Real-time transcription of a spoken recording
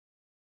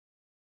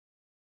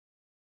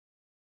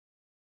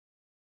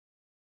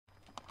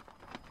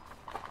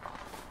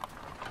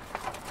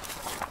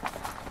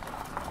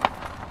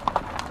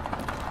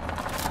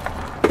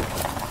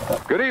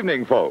Good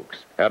evening,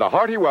 folks, and a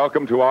hearty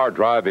welcome to our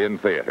drive-in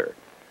theater.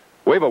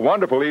 We have a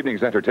wonderful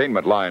evening's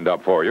entertainment lined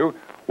up for you,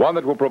 one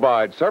that will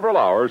provide several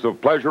hours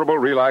of pleasurable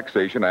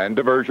relaxation and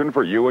diversion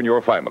for you and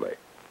your family.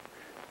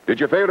 Did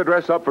you fail to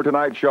dress up for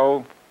tonight's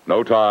show?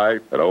 No tie,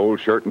 an old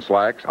shirt and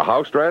slacks, a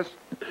house dress?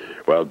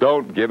 Well,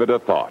 don't give it a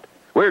thought.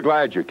 We're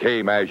glad you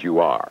came as you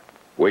are.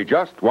 We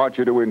just want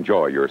you to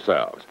enjoy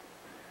yourselves.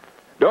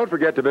 Don't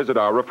forget to visit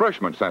our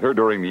refreshment center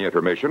during the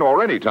intermission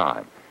or any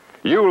time.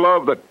 You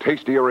love the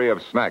tasty array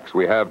of snacks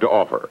we have to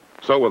offer.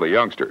 So will the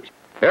youngsters.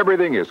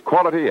 Everything is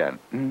quality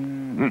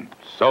and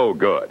so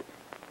good.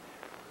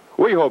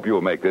 We hope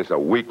you'll make this a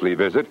weekly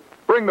visit.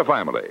 Bring the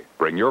family.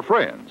 Bring your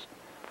friends.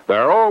 There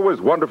are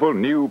always wonderful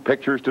new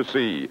pictures to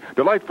see,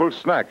 delightful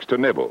snacks to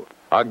nibble,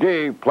 a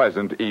gay,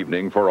 pleasant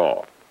evening for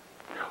all.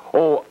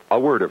 Oh, a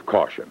word of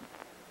caution.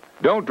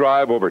 Don't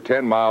drive over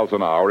 10 miles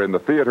an hour in the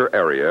theater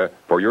area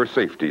for your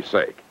safety's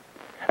sake.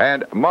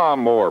 And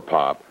Mom or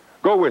Pop,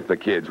 go with the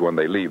kids when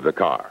they leave the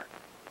car.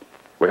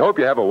 We hope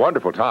you have a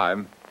wonderful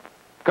time.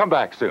 Come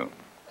back soon.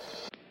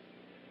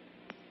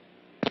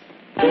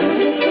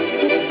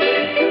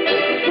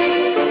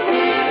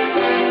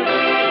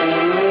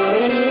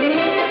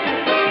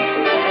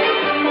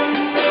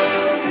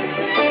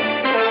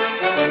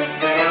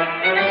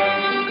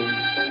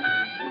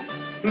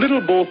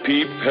 Little Bo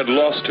Peep had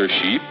lost her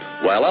sheep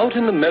while out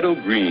in the meadow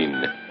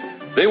green.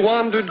 They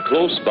wandered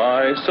close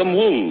by some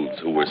wolves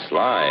who were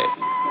sly,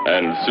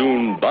 and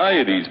soon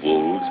by these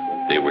wolves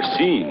they were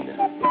seen.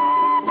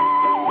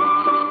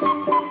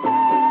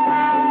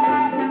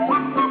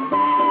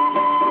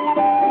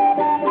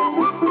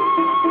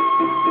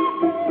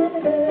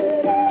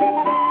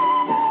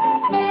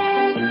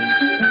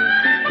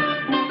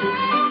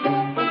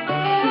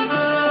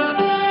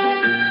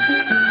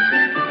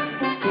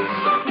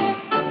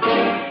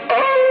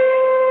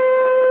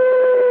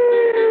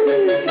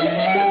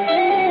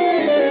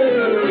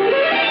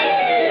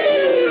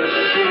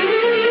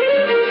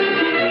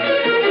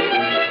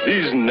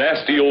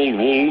 Nasty old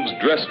wolves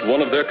dressed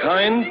one of their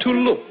kind to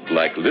look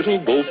like little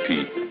Bo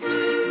Peep.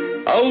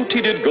 Out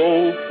he did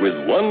go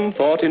with one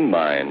thought in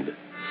mind,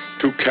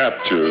 to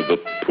capture the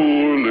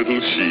poor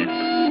little sheep.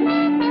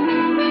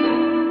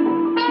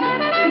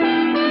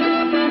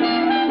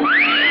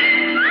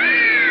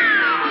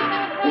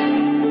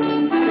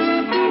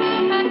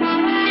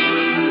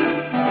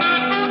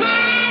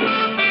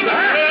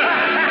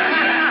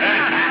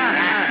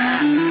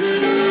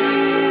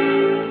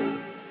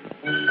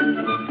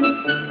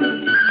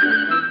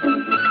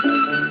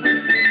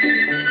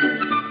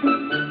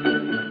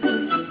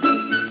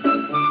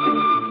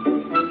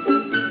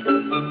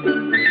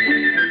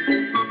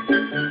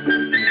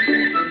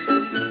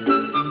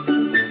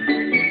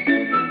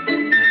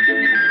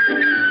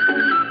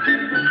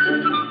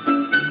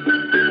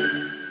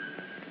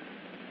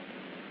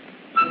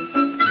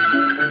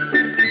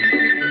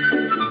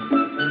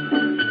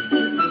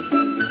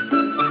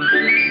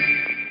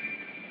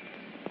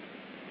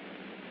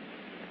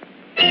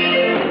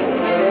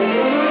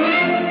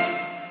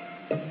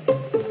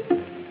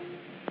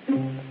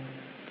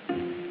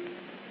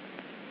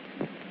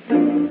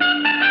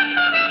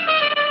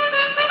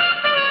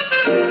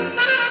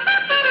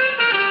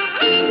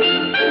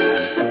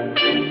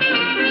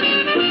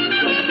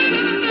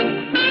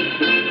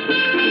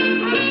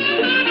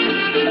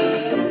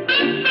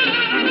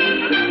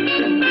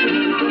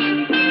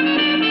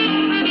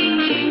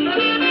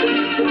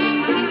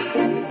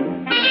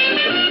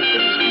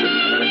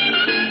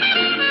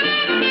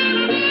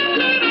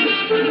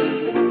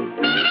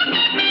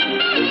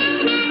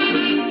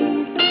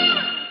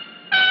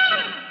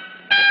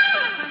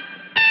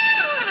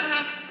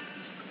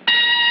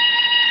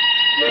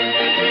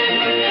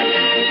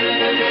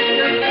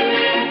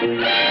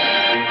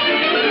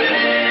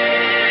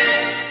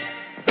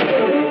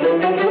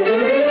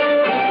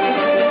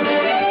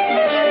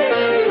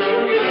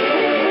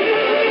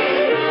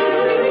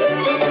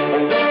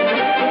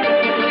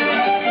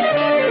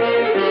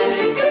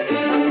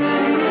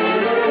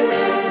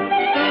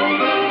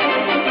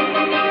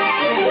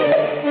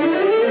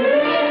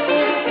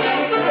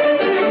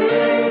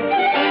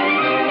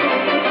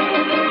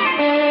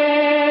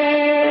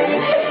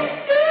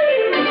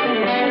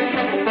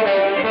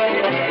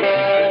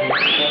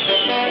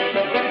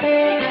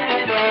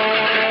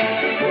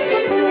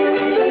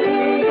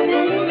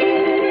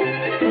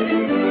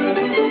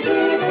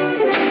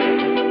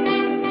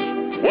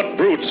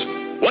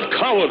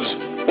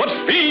 What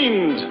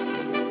fiends!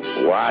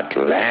 What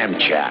lamb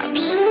chops!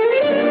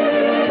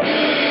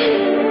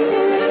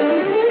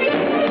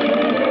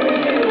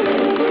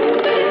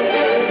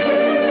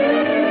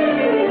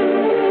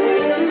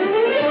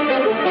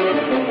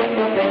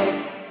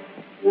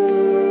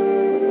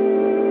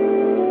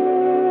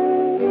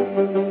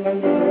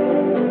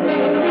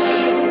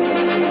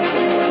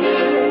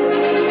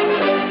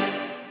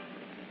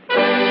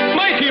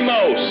 Mighty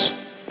Mouse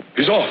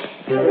is off.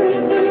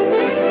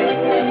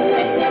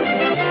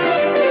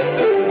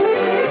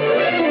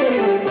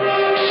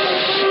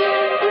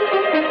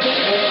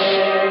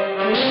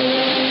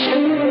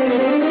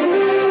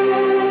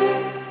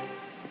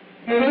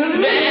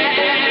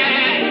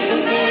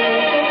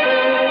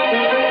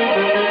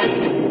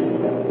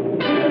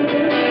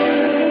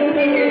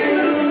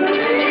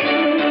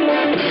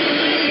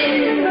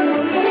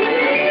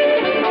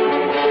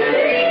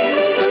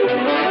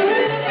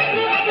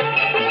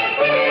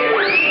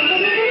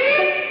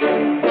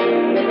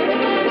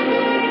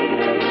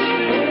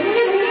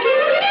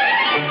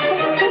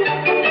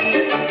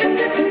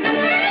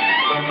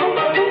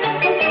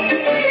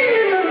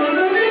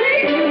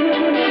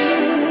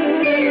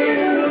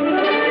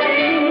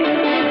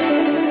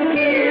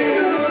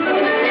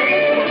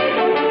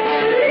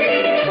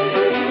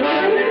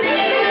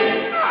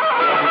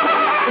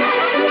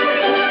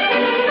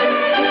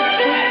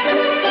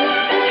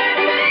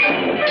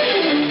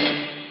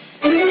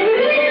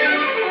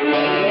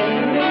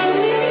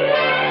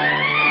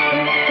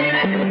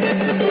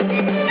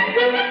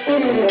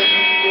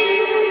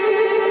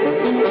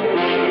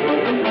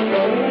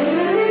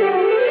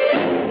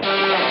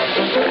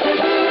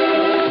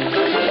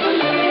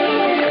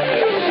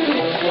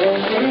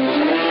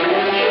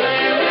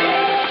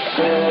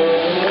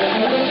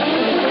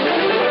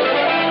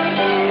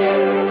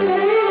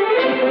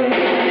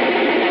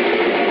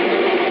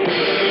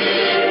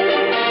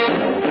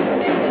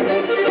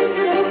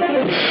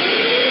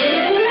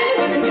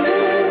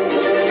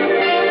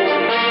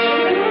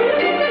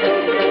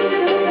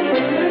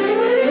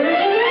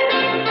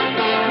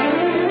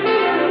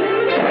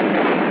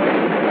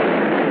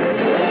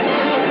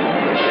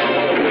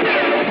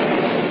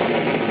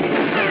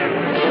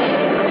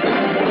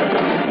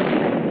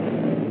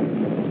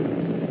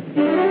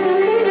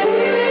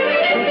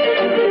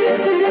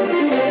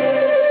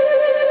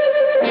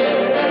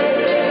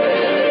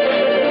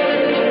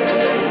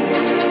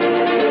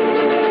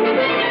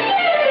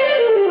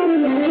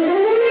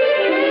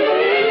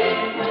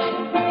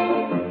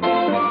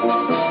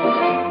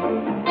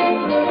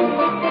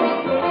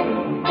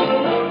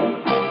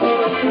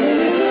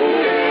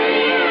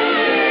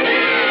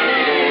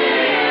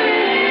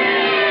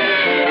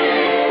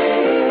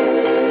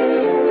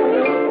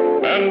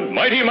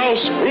 Mighty Mouse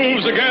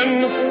proves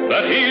again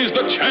that he's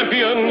the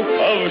champion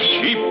of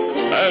sheep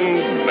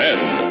and men.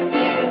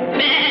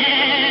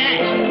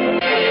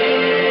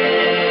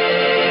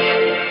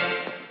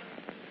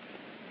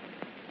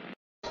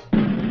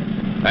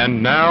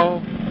 And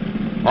now,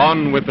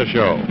 on with the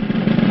show.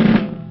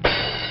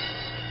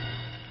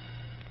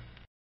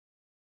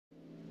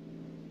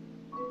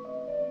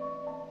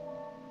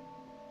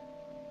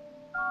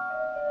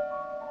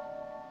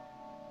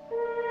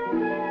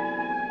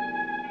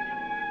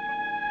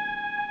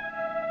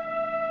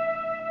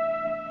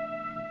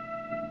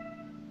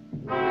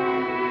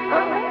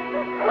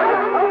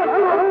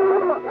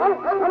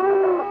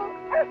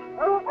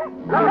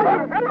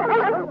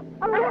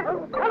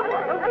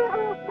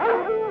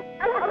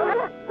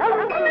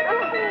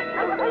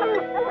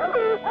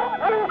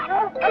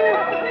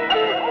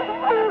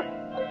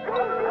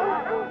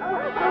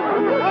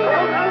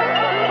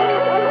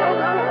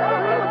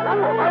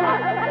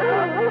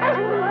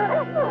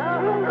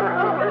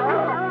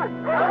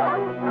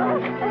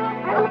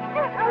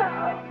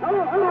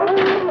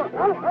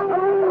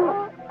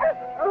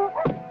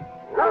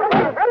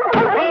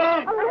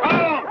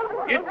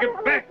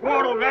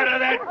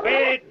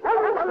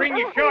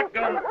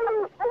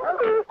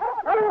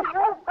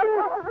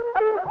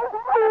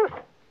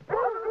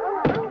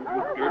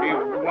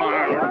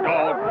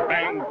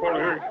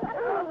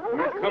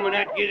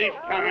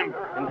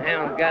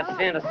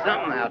 Send us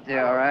something out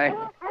there, all right.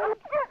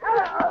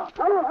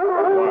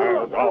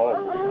 Wild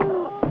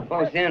dog.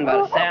 Close in by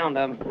the sound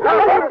of them.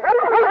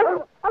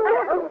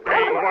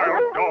 Dang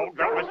wild dogs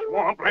out of the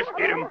swamp. Let's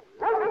get him.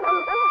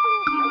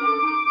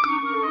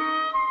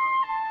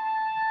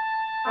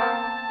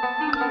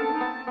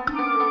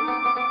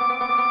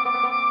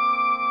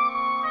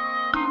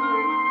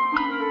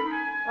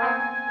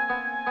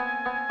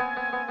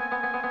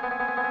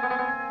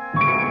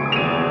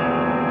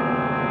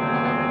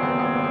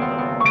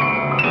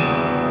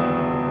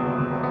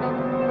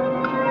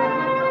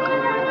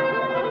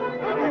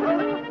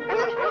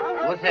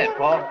 What's that,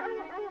 Paul?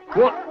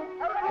 What?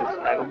 Looks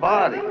like a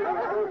body.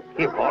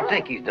 Here, Paul,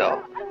 take his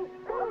dog.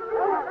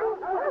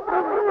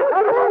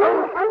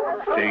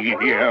 Stay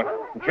here.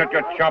 Shut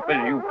your choppers,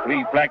 you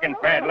flea-flacking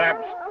fat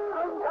laps.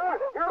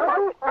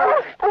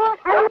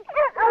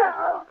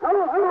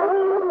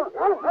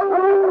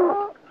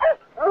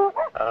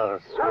 Oh,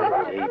 sweet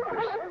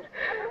jeepers.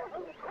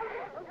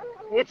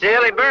 It's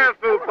Ellie Bird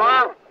food,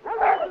 Paul.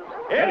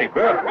 Ellie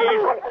Bird?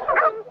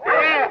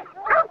 Yeah.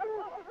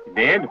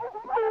 Dead?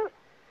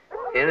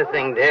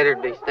 Anything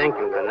deader'd be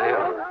stinking by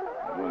now.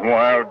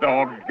 Wild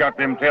dogs got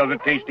themselves a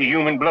taste of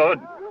human blood.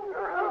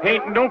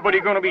 Ain't nobody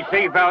gonna be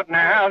safe out in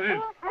their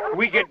houses.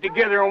 We get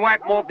together and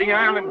whack them off the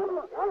island.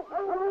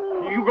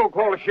 You go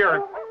call the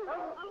sheriff.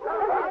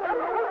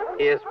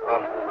 Yes,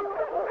 Paul.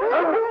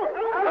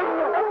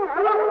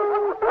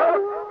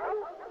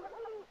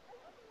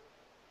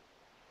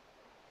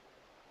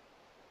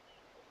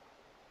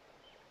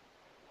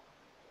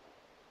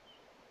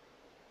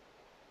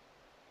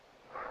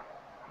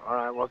 All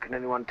right, what can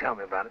anyone tell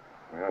me about it?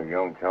 Well,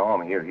 young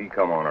Tom here, he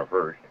come on her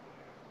first.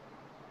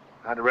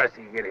 How'd the rest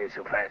of you get here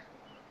so fast?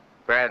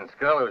 Brad and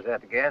Scully was at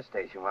the gas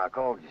station when I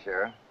called you,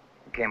 Sheriff.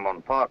 We came on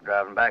the park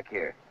driving back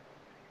here.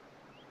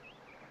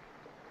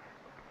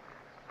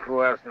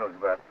 Who else knows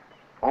about it?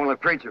 Only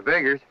Preacher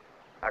Biggers.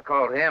 I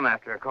called him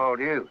after I called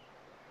you.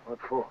 What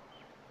for?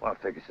 Well,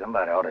 I figured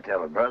somebody ought to tell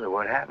her brother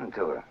what happened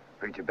to her.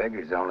 Preacher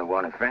Biggers is the only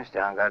one in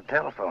Frenchtown got a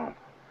telephone.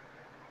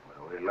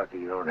 Well, we're lucky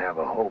you don't have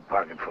a whole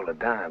pocket full of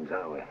dimes,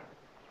 aren't we?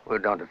 Well,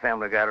 don't the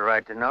family got a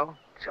right to know?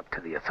 It's up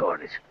to the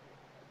authorities.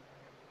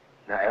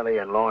 Now, Ellie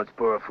and Lawrence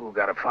Burrow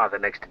got a father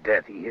next to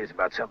death. He hears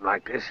about something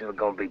like this, and there's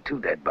gonna be 2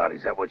 dead bodies.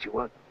 Is that what you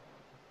want?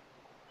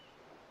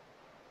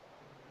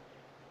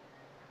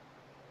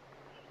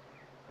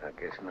 I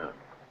guess not.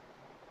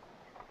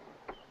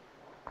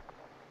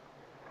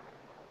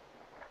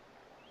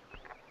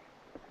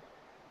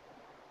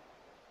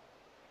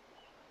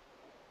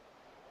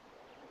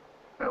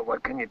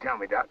 What can you tell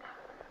me, Doc?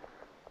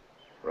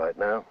 Right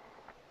now,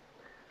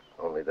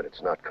 only that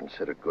it's not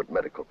considered good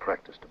medical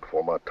practice to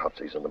perform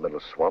autopsies in the middle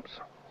of swamps,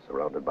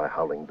 surrounded by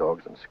howling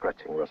dogs and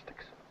scratching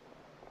rustics.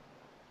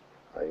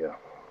 I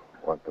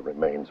want the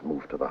remains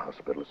moved to the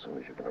hospital as soon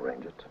as you can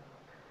arrange it.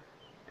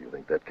 Do you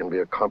think that can be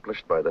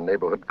accomplished by the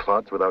neighborhood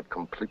clods without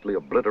completely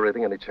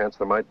obliterating any chance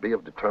there might be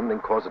of determining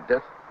cause of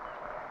death?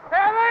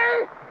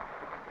 Ellie!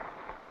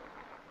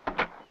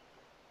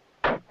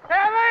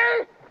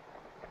 Ellie!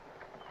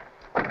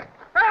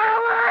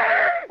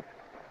 Ellie!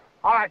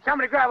 All right,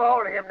 somebody grab a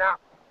hold of him now.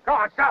 Go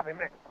on, stop him,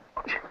 man.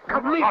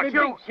 Come on, Lord,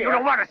 you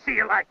don't want to see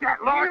you like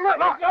that, Lord.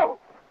 Let's go.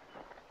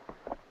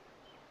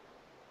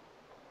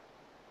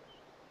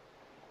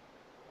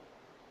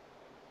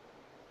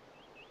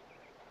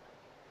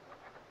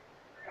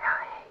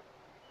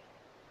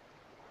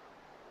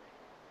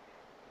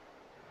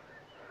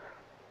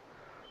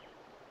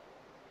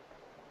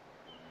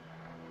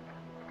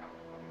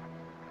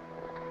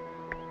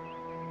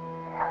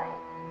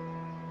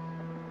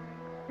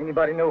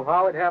 Anybody know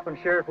how it happened,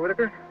 Sheriff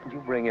Whitaker? Did you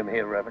bring him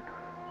here, Reverend?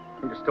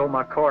 He just stole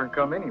my car and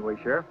come anyway,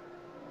 Sheriff.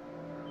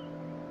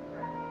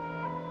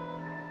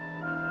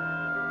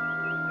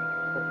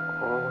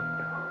 Oh,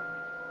 no.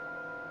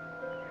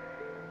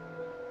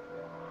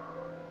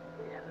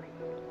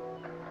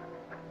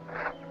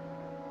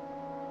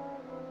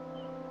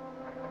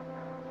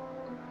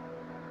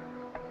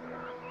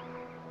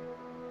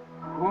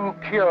 Who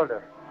killed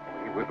her?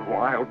 With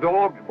wild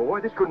dogs,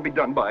 boy. This couldn't be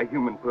done by a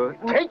human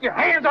person. Take your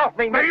hands off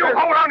me, Now, you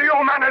hold on to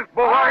your manners,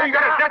 boy. You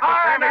got to set the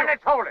family. Now,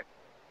 let's hold it.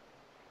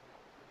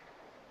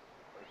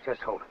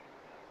 Just hold it.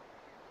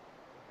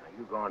 Now,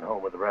 you go on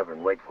home with the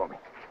Reverend. Wait for me.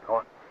 Go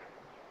on.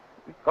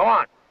 Go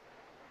on.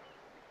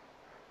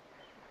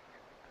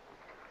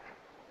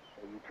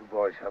 Hey, you two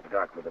boys help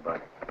Doc with the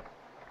body.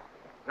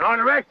 Now,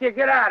 the rest of you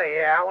get out of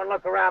here. I want to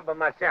look around by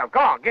myself. Go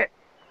on, get.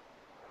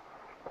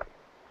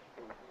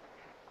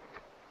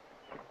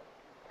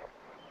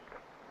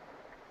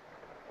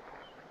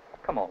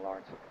 Come on,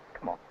 Lawrence.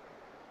 Come on.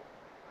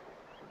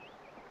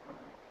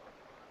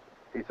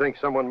 He thinks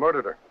someone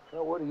murdered her.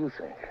 Well, what do you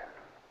think?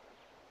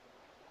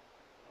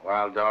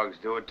 Wild dogs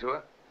do it to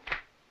her?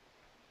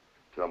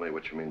 Tell me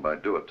what you mean by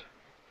do it.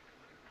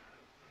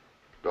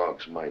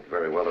 Dogs might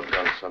very well have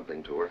done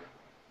something to her.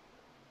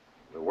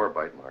 There were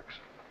bite marks.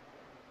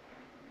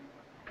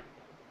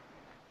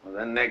 Well,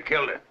 then they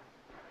killed her.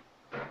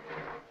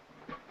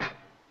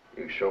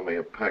 You show me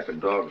a pack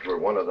of dogs where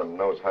one of them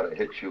knows how to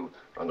hit you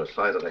on the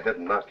side of the head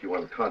and knock you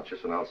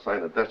unconscious, and I'll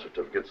sign a death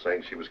certificate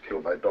saying she was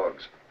killed by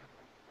dogs.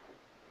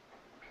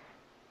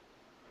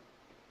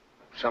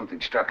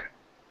 Something struck her.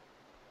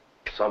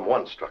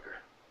 Someone struck her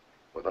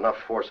with enough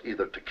force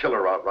either to kill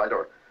her outright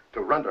or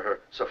to render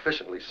her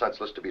sufficiently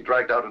senseless to be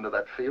dragged out into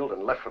that field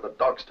and left for the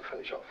dogs to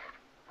finish off.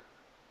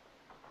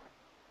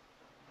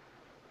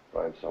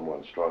 Find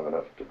someone strong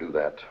enough to do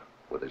that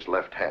with his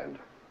left hand,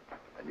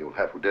 and you'll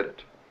have who did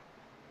it.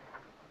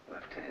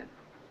 Left hand.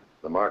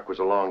 The mark was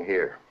along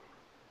here.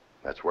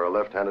 That's where a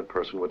left-handed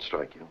person would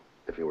strike you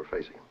if you were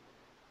facing him.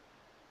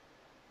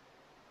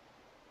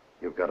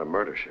 You've got a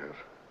murder, Sheriff.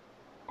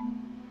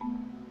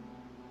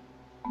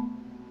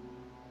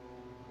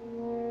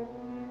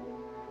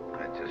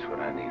 That's just what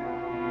I needed.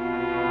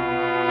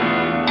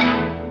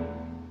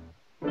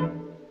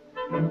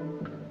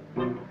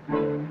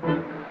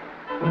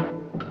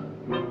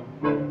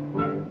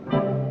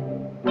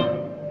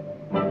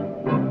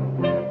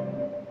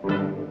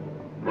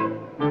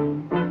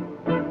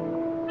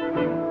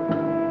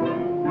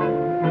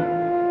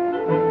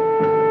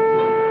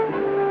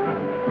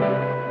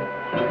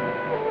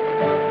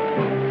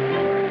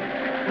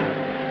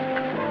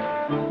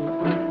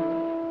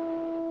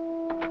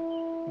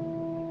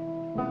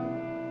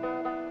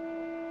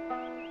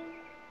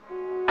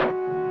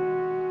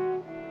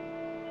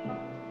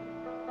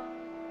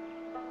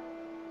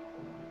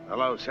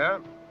 Hello,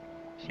 sir.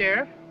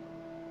 Sheriff?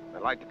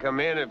 I'd like to come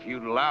in if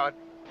you'd allow it.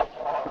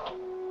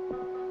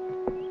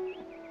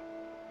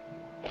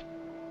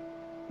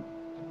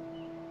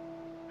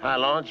 Hi,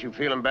 Lawrence. You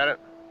feeling better?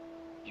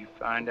 Did you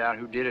find out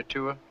who did it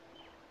to her?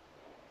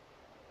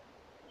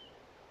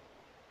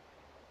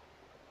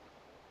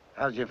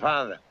 How's your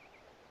father?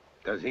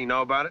 Does he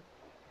know about it?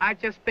 I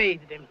just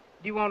bathed him.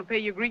 Do you want to pay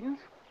your greetings?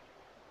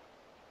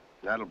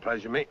 That'll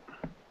pleasure me.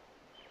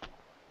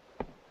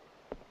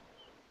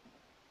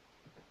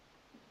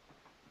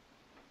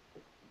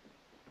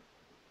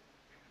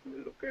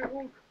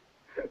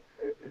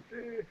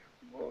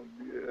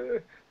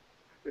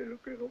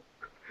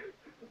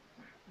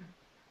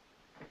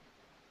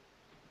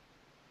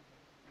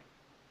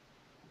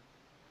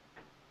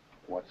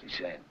 What's he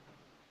saying?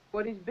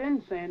 What he's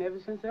been saying ever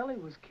since Ellie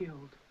was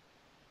killed.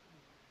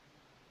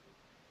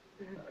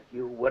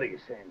 Hugh, what are you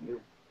saying,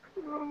 Hugh?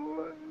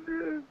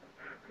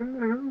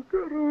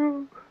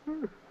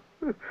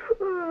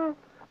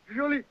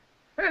 Jolie,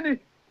 Annie,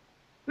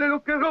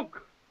 look,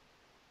 look.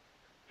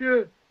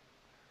 Dieu,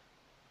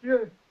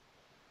 Dieu,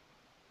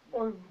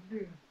 mon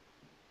Dieu,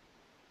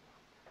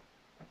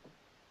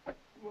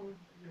 mon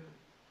Dieu.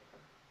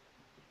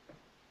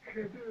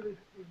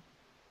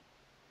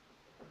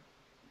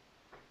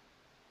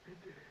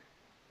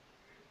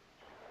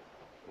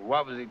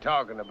 What was he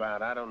talking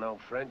about? I don't know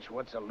French.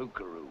 What's a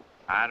loup-garou?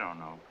 I don't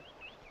know.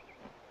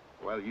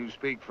 Well, you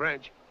speak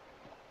French.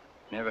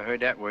 Never heard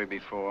that word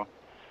before.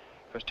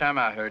 First time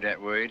I heard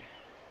that word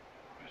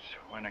was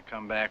when I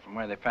come back from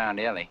where they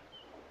found Ellie.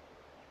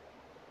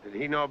 Did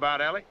he know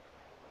about Ellie?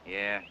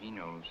 Yeah, he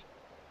knows.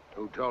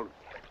 Who told him?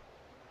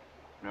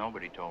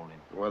 Nobody told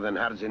him. Well, then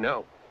how does he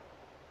know?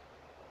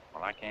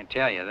 Well, I can't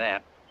tell you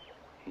that.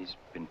 He's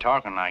been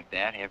talking like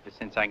that ever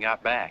since I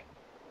got back.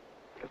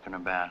 Talking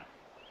about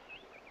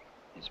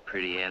his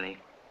pretty Ellie,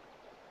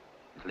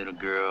 his little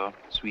girl,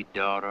 sweet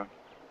daughter,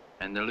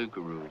 and the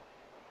loup-garou.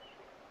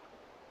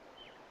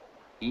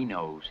 He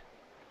knows.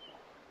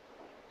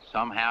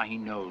 Somehow he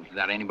knows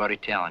without anybody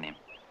telling him.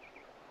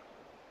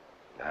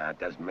 It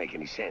doesn't make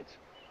any sense.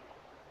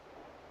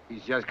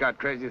 He's just got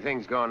crazy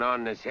things going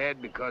on in his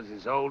head because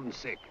he's old and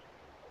sick.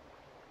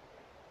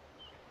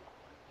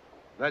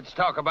 Let's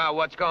talk about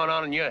what's going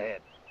on in your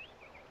head.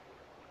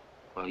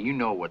 Well, you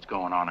know what's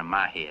going on in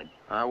my head.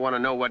 I want to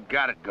know what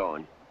got it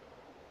going.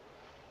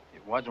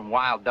 It wasn't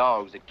wild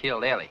dogs that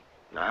killed Ellie.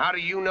 Now, how do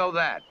you know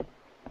that?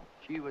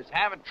 She was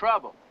having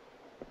trouble.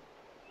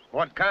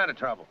 What kind of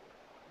trouble?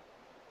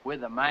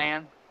 With a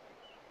man.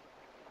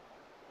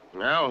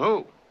 Now,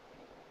 who?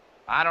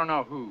 I don't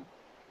know who.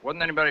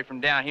 Wasn't anybody from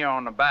down here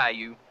on the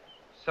bayou.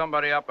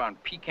 Somebody up on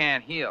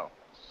Pecan Hill.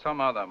 Some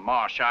other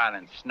Marsh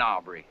Island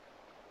snobbery.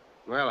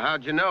 Well,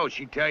 how'd you know?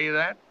 She tell you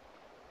that?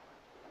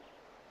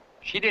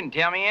 She didn't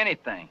tell me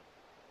anything.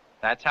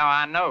 That's how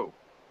I know.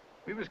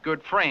 We was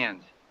good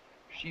friends.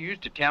 She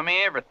used to tell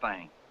me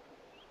everything.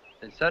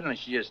 Then suddenly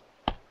she just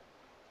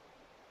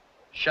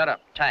shut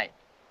up tight.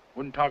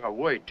 Wouldn't talk a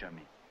word to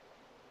me.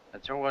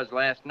 That's how it was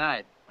last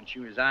night when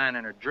she was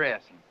ironing her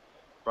dress and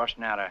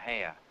brushing out her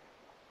hair.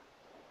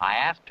 I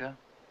asked her.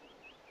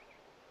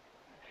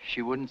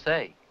 She wouldn't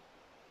say.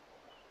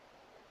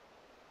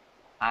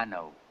 I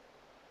know.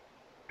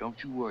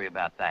 Don't you worry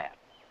about that.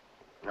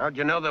 How'd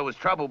you know there was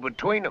trouble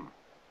between them?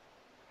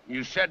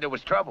 You said there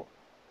was trouble.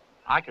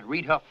 I could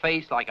read her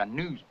face like a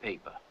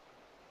newspaper.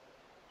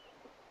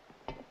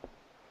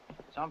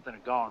 Something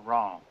had gone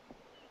wrong.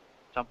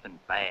 Something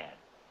bad.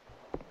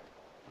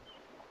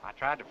 I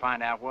tried to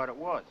find out what it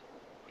was.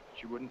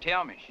 She wouldn't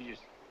tell me. She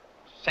just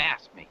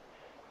sassed me.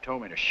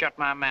 Told me to shut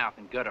my mouth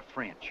and gut her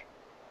French.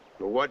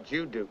 Well, what'd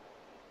you do?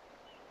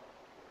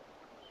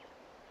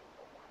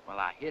 Well,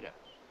 I hit her.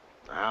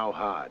 How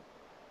hard?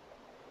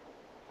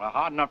 Well,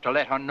 hard enough to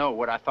let her know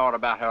what I thought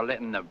about her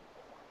letting the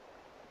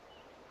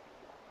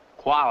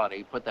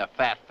quality put their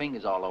fat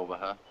fingers all over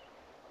her.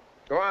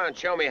 Go on,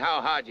 show me how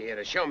hard you hit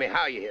her. Show me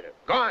how you hit her.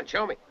 Go on,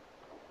 show me.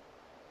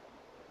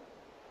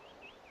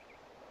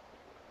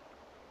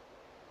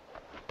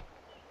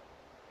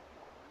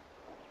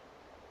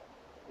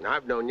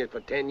 I've known you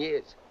for 10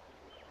 years.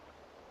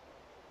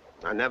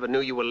 I never knew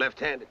you were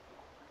left-handed.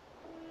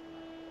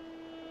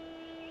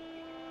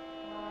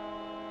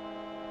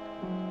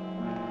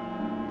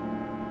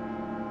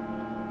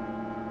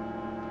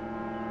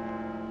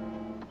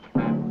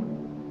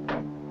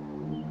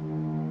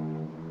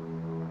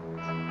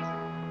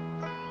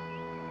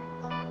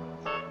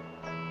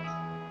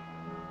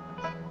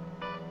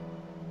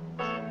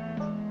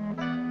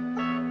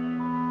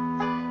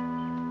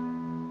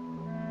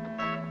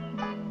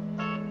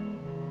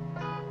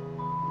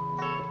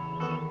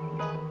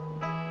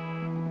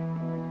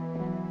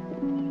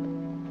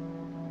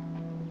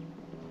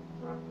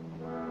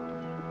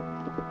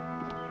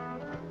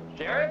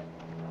 Sheriff?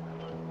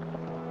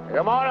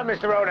 Good morning,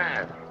 Mr.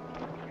 Rodan.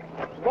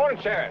 Good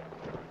morning, Sheriff.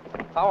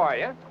 How are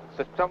you? Is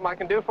there something I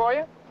can do for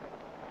you?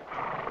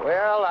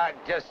 Well, I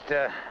just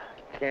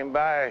came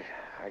by.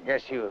 I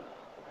guess you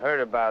heard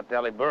about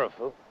Ellie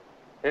Burrifu.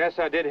 Yes,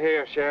 I did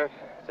hear, Sheriff.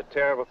 It's a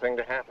terrible thing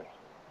to happen.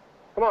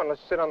 Come on, let's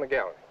sit on the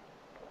gallery.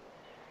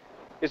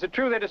 Is it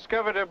true they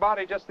discovered her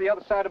body just the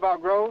other side of our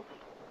grove?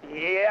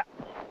 Yeah,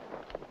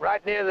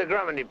 right near the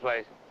Grummandy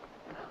place.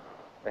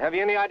 Have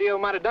you any idea who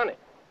might have done it?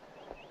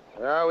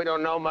 Well, we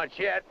don't know much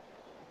yet.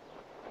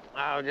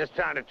 I was just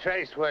trying to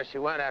trace where she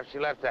went after she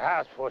left the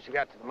house before she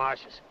got to the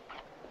marshes.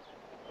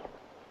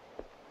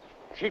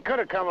 She could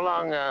have come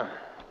along the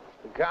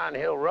Pecan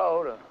Hill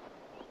Road, or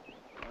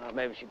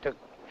maybe she took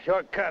a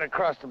shortcut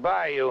across the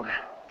bayou.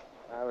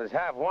 I was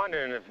half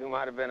wondering if you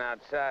might have been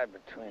outside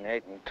between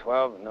 8 and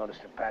 12 and noticed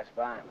her pass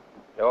by.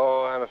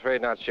 Oh, I'm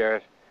afraid not,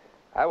 Sheriff.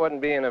 I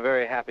wasn't being a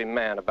very happy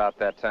man about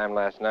that time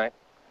last night.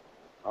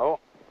 Oh?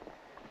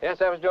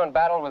 Yes, I was doing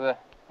battle with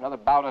another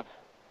bout of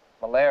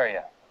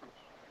malaria.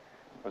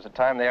 There was a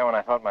time there when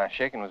I thought my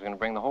shaking was going to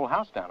bring the whole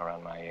house down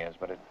around my ears,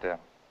 but it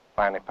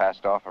finally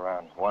passed off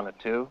around 1 or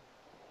 2,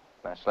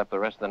 and I slept the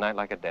rest of the night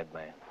like a dead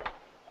man.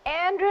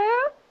 Andrew?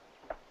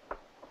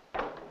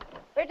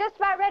 We're just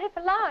about ready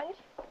for lunch.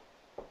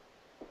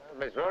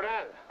 Miss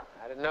Rodan,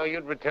 I didn't know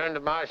you'd returned to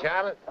Marsh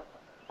Island.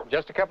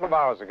 Just a couple of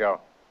hours ago,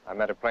 I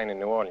met a plane in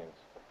New Orleans.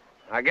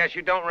 I guess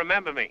you don't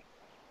remember me.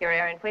 You're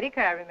Aaron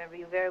Whitaker. I remember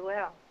you very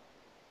well.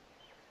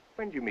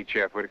 When did you meet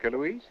Sheriff Whitaker,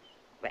 Louise?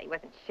 Well, he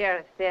wasn't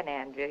sheriff then,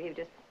 Andrew. He was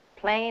just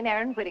plain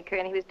Aaron Whitaker,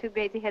 and he was 2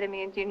 grades ahead of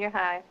me in junior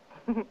high.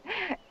 And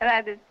I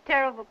had this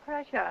terrible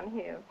crush on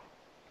him.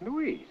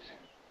 Louise.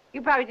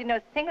 You probably didn't know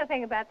a single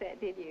thing about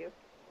that, did you?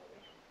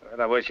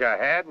 Well, I wish I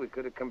had. We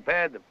could have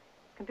compared them.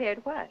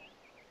 Compared what?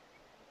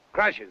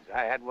 Crushes.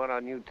 I had one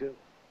on you, too.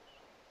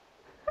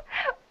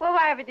 Well,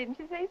 why ever didn't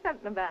you say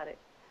something about it?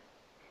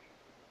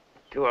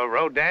 To a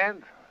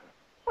Rodin?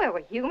 Well,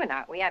 we're human,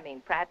 aren't we? I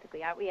mean,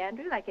 practically, aren't we,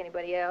 Andrew, like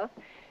anybody else?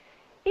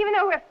 Even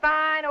though we're a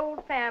fine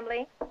old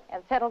family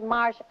and settled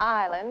Marsh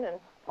Island and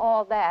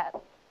all that,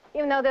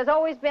 even though there's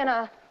always been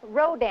a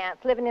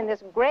rodance living in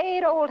this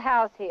great old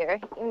house here,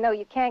 even though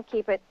you can't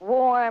keep it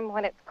warm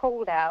when it's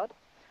cold out,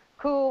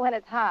 cool when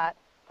it's hot,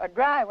 or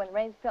dry when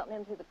rain's filtering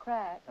in through the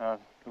cracks.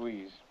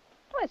 Louise.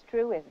 Well, it's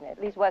true, isn't it?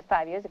 At least it was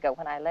 5 years ago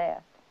when I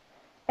left.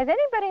 Has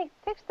anybody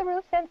fixed the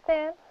roof since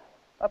then?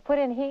 Or put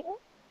in heating?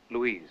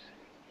 Louise.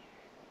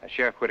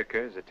 Sheriff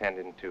Whitaker is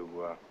attending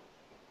to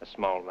a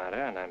small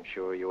matter, and I'm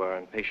sure you are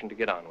impatient to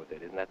get on with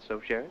it. Isn't that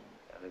so, Sheriff?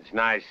 It's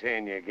nice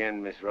seeing you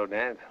again, Miss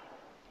Rodin.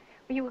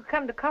 Well, you will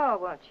come to call,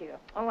 won't you?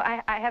 Oh,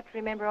 I have to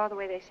remember all the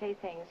way they say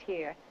things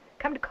here.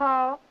 Come to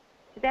call.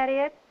 Is that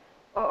it?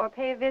 Or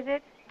pay a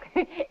visit?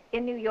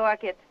 In New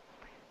York, it's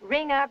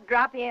ring up,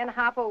 drop in,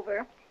 hop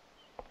over.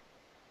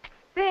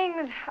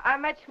 Things are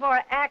much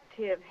more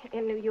active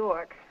in New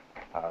York.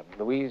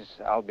 Louise,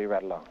 I'll be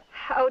right along.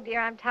 Oh,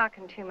 dear, I'm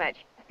talking too much.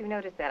 You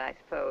noticed that, I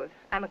suppose.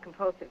 I'm a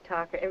compulsive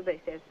talker.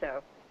 Everybody says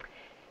so.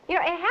 You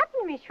know, it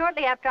happened to me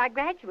shortly after I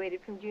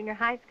graduated from junior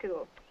high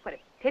school. What a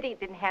pity it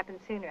didn't happen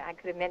sooner. I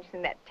could have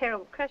mentioned that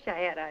terrible crush I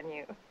had on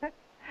you.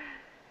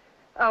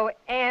 Oh,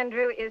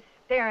 Andrew is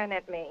staring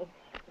at me.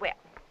 Well,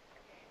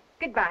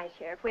 goodbye,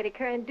 Sheriff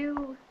Whitaker, and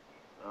do...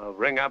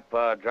 Ring up,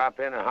 drop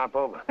in, and hop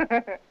over.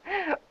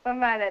 Well,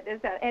 my, that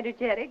does sound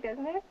energetic,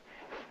 doesn't it?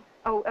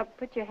 Oh,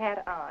 put your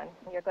hat on.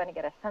 You're going to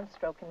get a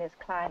sunstroke in this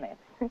climate.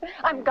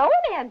 I'm going,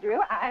 Andrew.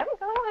 I'm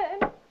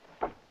going.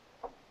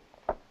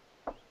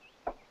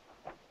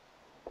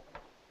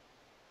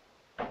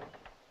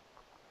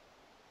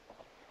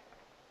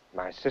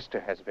 My sister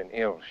has been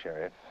ill,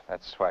 Sheriff.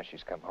 That's why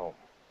she's come home.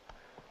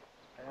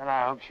 And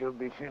I hope she'll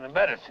be feeling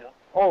better soon.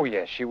 Oh,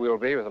 yes, she will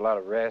be, with a lot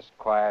of rest,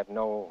 quiet,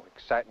 no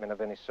excitement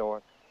of any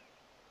sort.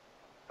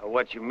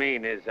 What you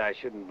mean is I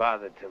shouldn't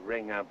bother to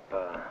ring up,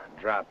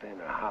 drop in,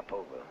 or hop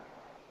over.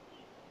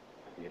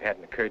 It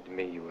hadn't occurred to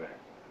me you were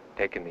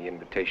taking the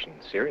invitation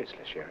seriously,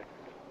 Sheriff.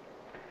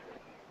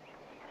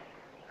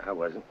 I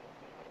wasn't.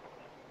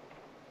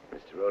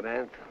 Mr.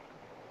 Rodin?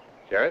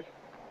 Sheriff?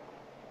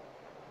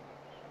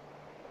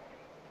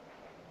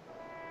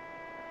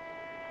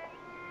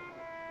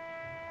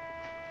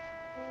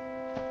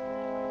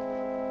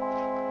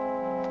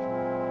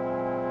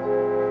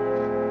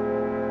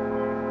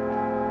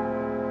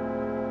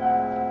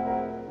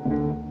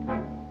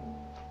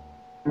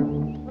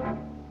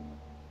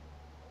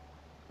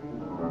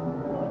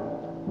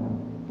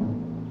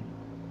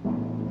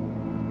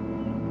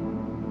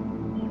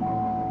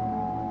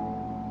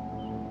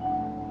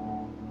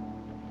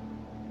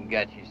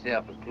 Got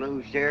yourself a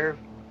clue, Sheriff?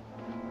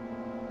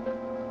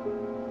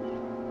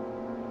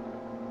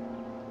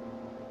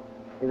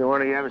 Either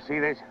one of you ever see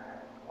this?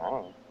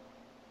 Oh.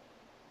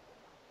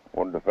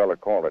 What did the fella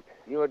call it?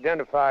 You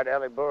identified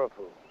Ellie Burrough.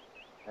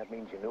 That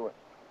means you knew her.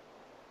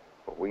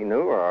 Well, we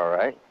knew her, all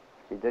right.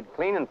 She did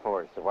cleaning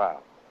for us a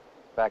while.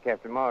 Back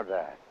after Ma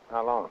died.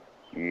 How long?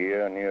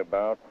 Yeah, near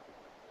about.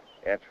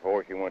 That's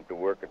before she went to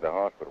work at the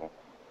hospital.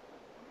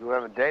 You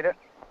ever date her?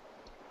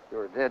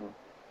 Sure didn't.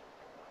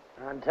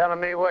 And telling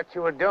me what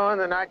you were doing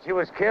the night she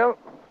was killed?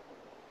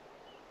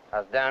 I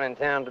was down in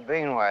town to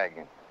bean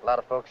wagon. A lot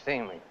of folks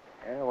seen me.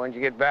 Yeah, when'd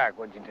you get back?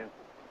 What'd you do?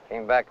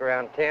 Came back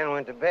around 10,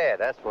 went to bed,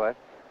 that's what.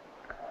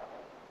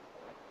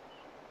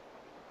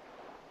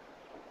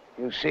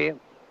 You see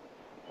him?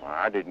 Well,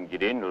 I didn't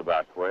get in till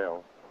about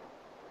 12.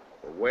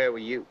 Well, where were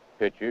you?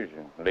 Pictures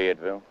in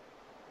Leadville.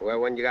 Well,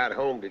 when you got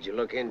home, did you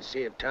look in to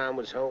see if Tom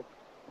was home?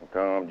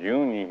 Tom Jr.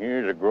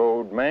 here's a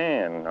growed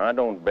man. I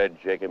don't bed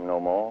check him no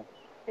more.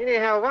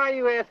 Anyhow, why are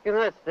you asking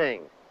us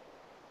things?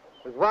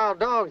 It was wild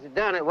dogs that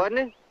done it, wasn't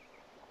it?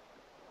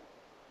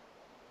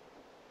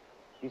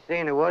 You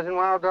saying it wasn't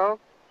wild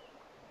dogs?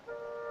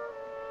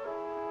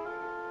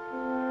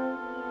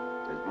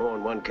 There's more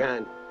than one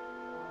kind.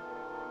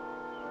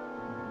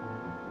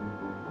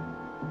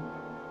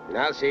 And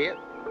I'll see you.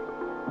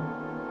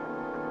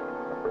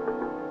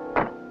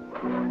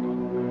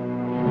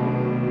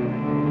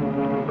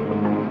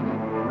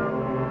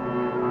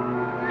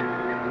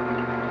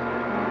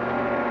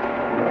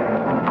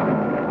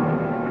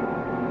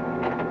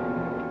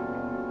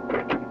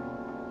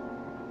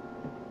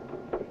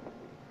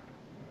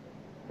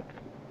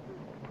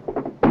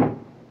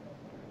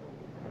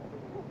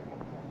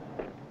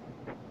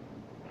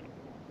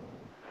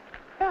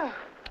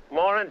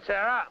 Morning,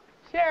 Sarah.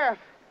 Sheriff.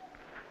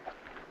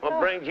 What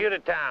brings you to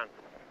town?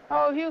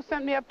 Oh, Hugh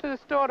sent me up to the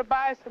store to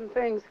buy some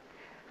things.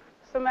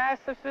 Some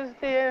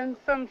aciphysty and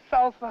some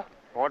sulfur.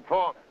 What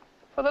for?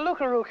 For the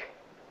lookarook.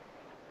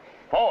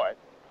 For it?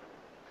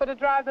 For to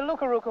drive the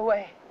lookarook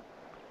away.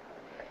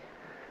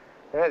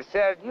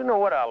 Sarah, you know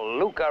what a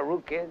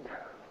lookarook is?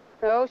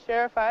 No,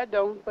 Sheriff, I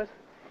don't, but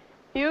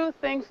Hugh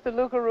thinks the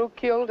Lookaroo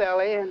killed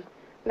Ellie, and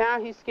now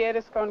he's scared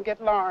it's going to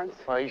get Lawrence.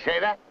 Oh, you say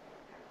that?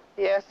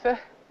 Yes, sir.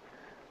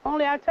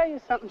 Only I'll tell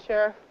you something,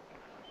 Sheriff.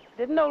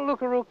 Didn't no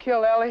Lookaroo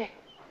kill Ellie,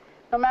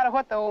 no matter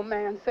what the old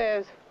man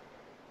says.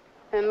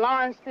 And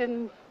Lawrence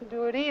didn't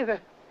do it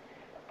either.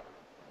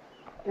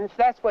 If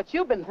that's what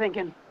you've been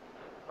thinking.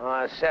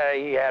 Oh, sir,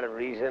 he had a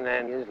reason,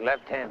 and he was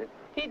left-handed.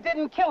 He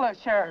didn't kill her,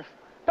 Sheriff.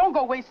 Don't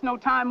go waste no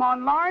time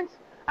on Lawrence.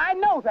 I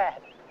know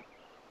that.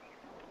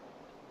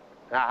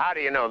 Now, how do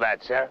you know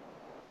that, sir?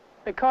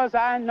 Because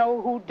I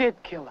know who did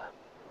kill her.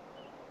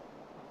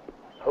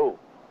 Who?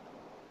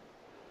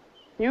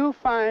 You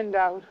find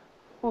out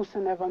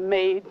whosoever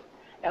made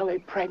Ellie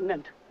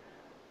pregnant,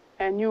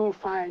 and you'll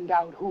find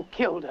out who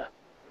killed her.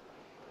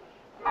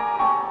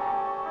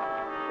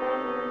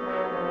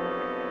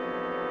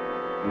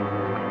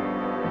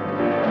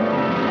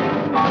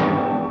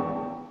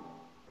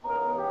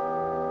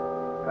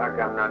 Doc,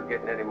 I'm not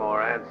getting any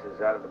more answers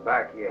out of the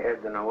back of your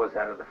head than I was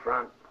out of the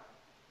front.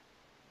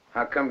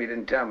 How come you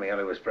didn't tell me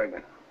Ellie was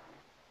pregnant?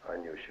 I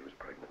knew she was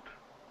pregnant.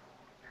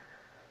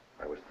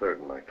 I was third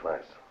in my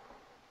class.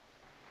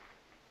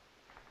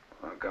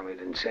 How come you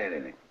didn't say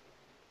anything?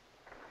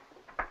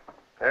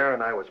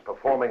 Aaron, I was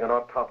performing an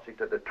autopsy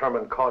to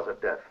determine cause of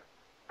death.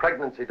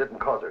 Pregnancy didn't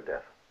cause her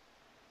death.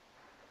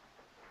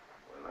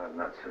 Well, I'm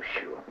not so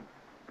sure.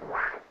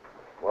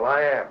 Well,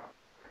 I am.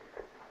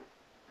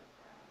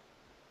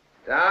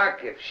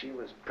 Doc, if she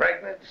was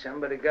pregnant,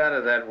 somebody got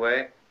her that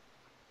way.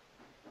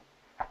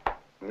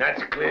 And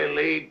that's a clear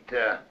lead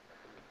to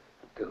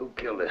who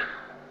killed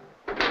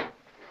her.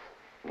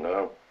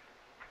 No.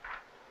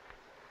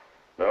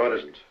 No, it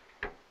isn't.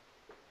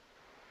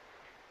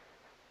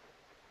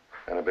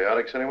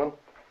 Antibiotics, anyone?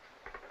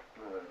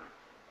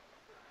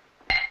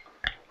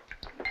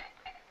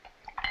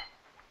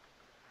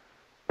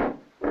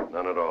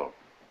 None at all.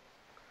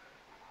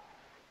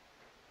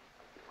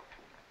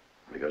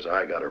 Because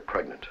I got her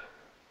pregnant.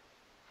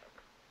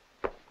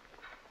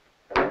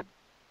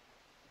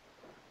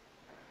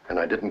 And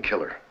I didn't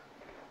kill her.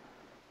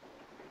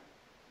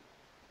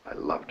 I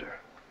loved her.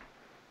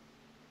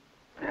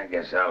 I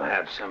guess I'll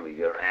have some of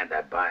your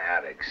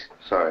antibiotics.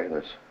 Sorry,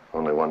 there's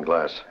only one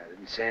glass. I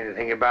didn't say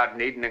anything about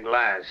needing a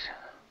glass.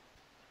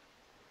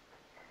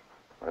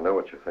 I know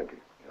what you're thinking.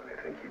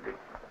 I think you did.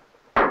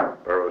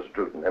 Burroughs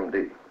Druten,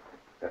 M.D.,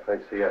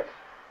 FACS.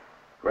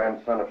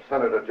 Grandson of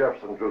Senator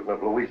Jefferson Druten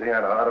of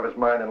Louisiana, out of his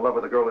mind in love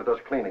with a girl who does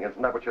cleaning.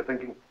 Isn't that what you're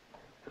thinking?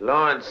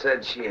 Lawrence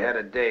said she had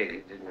a date. He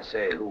didn't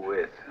say who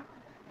with.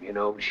 You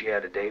know who she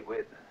had a date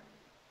with?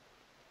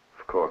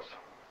 Of course.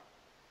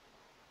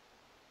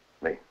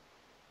 Me.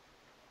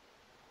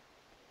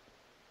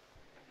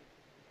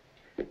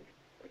 But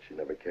she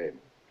never came.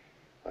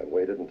 I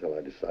waited until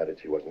I decided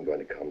she wasn't going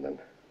to come, then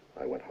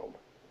I went home.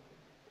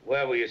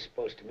 Where were you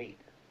supposed to meet?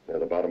 Near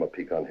the bottom of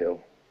Pecan Hill.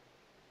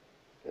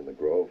 In the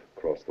grove,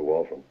 across the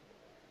wall from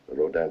the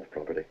Rodin's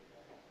property.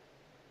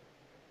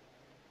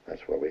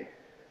 That's where we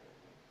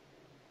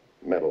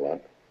met a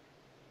lot.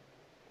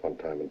 One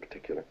time in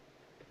particular.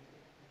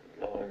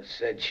 Lawrence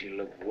said she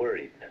looked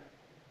worried.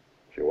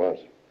 She was.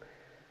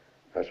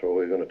 That's what we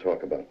were going to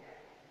talk about.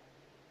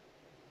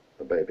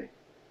 The baby.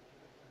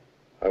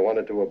 I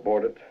wanted to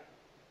abort it.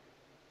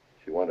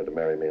 She wanted to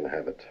marry me and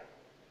have it.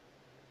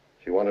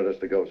 She wanted us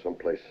to go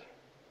someplace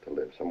to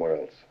live, somewhere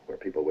else, where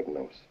people wouldn't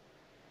know us.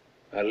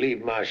 I'll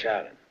leave Marsh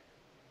Island.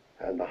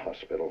 And the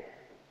hospital.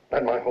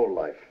 And my whole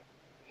life.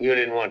 You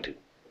didn't want to?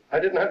 I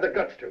didn't have the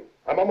guts to.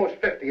 I'm almost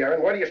 50,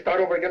 Aaron. Why do you start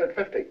over again at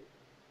 50?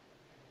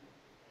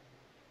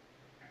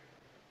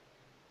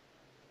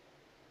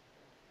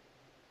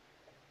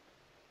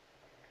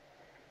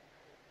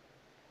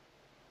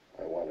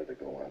 I wanted to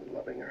go on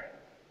loving her.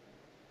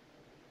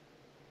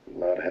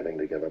 Not having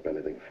to give up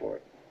anything for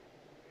it.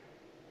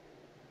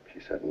 She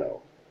said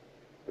no.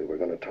 We were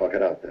going to talk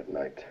it out that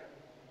night.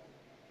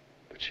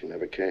 But she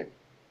never came.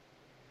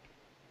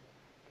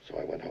 So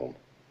I went home.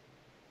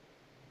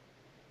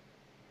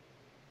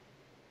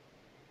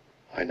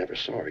 I never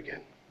saw her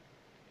again.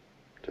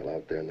 Till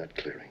out there in that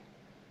clearing.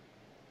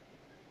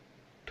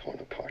 Torn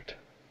apart.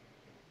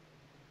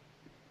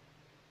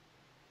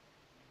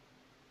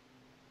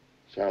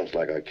 Sounds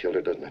like I killed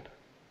her, doesn't it?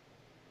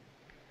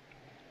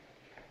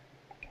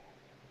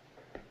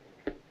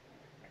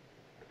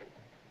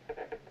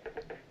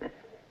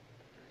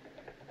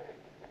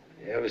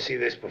 You ever see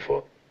this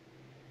before?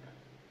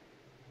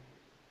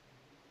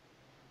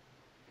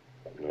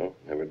 No,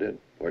 never did.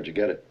 Where'd you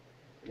get it?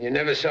 You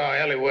never saw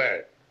Ellie wear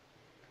it?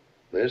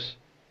 This?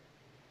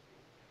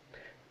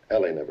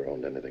 Ellie never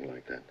owned anything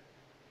like that.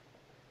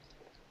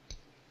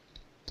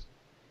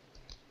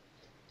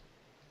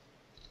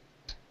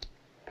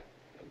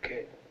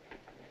 Okay.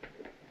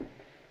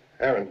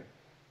 Aaron.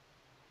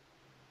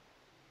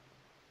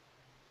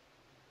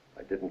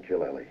 I didn't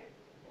kill Ellie.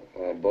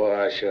 Oh, boy,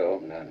 I sure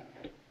hope not.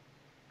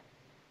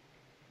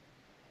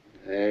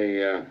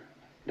 Hey,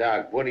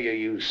 Doc, what do you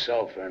use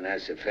sulfur and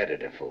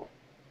asafoetida for?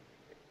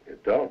 You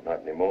don't,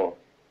 not anymore.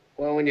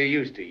 Well, when you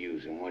used to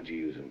use them, what'd you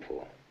use them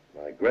for?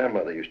 My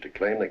grandmother used to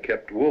claim they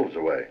kept wolves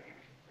away.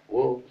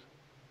 Wolves?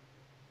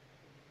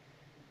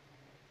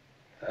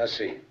 I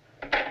see.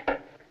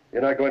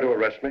 You're not going to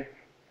arrest me?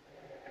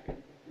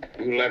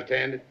 You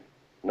left-handed?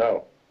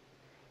 No.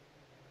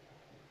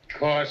 Of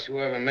course,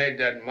 whoever made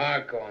that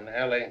mark on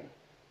Ellie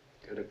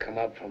could have come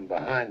up from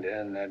behind her,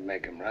 and that'd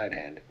make him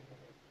right-handed.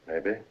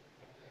 Maybe.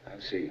 I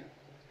see.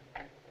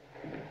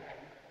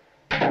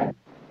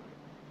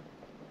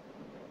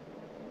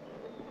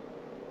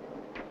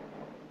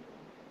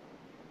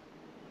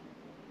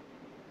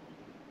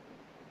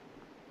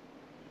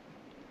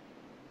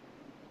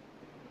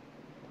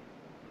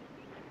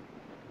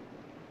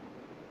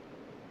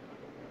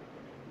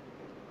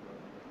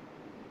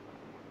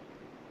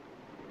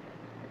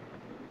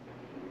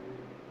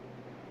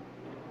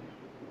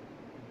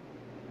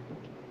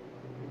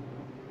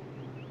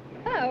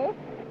 Hello.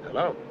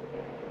 Hello.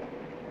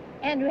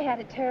 Andrew had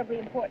a terribly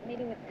important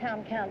meeting with the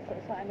town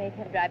council, so I made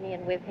him drive me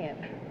in with him.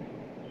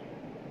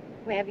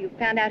 Well, have you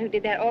found out who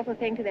did that awful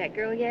thing to that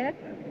girl yet?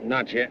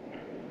 Not yet.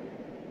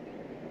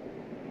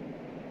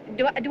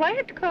 Do I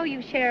have to call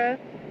you Sheriff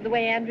the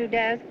way Andrew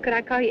does? Could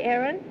I call you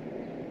Aaron?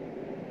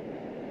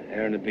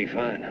 Aaron would be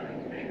fine.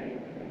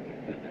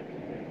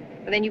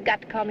 Well, then you've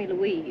got to call me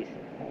Louise.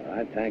 All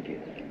right, thank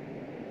you.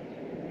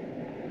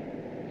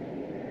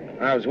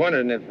 I was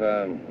wondering if,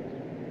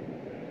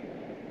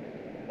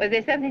 Was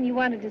there something you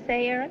wanted to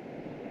say, Aaron?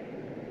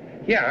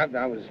 Yeah,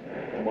 I was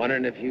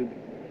wondering if you'd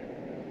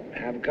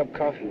have a cup of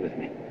coffee with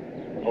me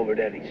over at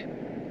Eddie's.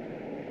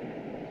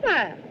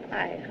 Well,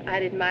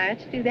 I'd admire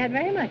to do that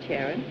very much,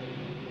 Aaron.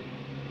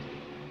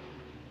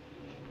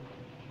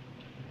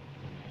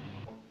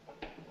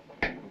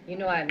 You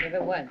know, I've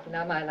never once in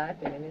all my life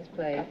been in this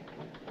place.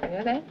 You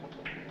know that?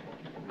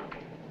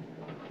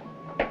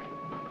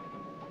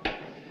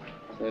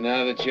 So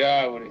now that you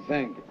are, what do you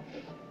think?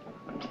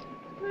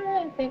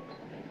 Well,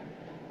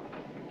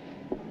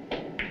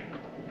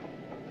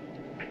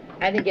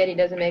 I think Eddie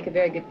doesn't make a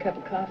very good cup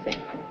of coffee.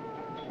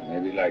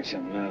 Maybe like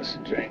something else to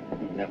drink.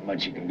 Not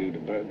much you can do to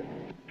burger.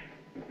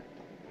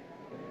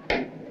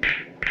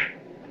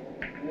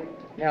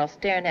 They're all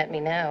staring at me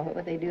now. What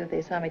would they do if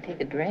they saw me take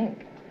a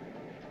drink?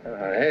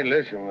 Hey,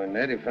 listen, when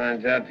Eddie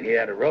finds out he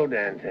had a road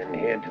dance in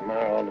here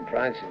tomorrow, all the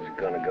prices are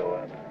gonna go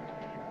up.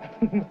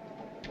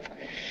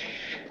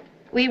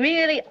 We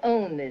really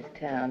own this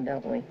town,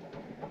 don't we?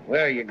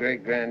 Well, your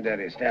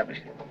great-granddaddy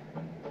established it.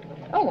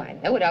 Oh, I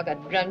know it all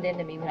got drummed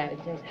into me when I was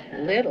just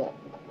little.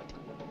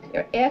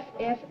 Your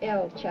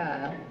FFL,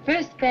 child.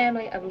 First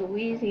family of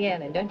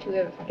Louisiana. Don't you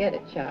ever forget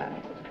it,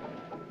 child.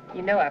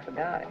 You know I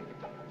forgot it.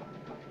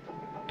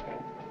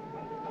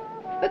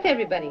 What's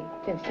everybody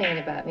been saying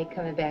about me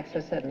coming back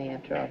so suddenly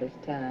after all this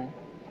time?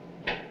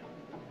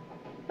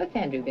 What's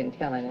Andrew been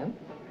telling them?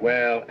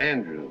 Well,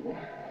 Andrew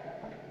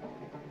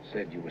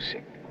said you were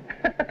sick.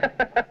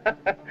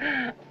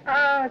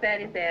 Oh, that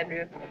is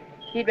Andrew.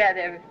 He'd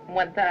rather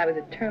one thought I was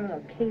a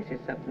terminal case or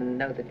something than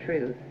know the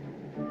truth.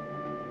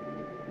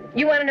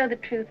 You want to know the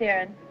truth,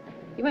 Aaron?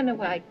 You want to know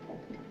why I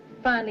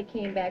finally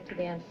came back to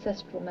the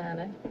ancestral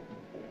manor?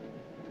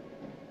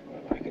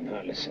 Well, I can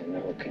hardly say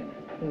no, can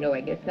I? No,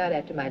 I guess not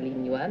after my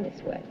leading you on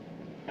this way.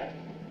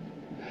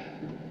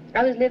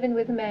 I was living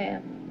with a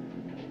man.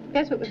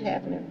 That's what was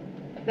happening.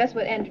 That's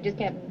what Andrew just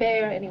can't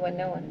bear anyone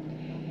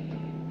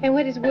knowing. And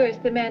what is worse,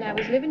 the man I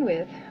was living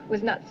with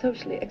was not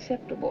socially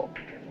acceptable.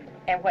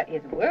 And what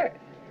is worse?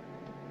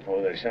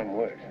 Oh, there's something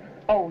worse.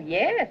 Oh,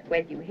 yes,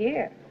 well, you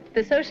hear.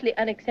 The socially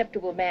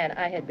unacceptable man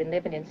I had been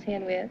living in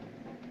sin with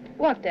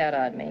walked out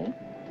on me.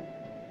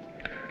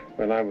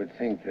 Well, I would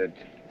think that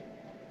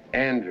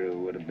Andrew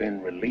would have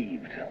been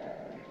relieved.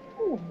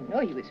 Oh, no,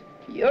 he was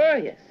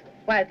furious.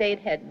 Why, if they'd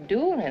had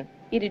dueling,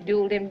 he'd have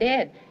dueled him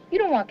dead. You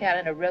don't walk out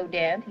on a road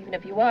dance, even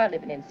if you are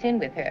living in sin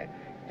with her.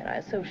 And I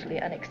was socially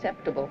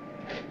unacceptable.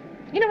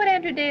 You know what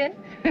Andrew did?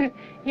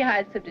 He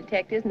hired some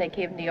detectives, and they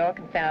came to New York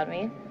and found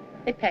me.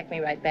 They packed me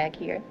right back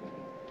here.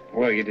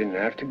 Well, you didn't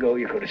have to go.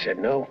 You could have said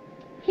no.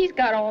 He's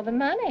got all the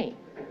money.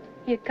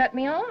 He had cut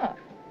me off.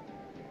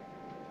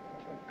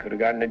 Could have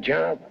gotten a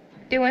job.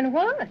 Doing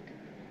what?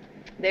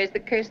 There's the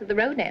curse of the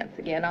road dance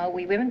again. All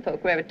we women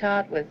folk were ever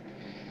taught was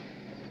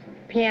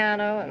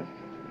piano and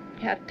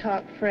how to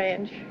talk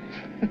French.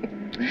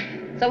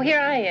 So here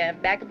I am,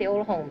 back at the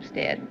old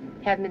homestead,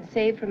 having been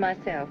saved for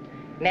myself.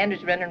 And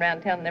Andrew's running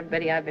around telling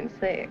everybody I've been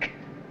sick.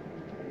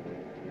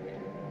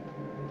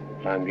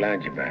 I'm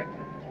glad you're back.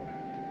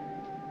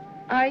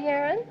 Are you,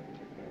 Aaron?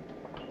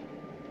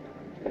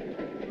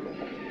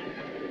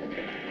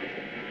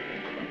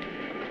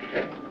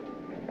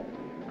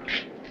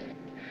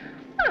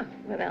 Oh,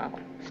 well, I'll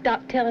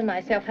stop telling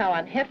myself how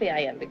unhappy I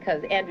am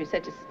because Andrew's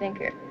such a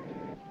stinker.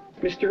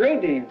 Mr.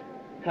 Rodine,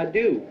 how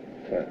do?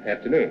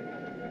 Afternoon.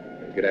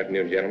 Good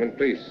afternoon, gentlemen.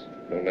 Please,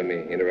 don't let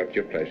me interrupt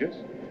your pleasures.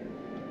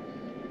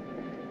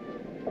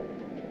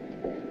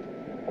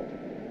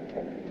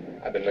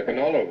 I've been looking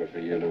all over for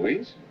you,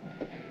 Louise.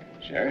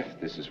 Sheriff,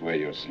 this is where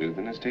your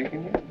sleuthing has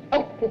taken you?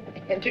 Oh,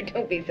 Andrew,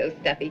 don't be so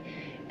stuffy.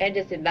 Ed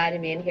just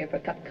invited me in here for a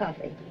cup of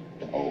coffee.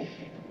 Oh.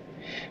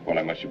 Well,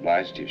 I'm much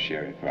obliged to you,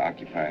 Sheriff, for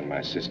occupying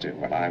my sister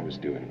while I was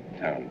doing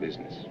town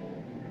business.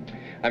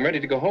 I'm ready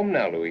to go home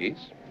now,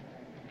 Louise.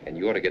 And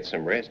you ought to get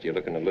some rest. You're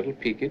looking a little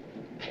peaked.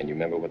 And you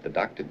remember what the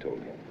doctor told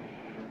you.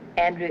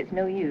 Andrew, it's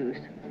no use.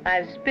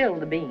 I've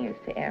spilled the beans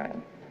to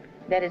Aaron.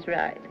 That is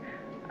right.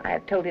 I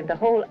have told him the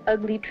whole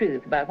ugly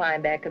truth about why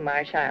I'm back in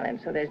Marsh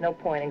Island, so there's no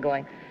point in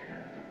going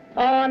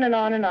on and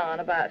on and on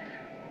about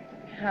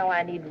how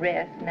I need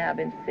rest and how I've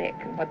been sick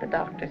and what the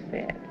doctor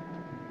said.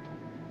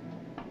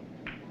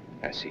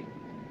 I see.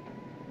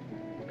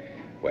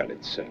 Well,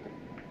 it's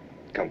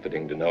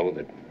comforting to know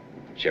that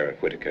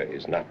Sheriff Whitaker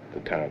is not the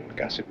town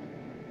gossip.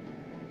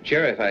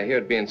 Sheriff, I hear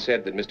it being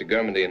said that Mr.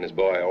 Germandy and his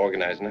boy are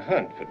organizing a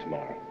hunt for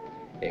tomorrow,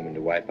 aiming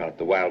to wipe out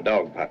the wild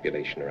dog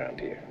population around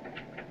here.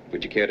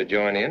 Would you care to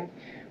join in?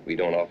 We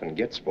don't often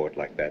get sport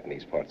like that in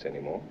these parts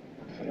anymore.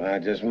 Well, I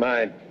just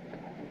might.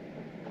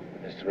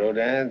 Mr.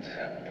 Rodin.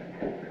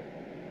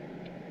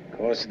 Of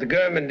course, if the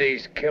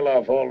Germandys kill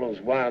off all those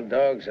wild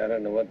dogs, I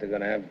don't know what they're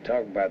going to have to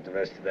talk about the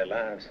rest of their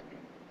lives.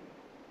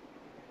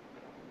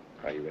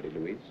 Are you ready,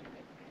 Louise?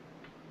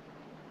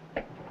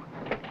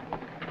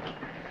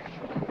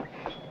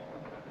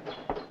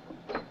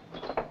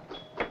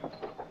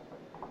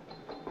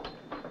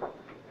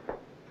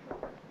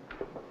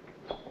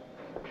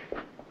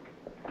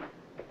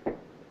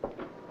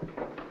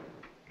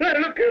 Hey,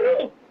 look at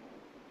you!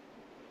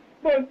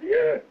 Mon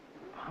Dieu!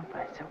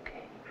 Papa, it's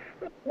okay.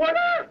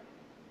 Voilà!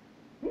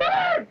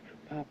 March!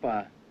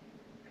 Papa.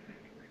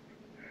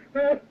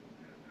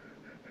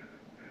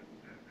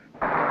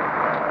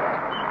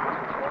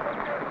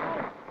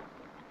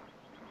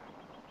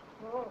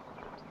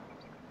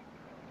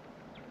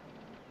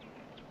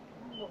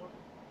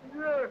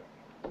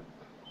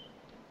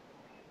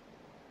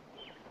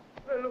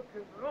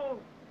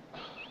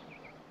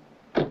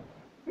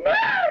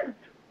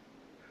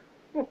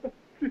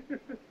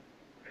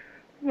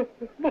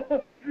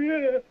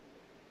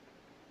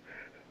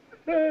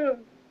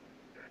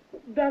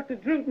 Dr.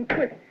 Druten,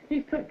 quick.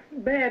 He's took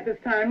bad this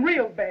time,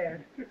 real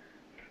bad.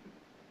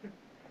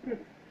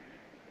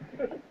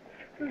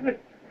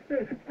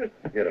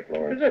 Get up,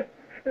 Lawrence.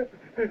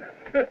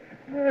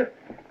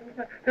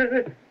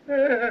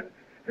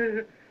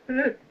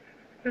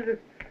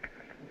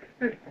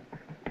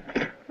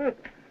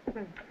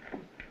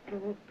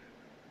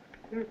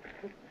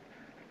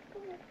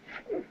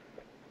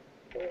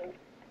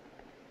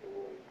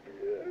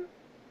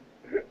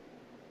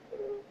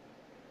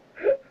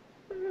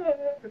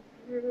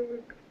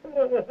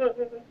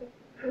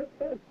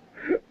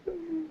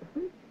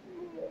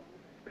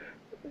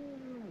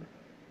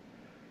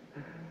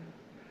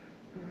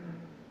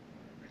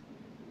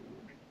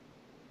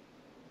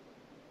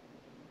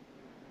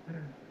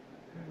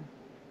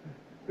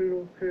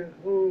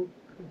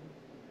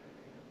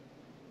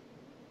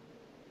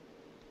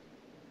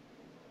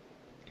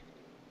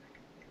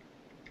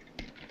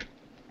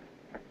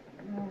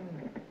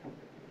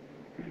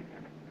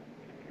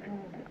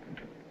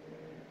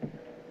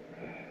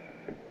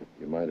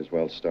 You might as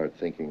well start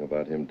thinking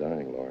about him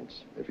dying,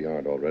 Lawrence, if you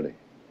aren't already.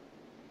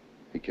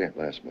 He can't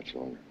last much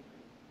longer.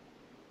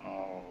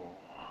 Oh.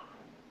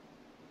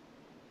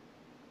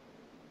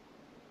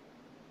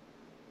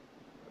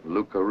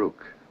 Lucaruc.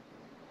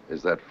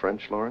 Is that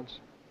French, Lawrence?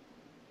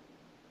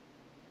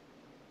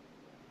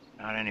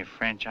 Not any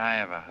French I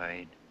ever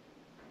heard.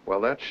 Well,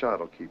 that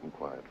shot'll keep him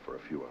quiet for a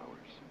few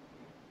hours.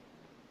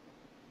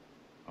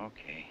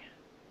 Okay.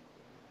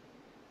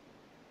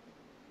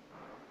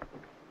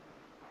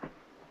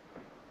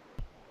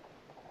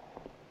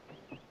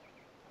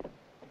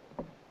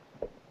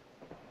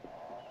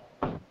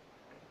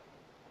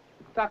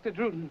 Dr.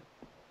 Druten,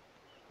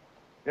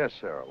 Yes,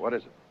 Sarah, what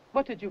is it?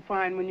 what did you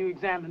find when you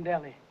examined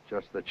Ellie?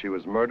 Just that she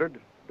was murdered.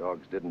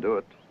 Dogs didn't do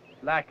it.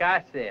 Like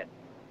I said.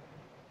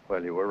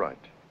 Well, you were right.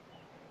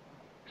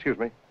 Excuse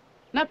me.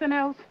 Nothing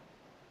else?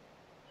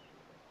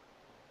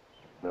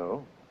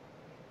 No.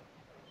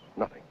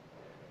 Nothing.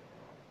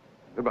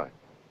 Goodbye.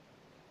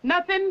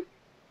 Nothing?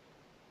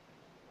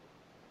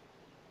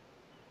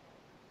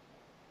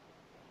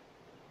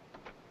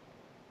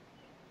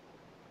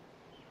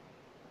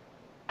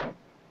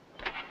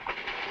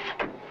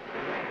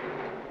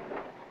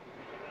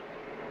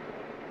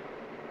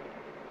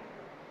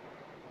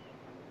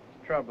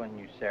 Troubling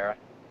you, Sarah.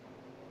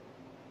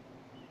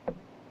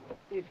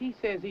 If he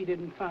says he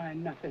didn't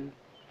find nothing,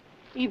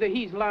 either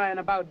he's lying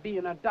about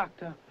being a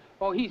doctor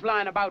or he's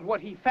lying about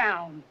what he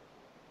found.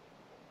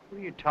 What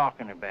are you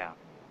talking about?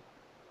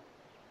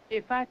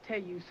 If I tell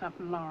you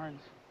something,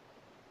 Lawrence,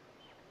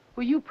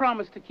 will you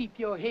promise to keep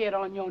your head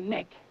on your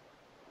neck?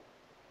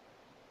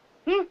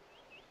 Hmm?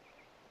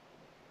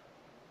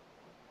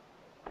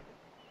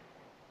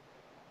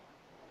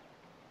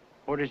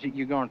 What is it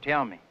you're going to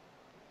tell me?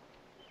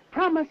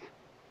 Promise.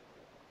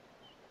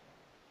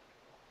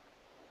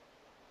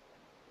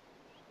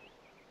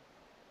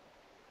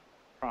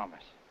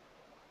 Promise.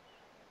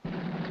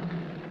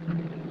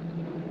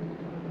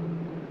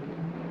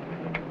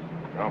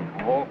 Come,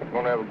 Paul. We're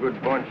going to have a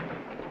good bunch.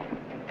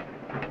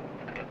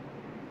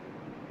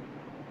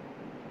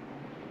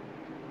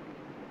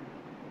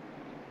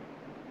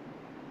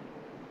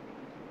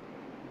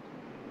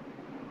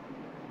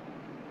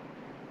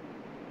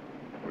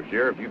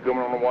 Sheriff, you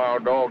coming on a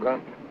wild dog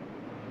hunt?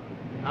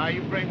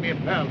 You bring me a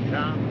pelt,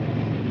 Tom.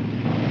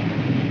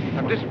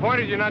 I'm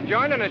disappointed you're not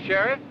joining us,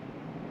 Sheriff.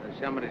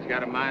 Somebody's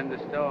got to mind the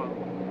store.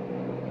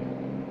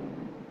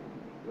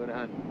 Good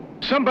hunting.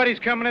 Somebody's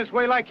coming this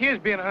way like he is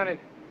being hunted.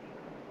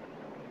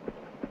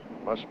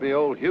 Must be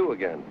old Hugh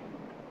again.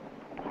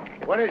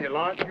 What is it,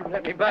 Lawrence? You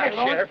let me back,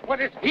 Sheriff.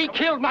 What is it? He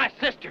killed my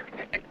sister.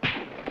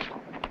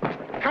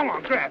 Come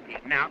on, grab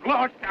him now.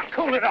 Lawrence, now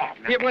cool it off.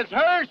 Now. It was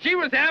her. She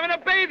was having a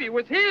baby. It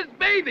was his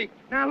baby.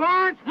 Now,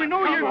 Lawrence, we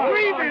know you're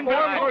grieving.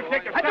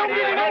 I don't give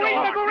you no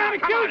reason to go around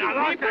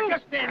accusing people.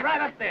 Just stand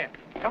right up there.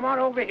 Come on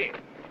over here.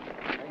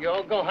 Now, you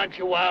all go hunt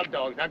your wild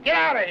dogs. Now, get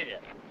out of here.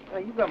 Now,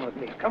 you come with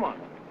me. Come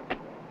on.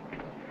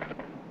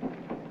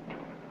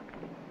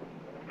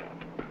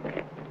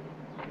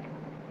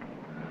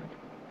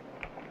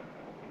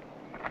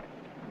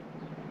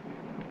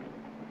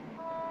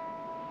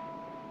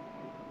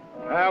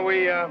 Well,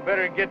 we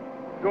better get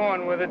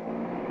going with it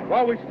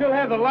while we still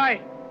have the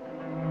light.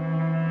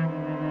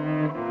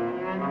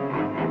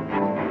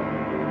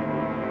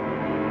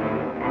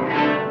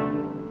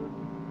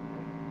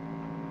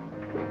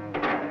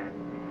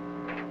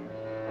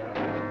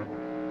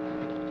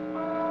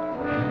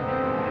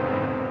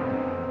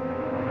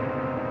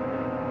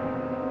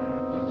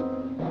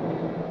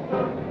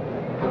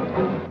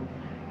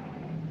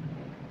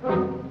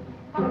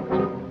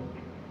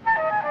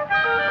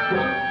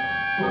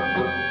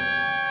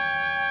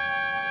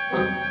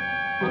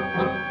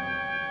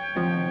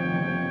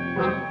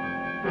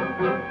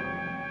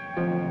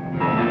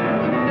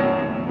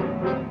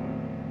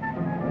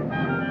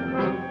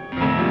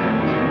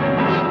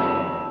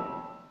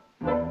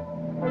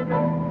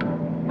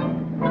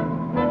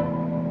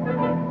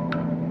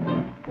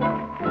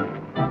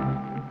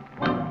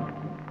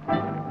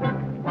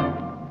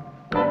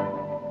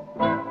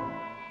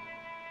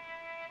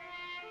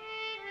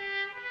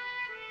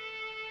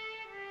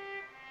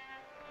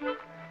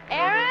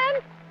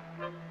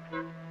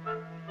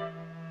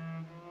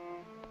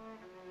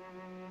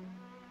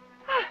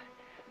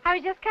 I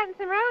was just cutting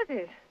some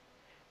roses.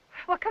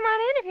 Well, come on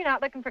in if you're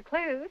not looking for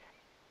clues.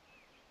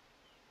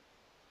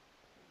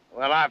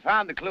 Well, I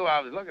found the clue I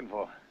was looking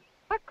for.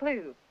 What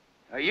clue?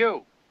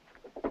 You.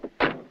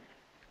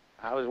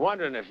 I was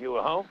wondering if you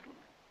were home.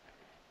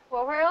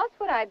 Well, where else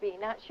would I be?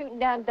 Not shooting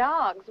down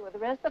dogs with the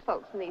rest of the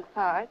folks in these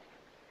parts.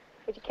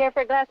 Would you care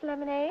for a glass of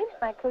lemonade?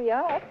 Might cool you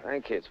off.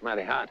 Thank you. It's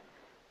mighty hot.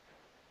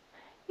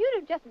 You'd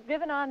have just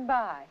driven on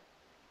by.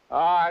 Oh,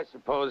 I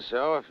suppose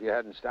so, if you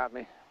hadn't stopped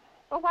me.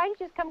 Well, why didn't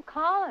you just come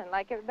calling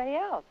like everybody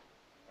else?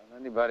 Well,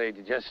 anybody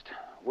just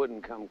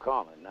wouldn't come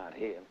calling, not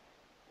here.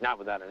 Not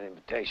without an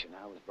invitation.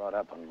 I was brought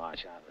up on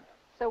Marsh Island.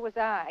 So was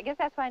I. I guess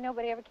that's why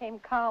nobody ever came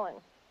calling.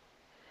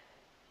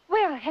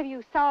 Well, have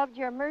you solved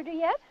your murder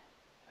yet?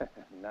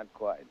 Not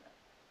quite.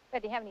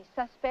 But do you have any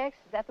suspects?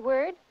 Is that the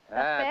word?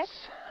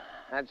 Suspects?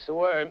 That's the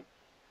word.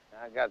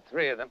 I got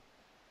 3 of them.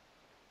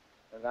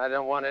 But I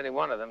don't want any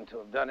one of them to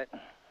have done it.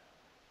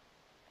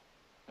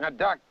 Now,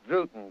 Doc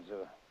Drewton's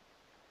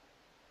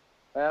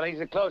well, he's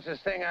the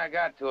closest thing I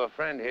got to a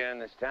friend here in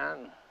this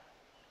town.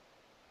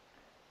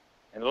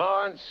 And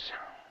Lawrence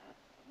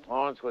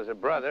was a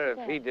brother.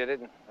 If he did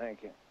it,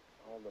 thank you.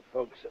 All the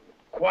folks of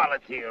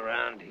quality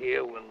around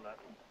here will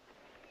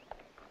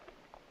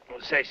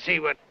say, see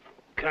what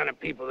kind of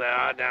people there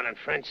are down in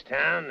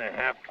Frenchtown. They're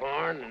half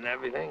foreign and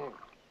everything.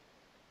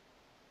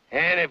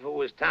 And if it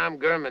was Tom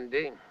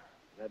Germandy,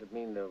 that'd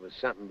mean there was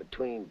something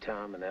between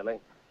Tom and Ellie.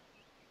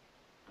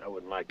 I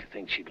wouldn't like to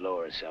think she'd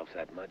lower herself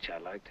that much. I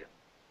liked her.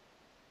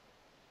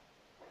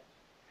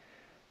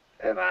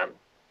 If I'm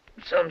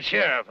some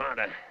sheriff, aren't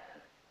I?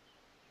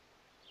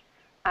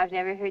 I've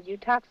never heard you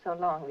talk so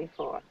long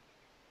before.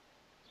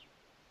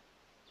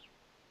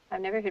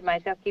 I've never heard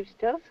myself keep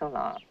still so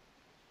long.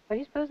 What do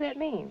you suppose that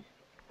means?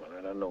 Well,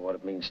 I don't know what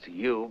it means to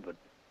you, but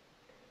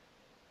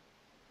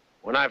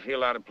when I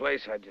feel out of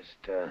place, I just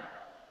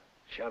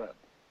shut up.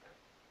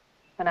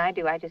 When I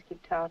do, I just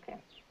keep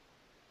talking.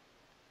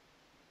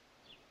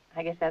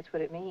 I guess that's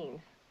what it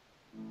means.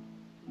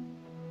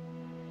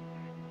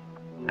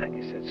 I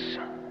guess that's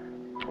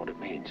what it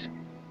means.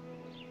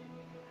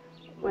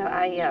 Well,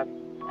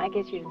 I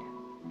guess you'd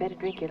better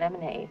drink your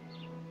lemonade.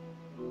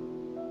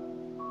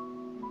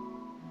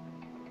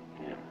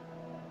 Yeah.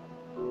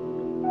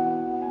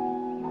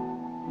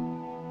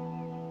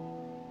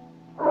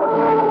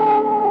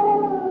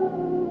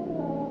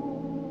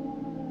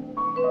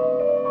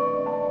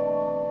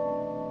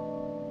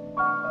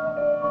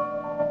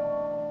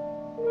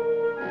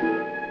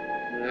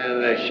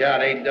 Well, they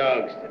shot 8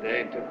 dogs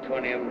today. It took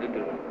 20 of them to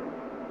do it.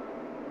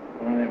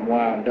 One of them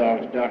wild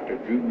dogs, Dr.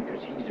 Drew,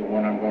 because he's the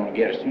one I'm going to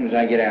get as soon as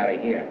I get out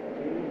of here.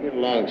 You get a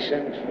long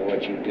sentence for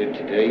what you did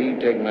today. You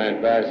take my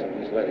advice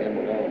and just let him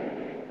alone.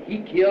 He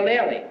killed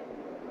Ellie.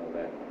 All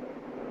that.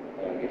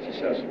 Well, get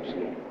yourself some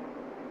sleep.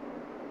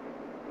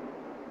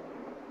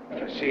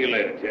 I'll see you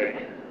later,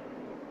 Terry.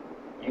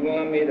 You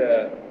want me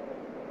to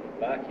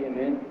lock him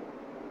in?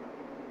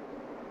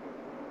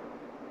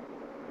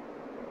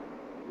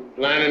 You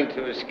planning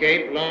to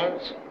escape,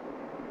 Lawrence?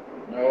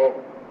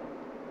 No.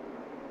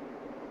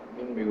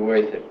 Wouldn't be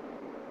worth it.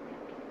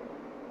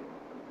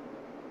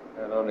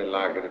 I'll only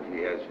lock it if he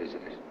has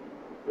visitors.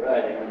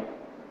 Right, Aaron.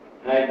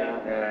 Night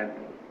now. Yeah.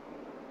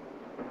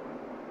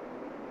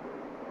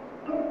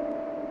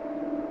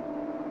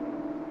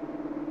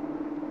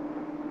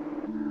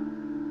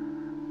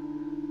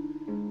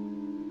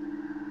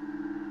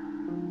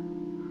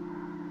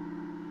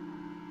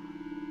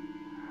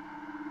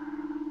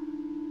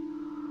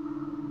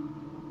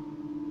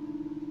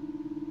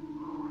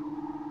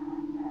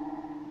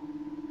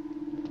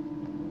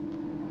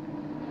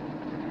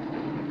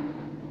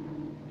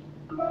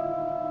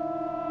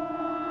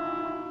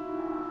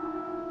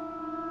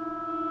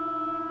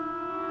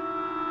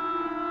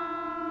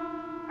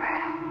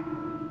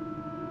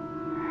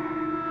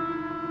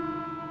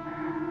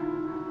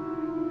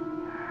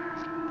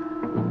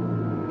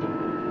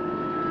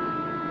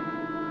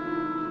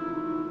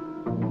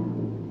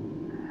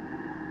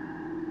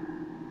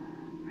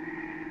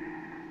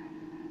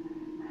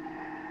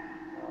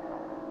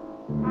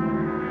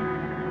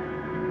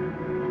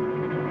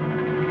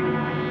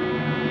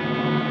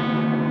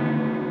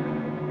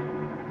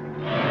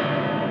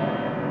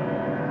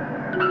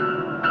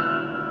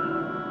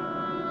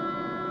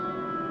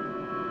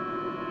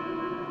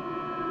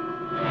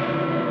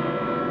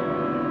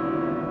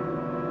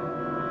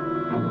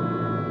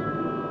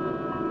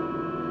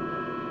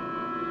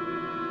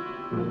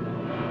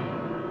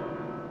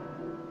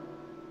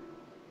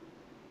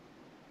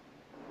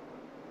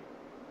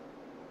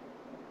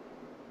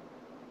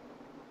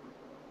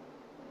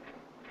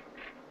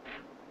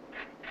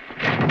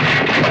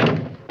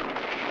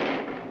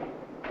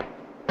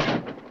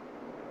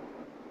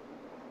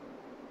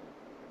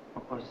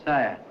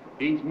 Josiah.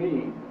 Beats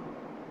me.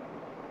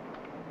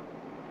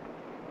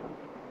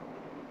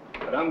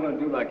 But I'm gonna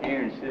do like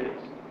Aaron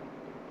says.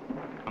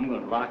 I'm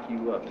gonna lock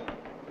you up.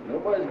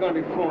 Nobody's gonna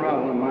be fooling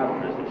around with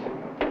my business.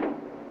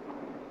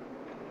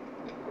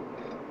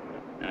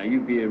 Now you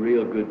be a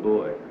real good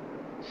boy.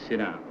 Sit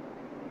down.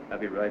 I'll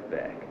be right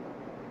back.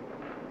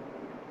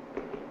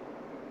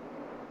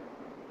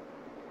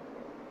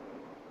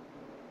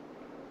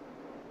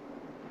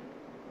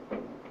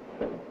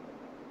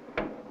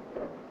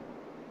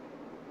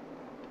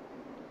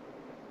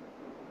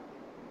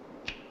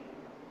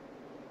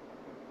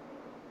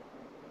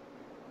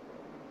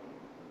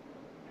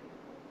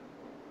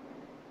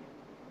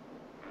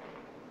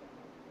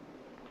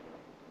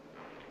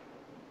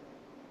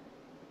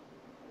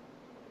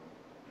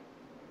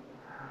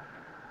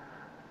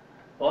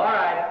 All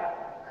right,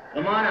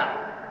 come on up.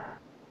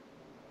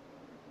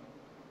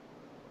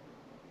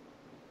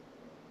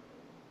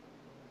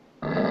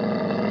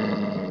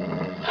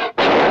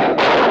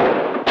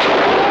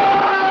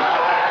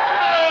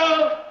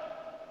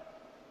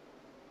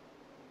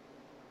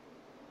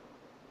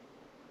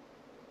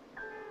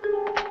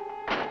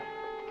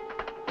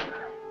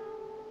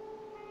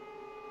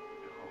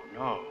 Oh,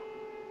 no.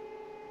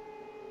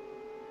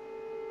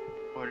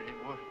 What?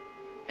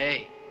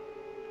 Hey.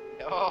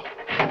 Oh.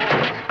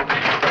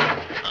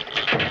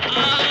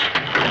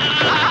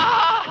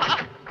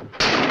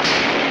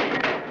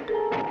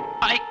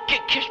 I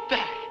get kicked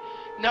back.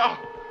 No.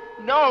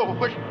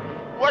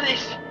 What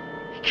is...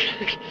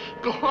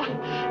 Go on.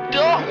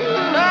 Don't.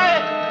 Hey!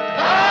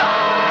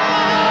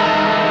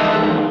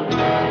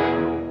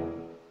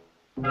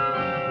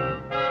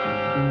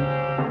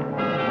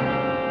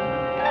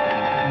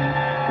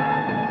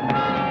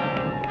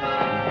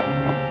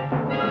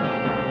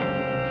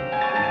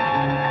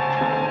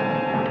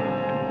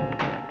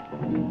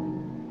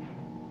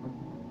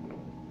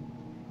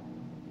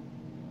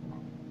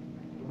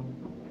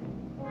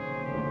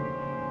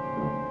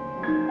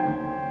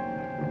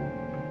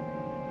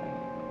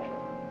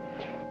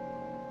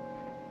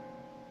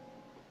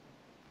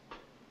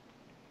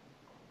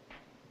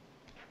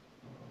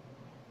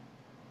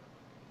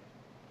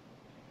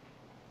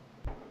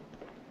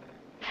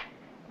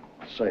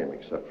 Same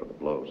except for the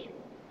blows.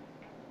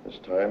 This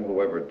time,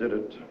 whoever did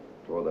it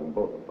tore them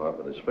both apart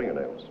with his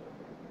fingernails.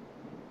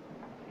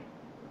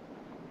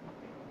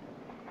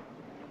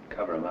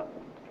 Cover him up.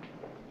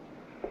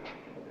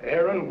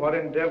 Aaron, what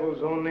in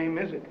devil's own name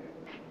is it?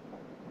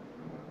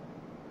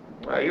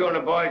 Well, you and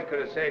the boys could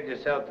have saved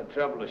yourself the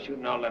trouble of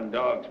shooting all them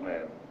dogs,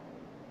 man.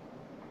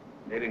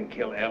 They didn't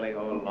kill Ellie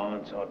or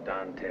Lawrence or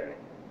Don Terry.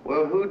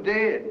 Well, who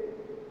did?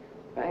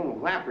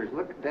 Bang whappers,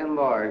 look at them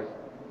bars.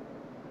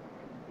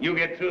 You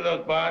get through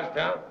those bars,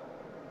 Tom?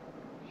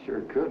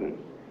 Sure couldn't.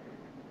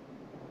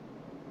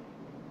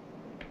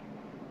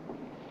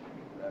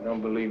 I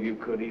don't believe you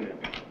could either.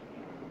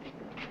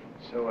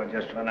 So I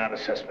just run out of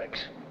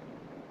suspects.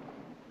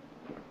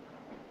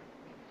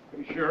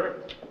 Hey, Sheriff,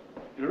 is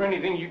there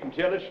anything you can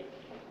tell us?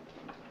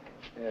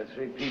 Yeah,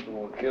 3 people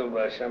were killed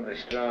by somebody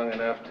strong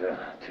enough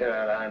to tear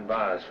out iron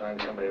bars.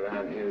 Find somebody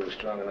around here who's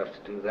strong enough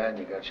to do that, and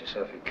you got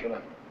yourself a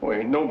killer. Well,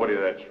 ain't nobody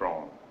that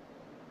strong.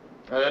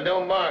 Now, there are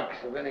no marks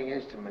of any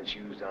instruments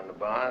used on the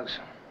bars.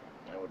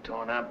 They were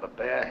torn out by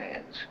bare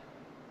hands.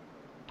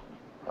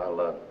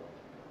 I'll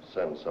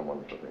send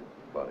someone for the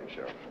body,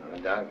 Sheriff.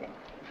 Doc.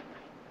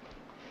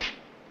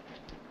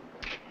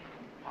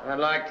 I'd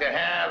like to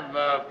have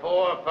 4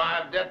 or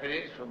 5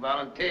 deputies for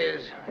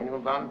volunteers.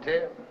 Anyone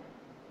volunteer?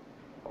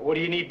 What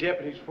do you need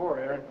deputies for,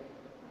 Aaron?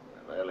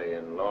 Well, Ellie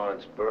and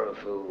Lawrence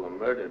Burrowfool were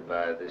murdered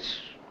by this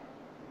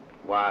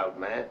wild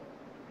man.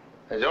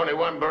 There's only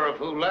one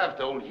Burrowfool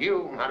left, old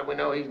Hugh. How do we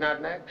know he's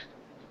not next?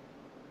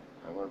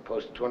 I'm going to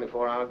post a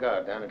 24-hour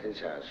guard down at his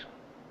house.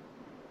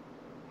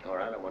 All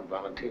right, I want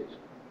volunteers.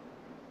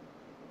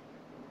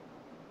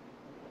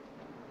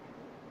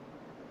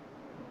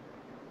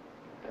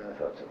 I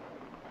thought so.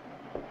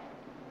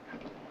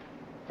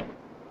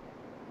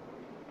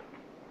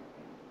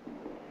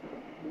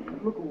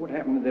 Look at what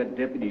happened to that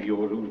deputy of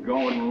yours who's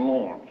guarding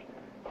Lawrence.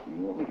 You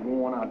want me to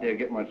go on out there,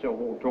 get myself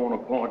all torn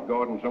apart,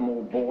 guarding some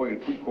old boy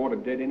who's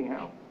 3/4 dead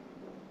anyhow?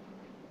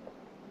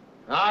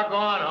 Now, go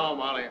on home,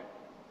 Ollie.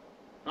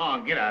 Go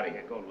on, get out of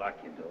here. Go lock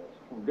your doors.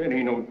 Well, that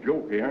ain't no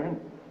joke, Aaron.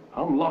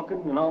 I'm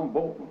locking and I'm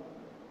bolting.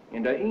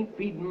 And I ain't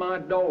feeding my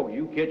dogs.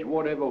 You catch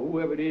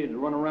whoever it is,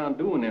 run around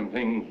doing them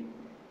things.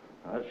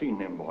 I've seen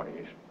them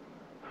bodies.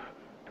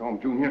 Tom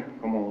Jr.,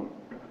 come on.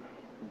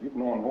 We're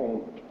getting on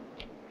home.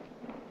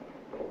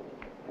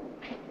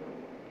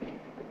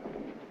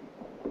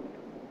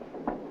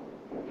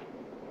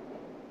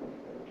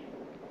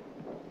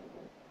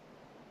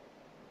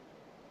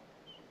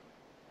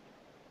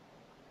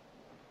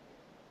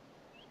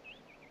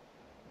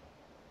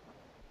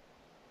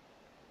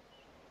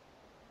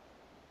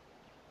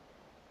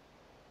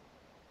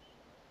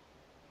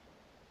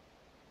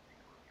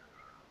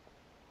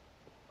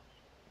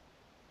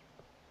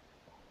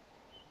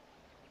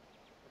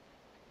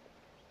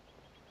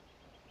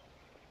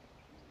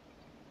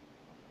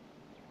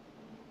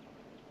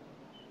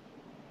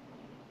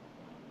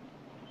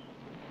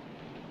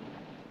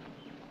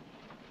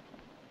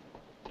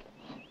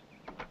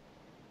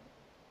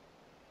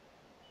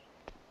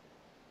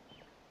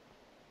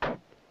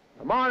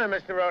 Good morning,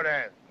 Mr.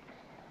 Rodan.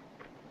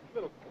 A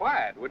little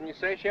quiet, wouldn't you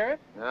say, Sheriff?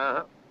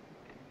 Uh-huh.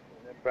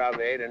 There are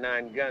probably 8 or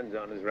 9 guns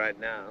on us right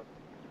now.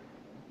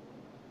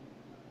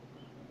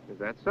 Is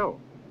that so?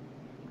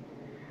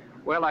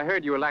 Well, I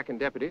heard you were lacking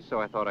deputies,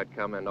 so I thought I'd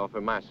come and offer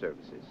my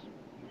services,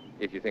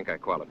 if you think I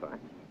qualify.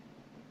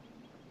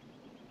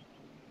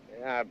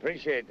 Yeah, I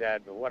appreciate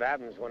that, but what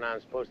happens when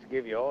I'm supposed to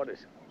give you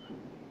orders?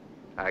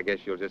 I guess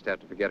you'll just have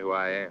to forget who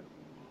I am.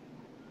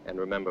 And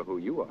remember who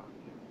you are,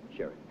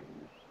 Sheriff.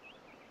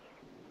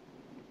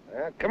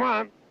 Come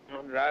on.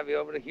 I'll drive you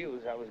over to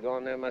Hughes. I was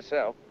going there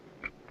myself.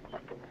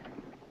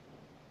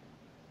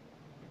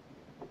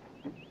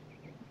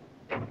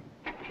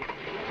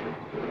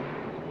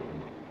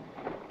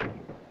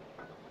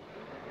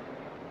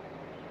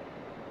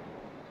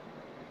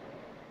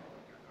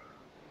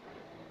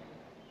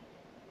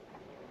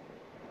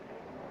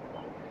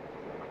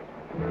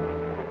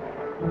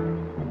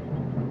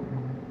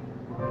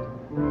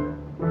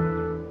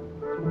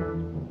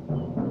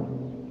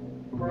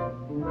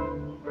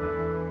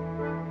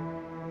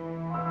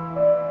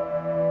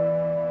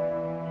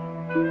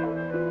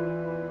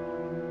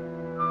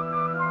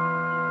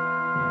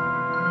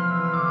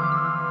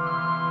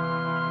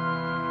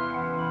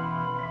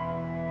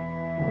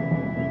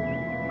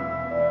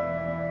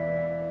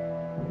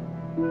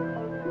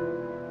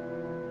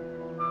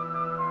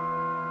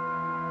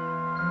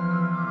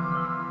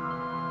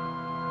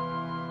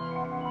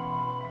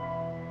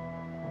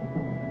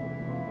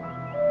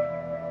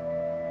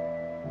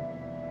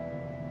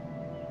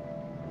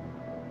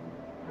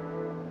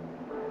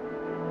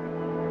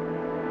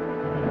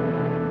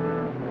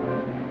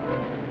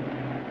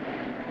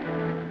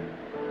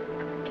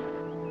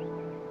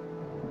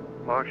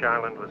 Marsh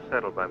Island was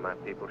settled by my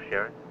people,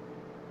 Sheriff,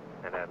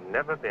 and I've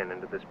never been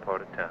into this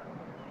part of town.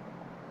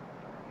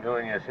 You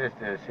and your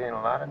sister have seen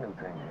a lot of new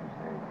things these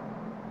days.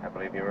 I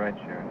believe you're right,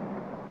 Sheriff.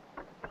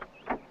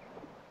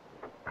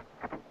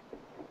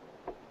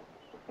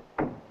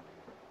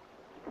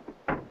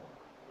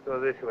 Go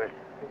this way.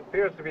 It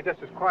appears to be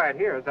just as quiet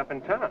here as up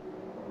in town.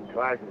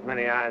 Twice as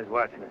many eyes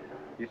watching us.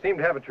 You seem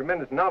to have a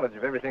tremendous knowledge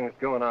of everything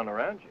that's going on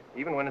around you,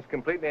 even when it's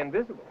completely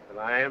invisible.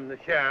 Well, I am the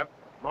sheriff.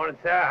 Morning,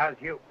 sir.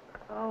 How's you?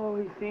 Oh,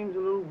 he seems a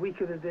little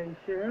weaker today,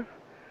 Sheriff.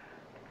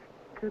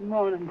 Good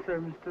morning, sir,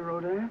 Mr.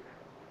 Rodan.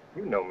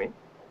 You know me.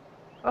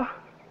 Oh,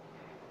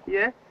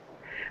 yes?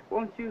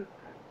 Won't you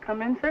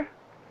come in, sir?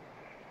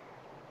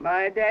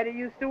 My daddy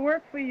used to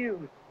work for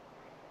you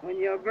when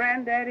your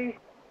granddaddy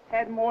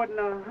had more than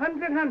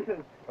 100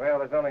 hunters. Well,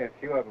 there's only a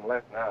few of them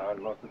left now,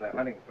 and most of their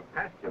hunting's for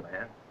pasture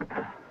land.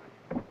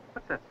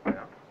 What's that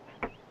smell?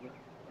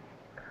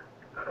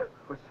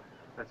 What's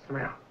that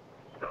smell?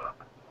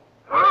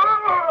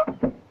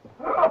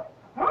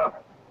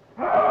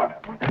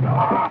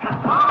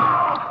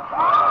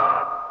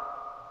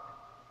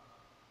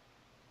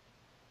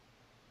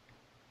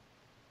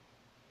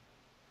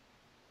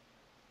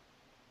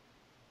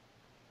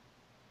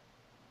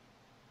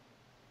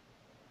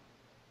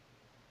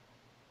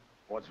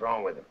 What's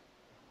wrong with him?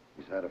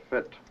 He's had a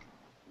fit.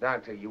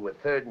 Doctor, you were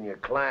 3rd in your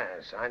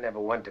class. I never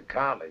went to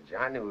college.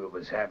 I knew he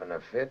was having a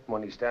fit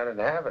when he started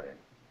having it.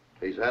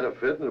 He's had a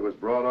fit, and it was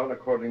brought on,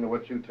 according to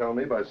what you tell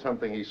me, by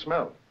something he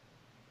smelled.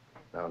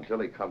 Now, until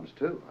he comes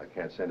to, I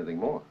can't say anything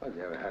more. Well,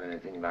 you ever had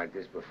anything like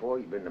this before?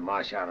 You've been the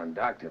Marsh Island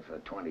doctor for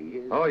 20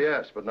 years. Oh,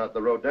 yes, but not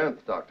the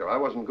Rodinth doctor. I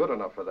wasn't good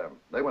enough for them.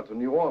 They went to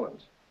New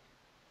Orleans.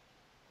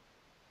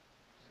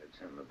 Said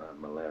something about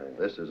malaria.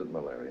 This isn't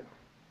malaria.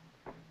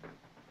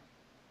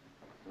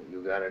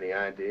 You got any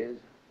ideas?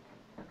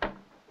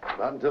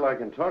 Not until I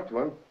can talk to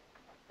him.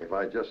 If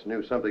I just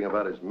knew something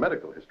about his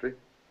medical history.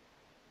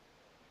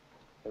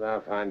 Well,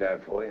 I'll find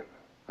out for you.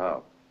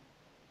 How?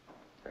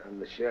 I'm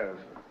the sheriff.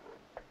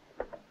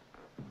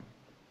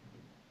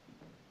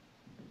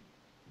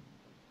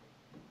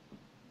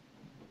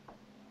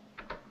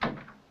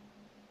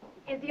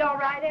 Is he all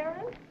right,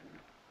 Aaron?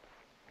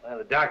 Well,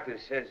 the doctor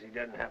says he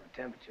doesn't have a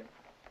temperature.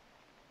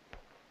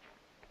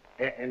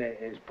 And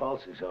his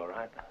pulse is all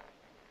right.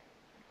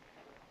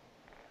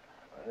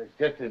 Well, it's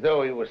just as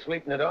though he was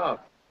sleeping it off.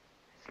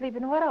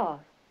 Sleeping what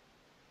off?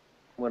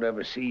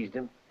 Whatever seized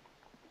him.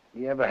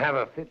 You ever have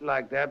a fit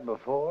like that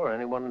before?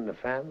 Anyone in the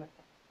family?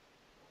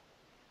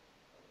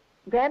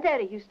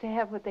 Granddaddy used to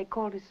have what they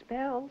called his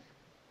spells.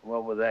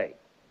 What were they?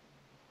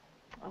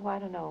 Oh, I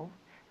don't know.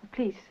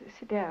 Please,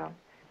 sit down.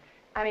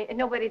 I mean,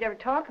 nobody'd ever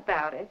talk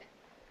about it.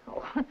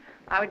 Oh,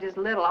 I was just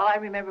little. All I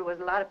remember was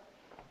a lot of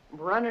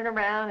running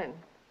around and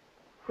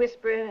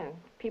whispering and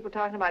people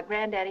talking about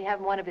Granddaddy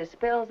having one of his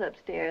spells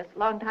upstairs. A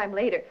long time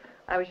later,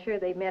 I was sure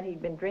they meant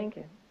he'd been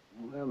drinking.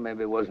 Well,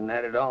 maybe it wasn't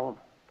that at all.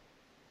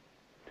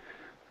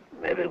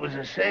 Maybe it was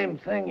the same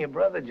thing your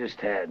brother just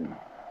had.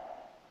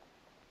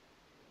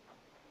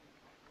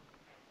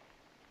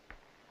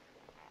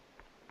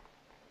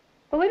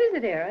 Well, what is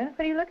it, Aaron? What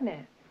are you looking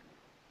at?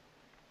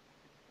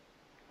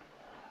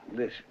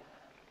 This.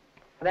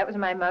 Well, that was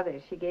my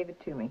mother's. She gave it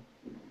to me.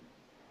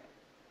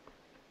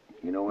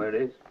 You know where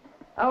it is?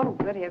 Oh,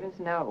 good heavens,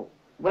 no.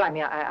 Well, I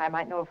mean, I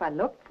might know if I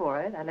looked for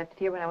it. I left it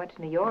here when I went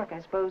to New York.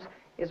 I suppose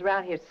it's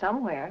around here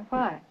somewhere.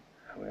 Why?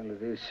 Well,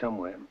 it is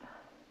somewhere.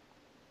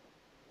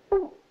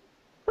 Well,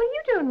 what are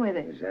you doing with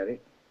it? Is that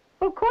it?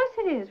 Well, of course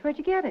it is. Where'd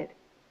you get it?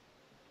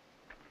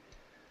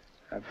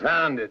 I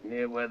found it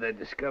near where they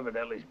discovered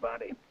Ellie's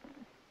body.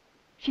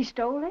 She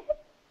stole it?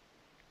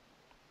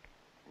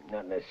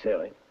 Not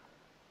necessarily.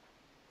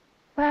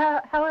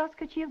 Well, how else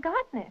could she have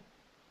gotten it?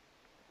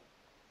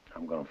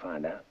 I'm going to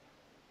find out.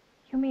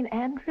 You mean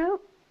Andrew?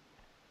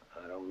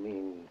 I don't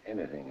mean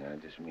anything. I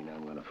just mean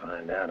I'm going to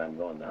find out. I'm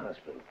going to the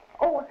hospital.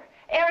 Oh,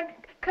 Aaron,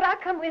 could I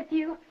come with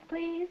you,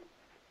 please?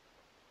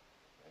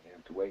 You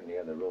have to wait in the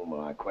other room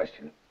while I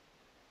question it.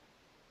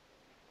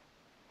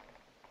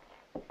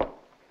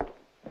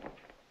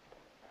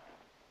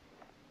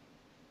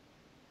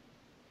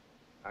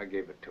 I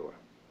gave it to her.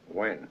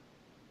 When?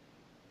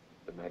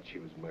 The night she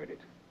was murdered.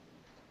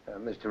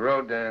 Mr.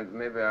 Rodin,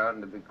 maybe I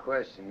oughtn't to be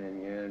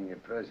questioning you in your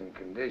present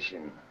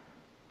condition.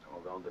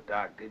 Although the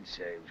doc did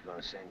say he was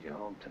going to send you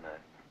home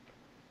tonight.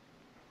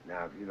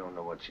 Now, if you don't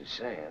know what you're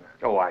saying...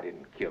 Oh, I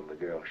didn't kill the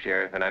girl,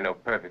 Sheriff, and I know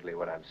perfectly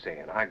what I'm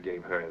saying. I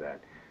gave her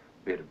that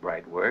bit of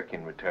bright work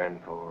in return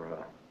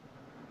for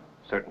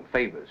certain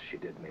favors she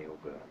did me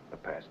over the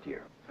past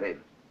year.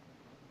 Favors?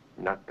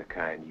 Not the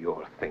kind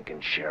you're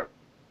thinking, Sheriff.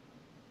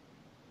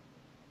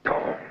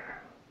 Oh.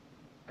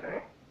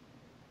 Okay.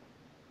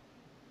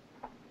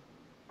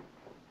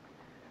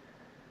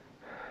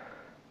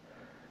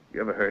 You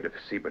ever heard of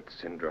Siebert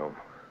syndrome?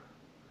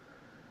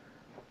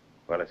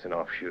 Well, it's an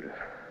offshoot of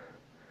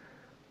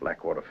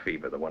blackwater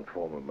fever, the one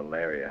form of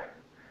malaria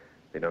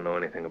they don't know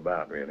anything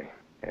about, really.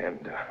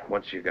 And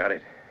once you got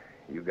it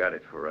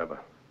forever.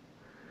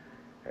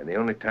 And the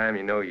only time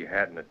you know you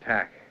had an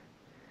attack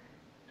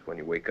is when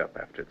you wake up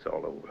after it's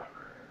all over.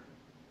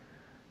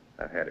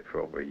 I've had it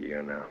for over a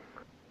year now.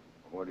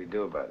 What do you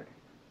do about it?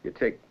 You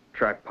take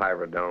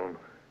tripyridone.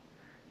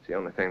 It's the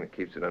only thing that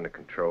keeps it under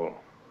control.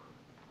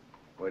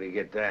 Where do you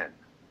get that?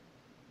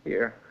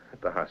 Here,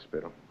 at the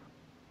hospital.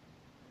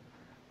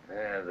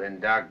 Yeah, then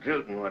Doc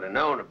Druten would have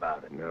known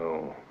about it.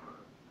 No.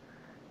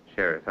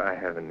 Sheriff, I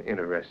have an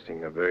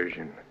interesting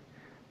aversion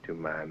to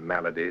my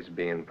maladies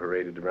being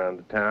paraded around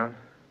the town,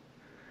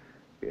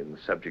 being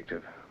the subject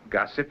of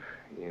gossip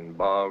in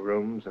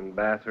barrooms and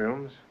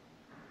bathrooms.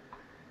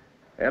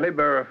 Ellie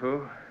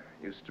Burrifu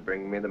used to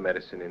bring me the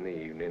medicine in the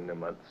evening, a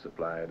month's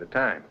supply at a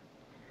time.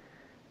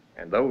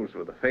 And those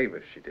were the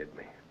favors she did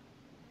me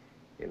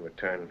in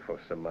return for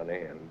some money,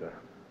 and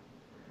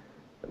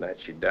the night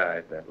she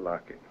died, that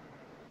locket.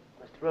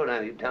 Mr.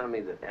 Rodin, you telling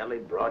me that Ellie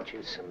brought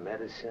you some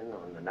medicine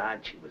on the night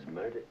she was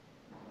murdered?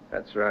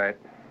 That's right.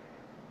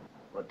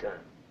 What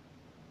time?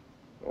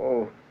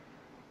 Oh,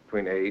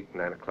 between 8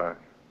 and 9 o'clock.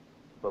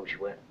 What was she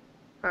wearing?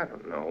 I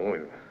don't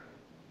know.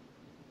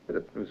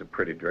 It was a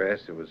pretty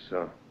dress. It was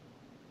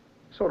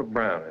sort of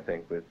brown, I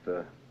think, with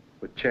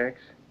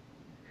checks.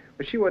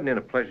 But she wasn't in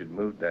a pleasured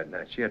mood that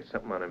night. She had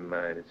something on her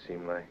mind, it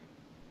seemed like.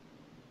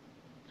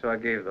 So I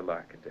gave the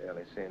locket to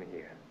Ellie, saying,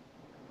 here,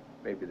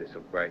 maybe this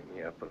will brighten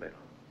you up a little.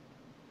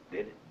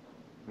 Did it?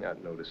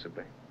 Not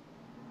noticeably.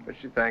 But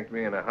she thanked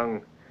me, and I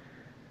hung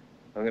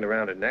it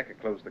around her neck. I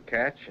closed the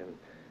catch, and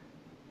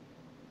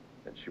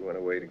then she went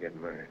away to get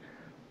murdered.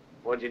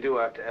 What'd you do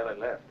after Ellie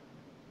left?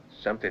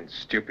 Something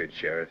stupid,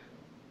 Sheriff.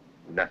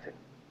 Nothing.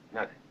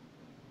 Nothing.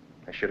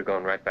 I should have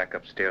gone right back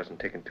upstairs and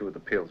taken 2 of the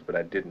pills, but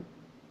I didn't.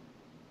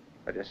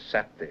 I just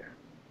sat there,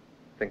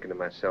 thinking to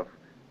myself,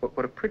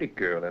 what a pretty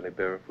girl Ellie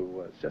Barrafoo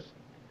was. Just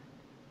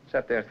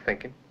sat there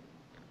thinking.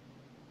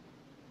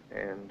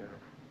 And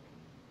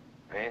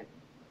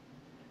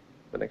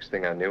the next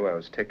thing I knew, I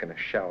was taking a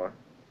shower,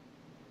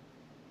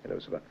 and it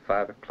was about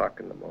 5 o'clock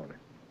in the morning.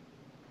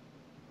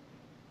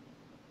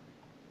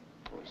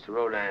 Mr.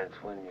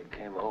 Rodance, when you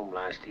came home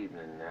last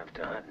evening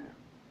after hunting,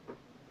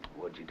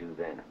 what'd you do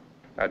then?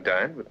 I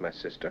dined with my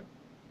sister.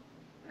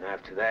 And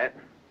after that?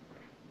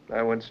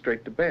 I went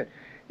straight to bed.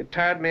 It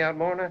tired me out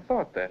more than I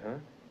thought that, huh?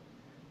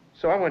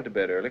 So I went to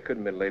bed early,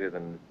 couldn't be later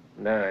than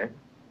 9.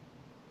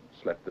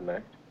 Slept the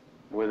night.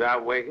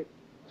 Without waking?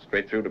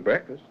 Straight through to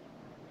breakfast.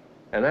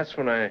 And that's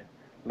when I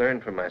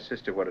learned from my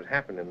sister what had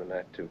happened in the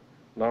night to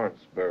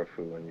Lawrence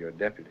Barrafoo and your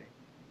deputy.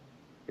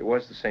 It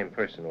was the same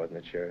person, wasn't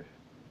it, Sheriff?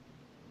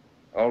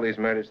 All these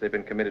murders, they've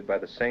been committed by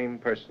the same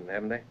person,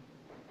 haven't they?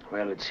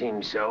 Well, it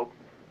seems so.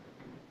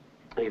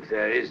 If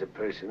there is a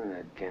person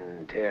that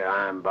can tear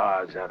iron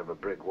bars out of a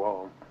brick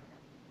wall.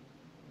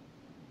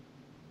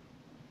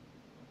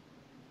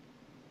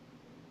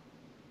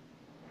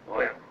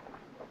 Well,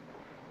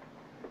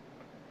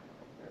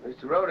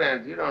 Mr.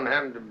 Rodance, you don't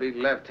happen to be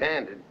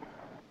left-handed.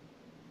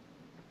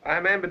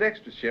 I'm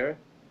ambidextrous, Sheriff.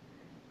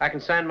 I can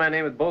sign my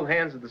name with both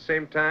hands at the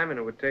same time, and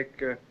it would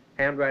take a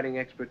handwriting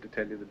expert to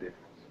tell you the difference.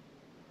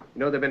 You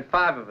know, there have been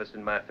 5 of us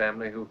in my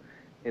family who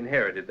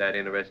inherited that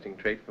interesting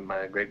trait from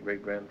my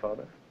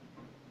great-great-grandfather.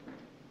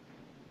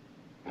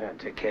 Now,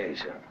 take care of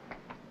yourself.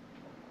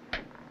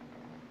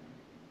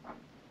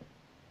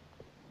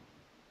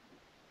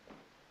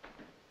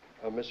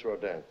 Miss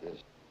Rodant,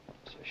 is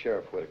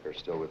Sheriff Whitaker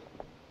still with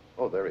you?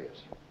 Oh, there he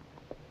is.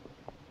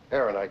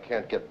 Aaron, I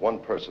can't get one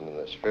person in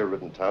this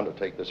fear-ridden town to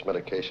take this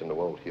medication to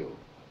old Hugh.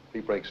 If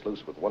he breaks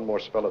loose with one more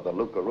spell of the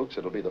Luca Rooks,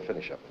 it'll be the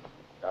finish of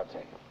it. I'll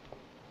take it.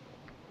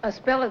 A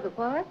spell of the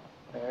what?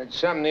 It's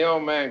something the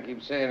old man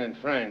keeps saying in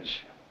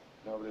French.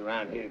 Nobody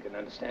around here can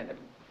understand it.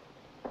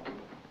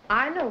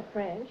 I know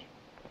French.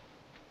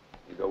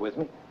 You go with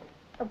me?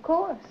 Of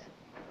course.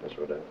 Miss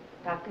Rodant.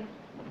 Doctor?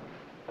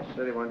 He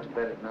said he went to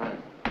bed at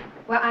 9.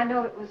 Well, I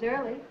know it was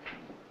early.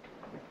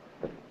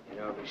 You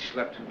know if he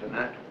slept through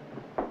tonight?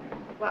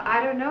 Well,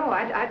 I don't know.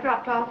 I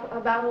dropped off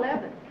about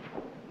 11.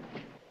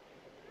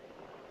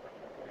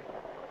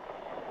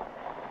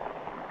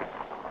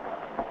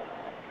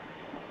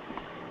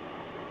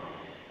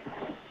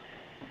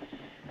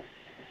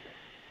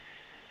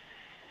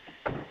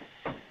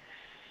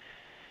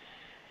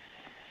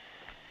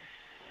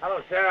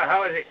 Hello, Sarah.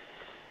 How is it?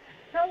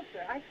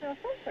 Sulfur. I smell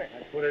sulfur.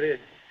 That's what it is.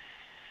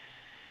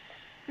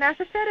 That's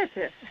a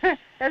sedative.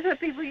 That's what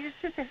people used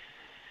to say.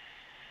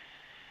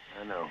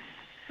 I know.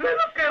 Look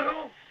at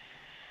him.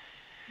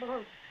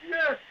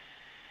 Yes.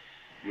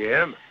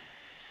 Yeah?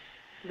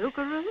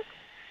 Luca-Rook?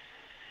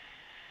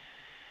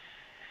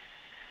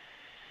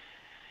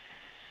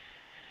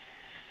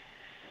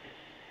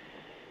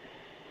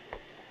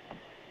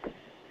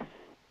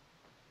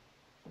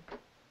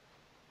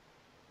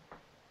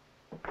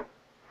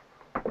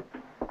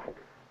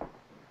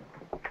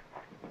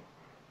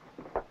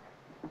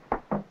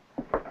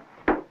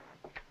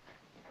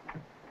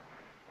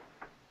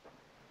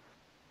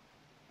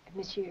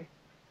 Monsieur,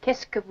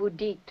 qu'est-ce que vous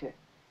dites?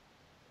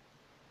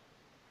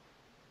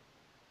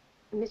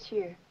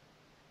 Monsieur,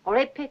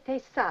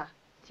 répétez ça,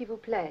 s'il vous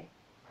plaît.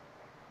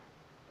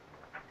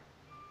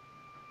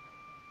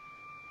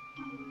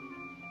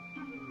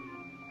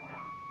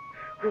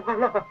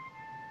 Voilà.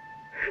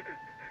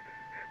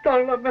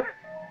 Dans la main.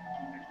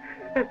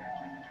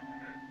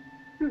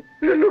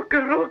 Le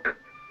Luca-Rook.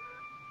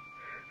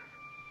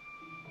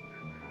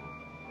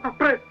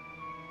 Après.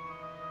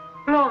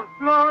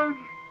 Lawrence.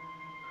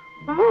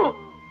 Oh!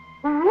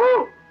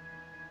 Oh!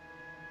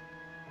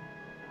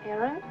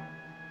 Aaron?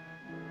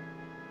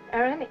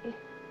 Aaron,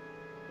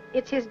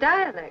 it's his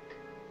dialect.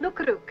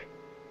 Luca-Rook.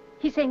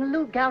 He's saying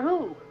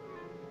loup-garou.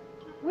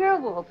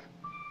 Werewolf.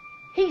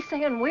 He's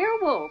saying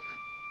werewolf.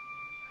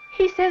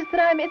 He says that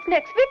I'm its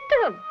next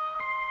victim.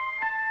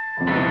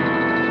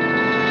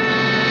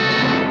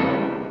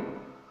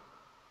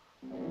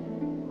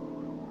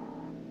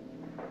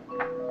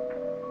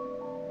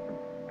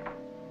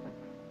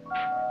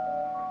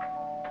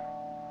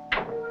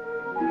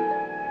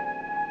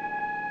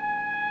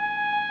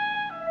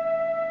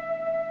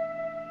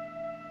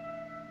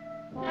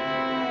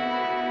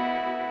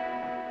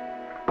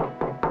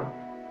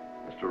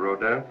 Mr.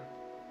 Rodin?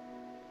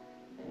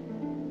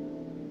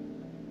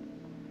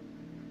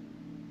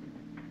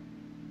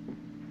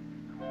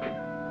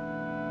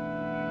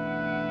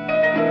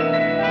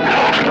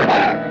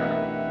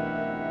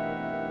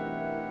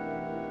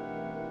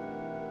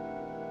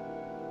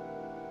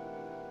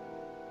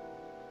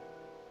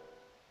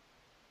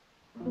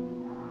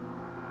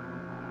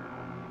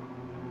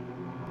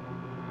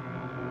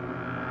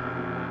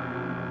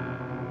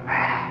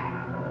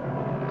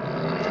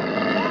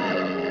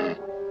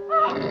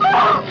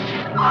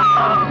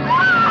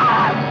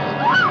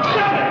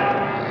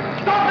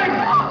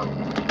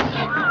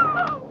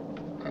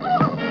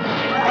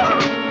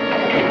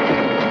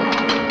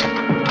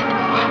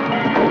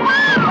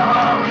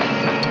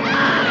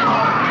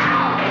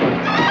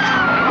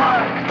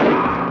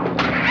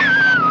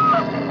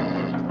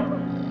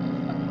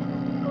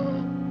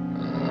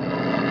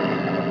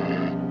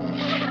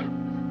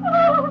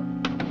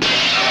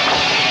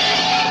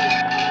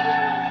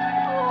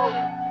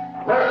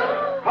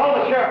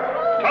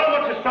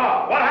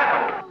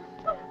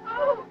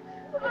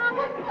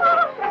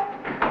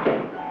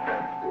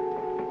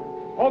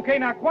 Okay,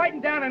 now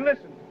quieten down and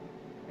listen.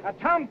 Now,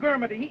 Tom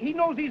Gurmity, he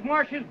knows these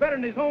marshes better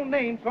than his own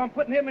name, so I'm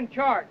putting him in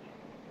charge.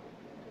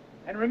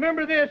 And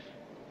remember this,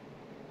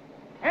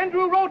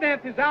 Andrew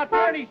Rodant is out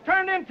there, and he's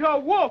turned into a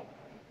wolf.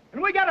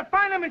 And we gotta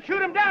find him and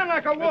shoot him down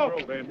like a wolf.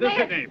 This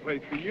isn't any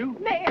place for you.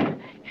 Mayor,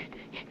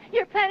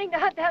 you're planning to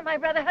hunt down my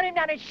brother, hunt him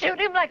down and shoot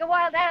him like a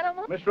wild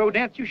animal? Miss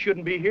Rodant, you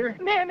shouldn't be here.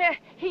 Mayor,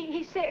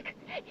 he's sick.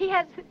 He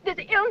has this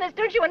illness.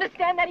 Don't you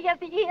understand that? He has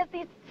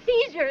these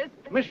seizures.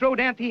 Miss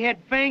Rodant, he had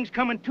fangs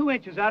coming 2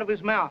 inches out of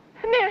his mouth.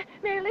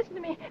 Mayor, listen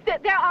to me.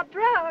 There are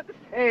drugs.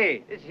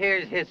 Hey, this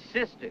here's his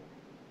sister.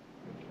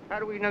 How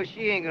do we know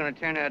she ain't gonna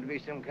turn out to be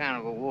some kind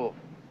of a wolf?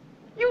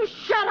 You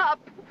shut up.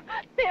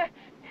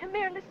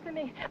 Mayor, listen to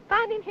me.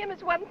 Finding him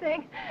is one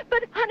thing,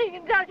 but hunting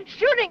him down,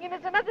 shooting him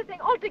is another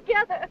thing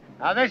altogether.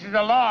 Now, this is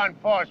a law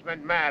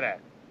enforcement matter.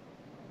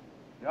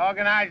 You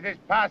organize this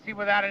posse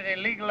without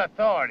any legal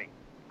authority.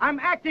 I'm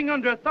acting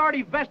under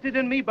authority vested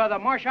in me by the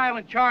Marsh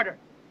Island Charter.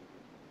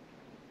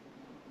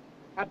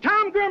 Now,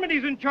 Tom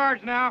Gurmity's in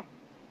charge now.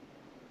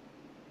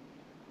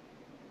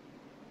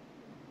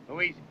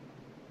 Louise.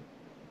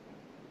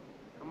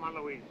 Come on,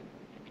 Louise.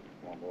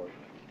 Come on, boys.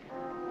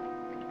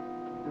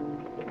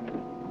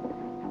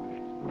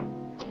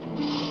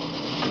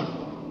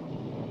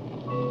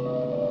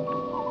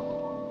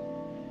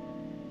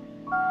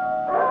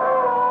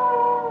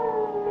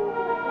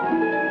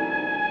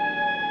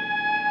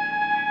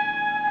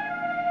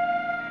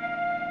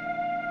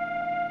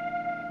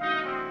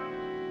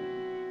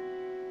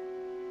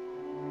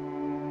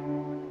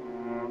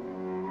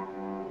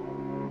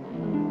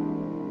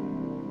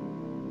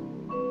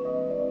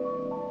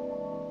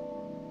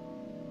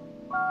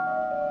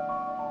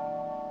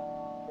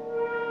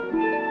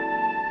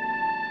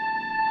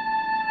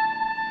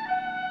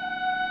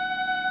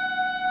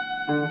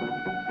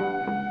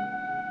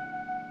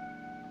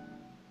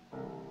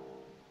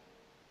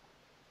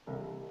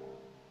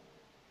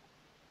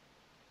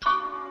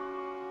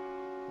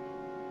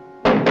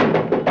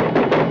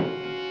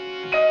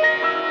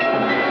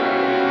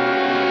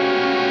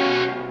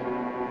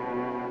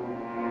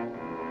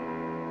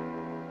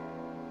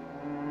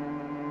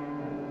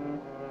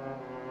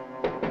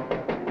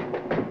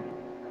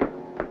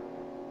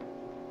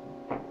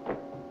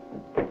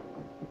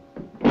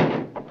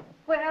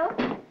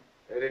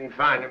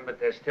 Find him, but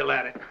they're still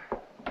at it.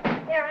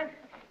 Aaron,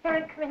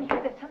 come in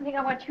here. There's something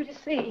I want you to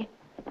see.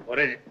 What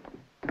is it?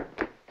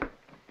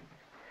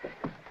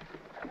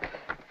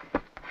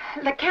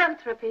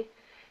 Lycanthropy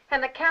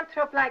and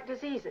lycanthrope-like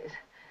diseases.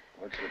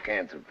 What's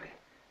lycanthropy?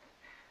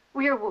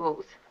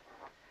 Werewolves.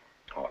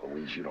 Oh,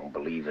 Louise, you don't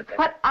believe it.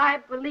 What I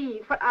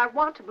believe, what I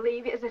want to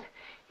believe is that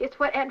it's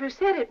what Andrew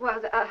said it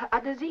was,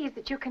 a disease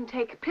that you can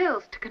take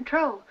pills to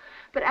control.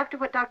 But after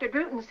what Dr.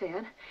 Druten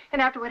said,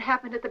 and after what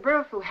happened at the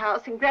Burfoo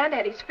house, and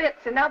Granddaddy's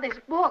fits, and now this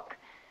book.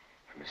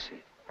 Let me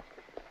see.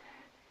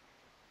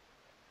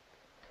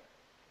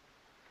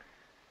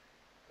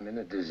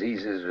 Many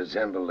diseases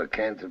resemble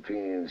lycanthropy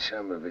in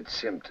some of its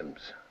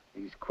symptoms.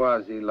 These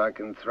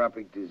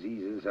quasi-lycanthropic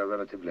diseases are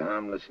relatively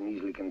harmless and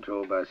easily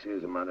controlled by a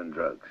series of modern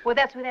drugs. Well,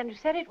 that's what Andrew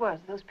said it was,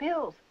 those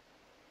pills.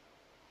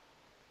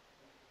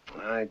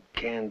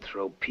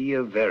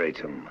 Lycanthropia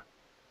veritum.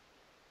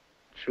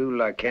 True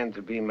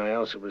lycanthropy may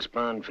also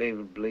respond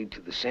favorably to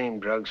the same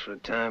drugs for a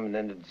time, and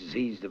then the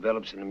disease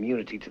develops an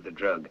immunity to the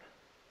drug.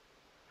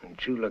 In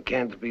true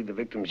lycanthropy, the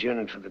victim's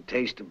yearning for the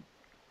taste of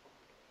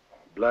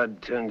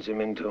blood turns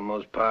him into a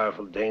most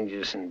powerful,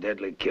 dangerous, and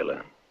deadly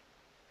killer.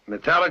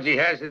 Mythology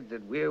has it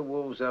that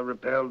werewolves are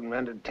repelled and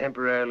rendered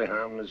temporarily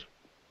harmless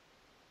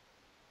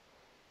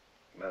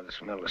by the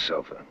smell of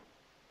sulfur.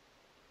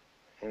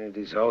 And it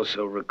is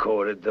also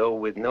recorded, though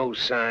with no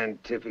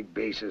scientific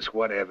basis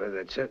whatever,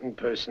 that certain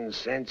persons,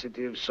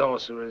 sensitive,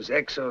 sorcerers,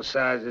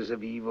 exorcisers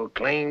of evil,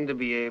 claim to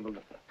be able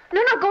to...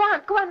 No, go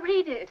on,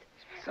 read it.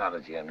 It's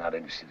mythology. I'm not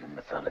interested in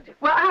mythology.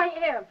 Well, I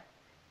am.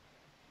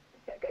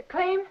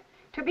 Claim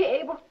to be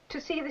able to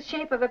see the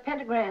shape of a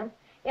pentagram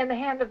in the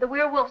hand of the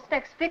werewolf's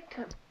next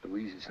victim.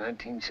 Louise, it's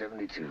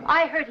 1972.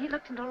 I heard he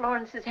looked into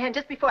Lawrence's hand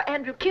just before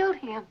Andrew killed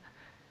him.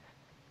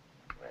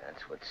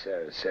 That's what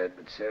Sarah said,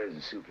 but Sarah's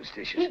a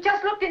superstitious... He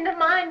just looked into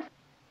mine.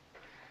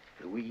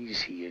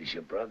 Louise, he is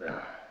your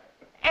brother.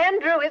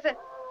 Andrew is a...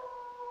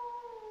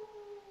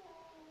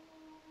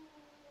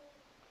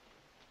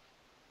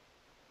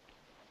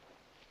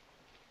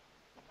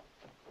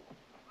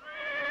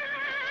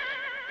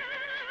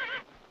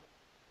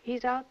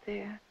 He's out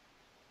there.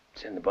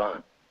 It's in the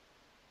barn.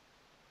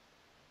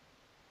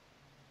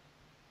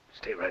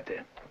 Stay right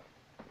there.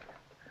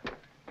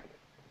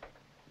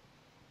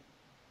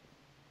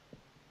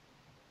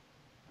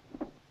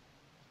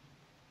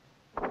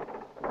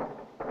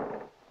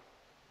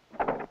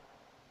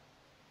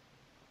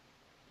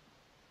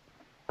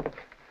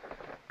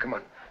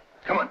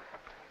 Come on.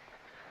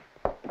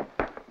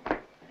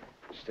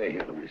 Stay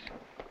here, Louise.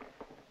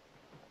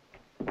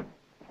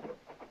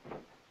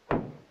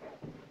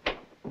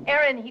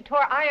 Aaron, he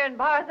tore iron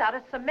bars out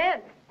of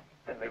cement.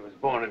 If he was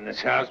born in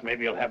this house,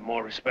 maybe he'll have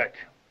more respect.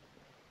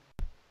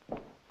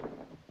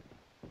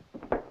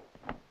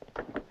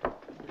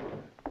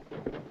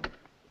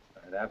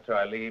 And after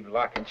I leave,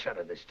 lock and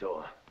shutter this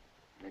door.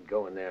 And then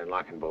go in there and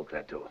lock and bolt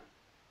that door.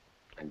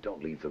 And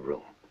don't leave the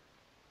room.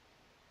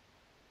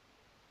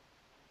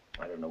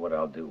 I don't know what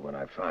I'll do when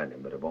I find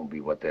him, but it won't be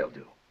what they'll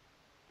do.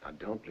 Now,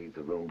 don't leave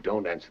the room.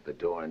 Don't answer the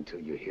door until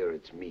you hear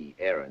it's me,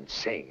 Aaron,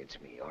 saying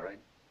it's me, all right?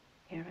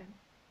 Aaron,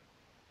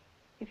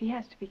 if he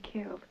has to be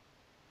killed,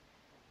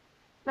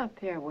 not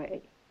their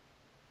way.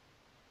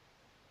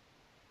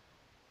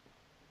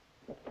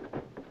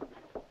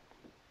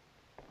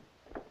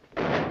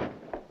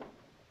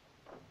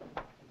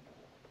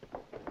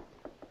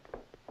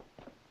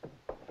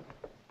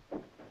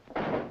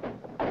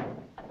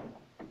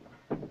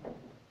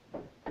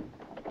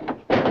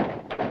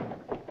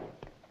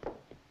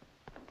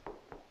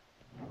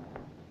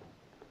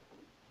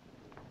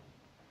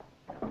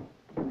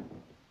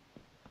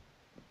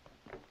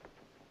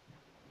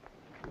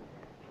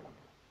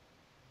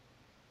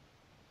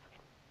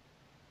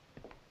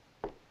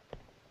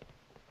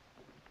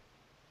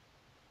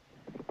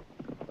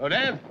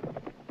 Rodin!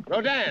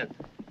 Rodin!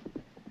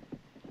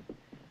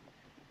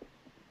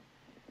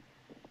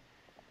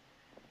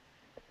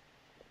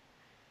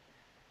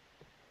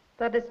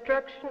 The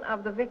destruction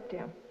of the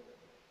victim.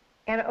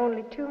 And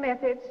only two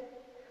methods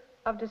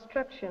of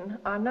destruction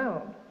are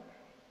known.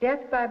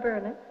 Death by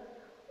burning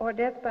or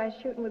death by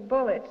shooting with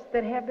bullets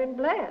that have been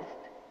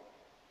blessed.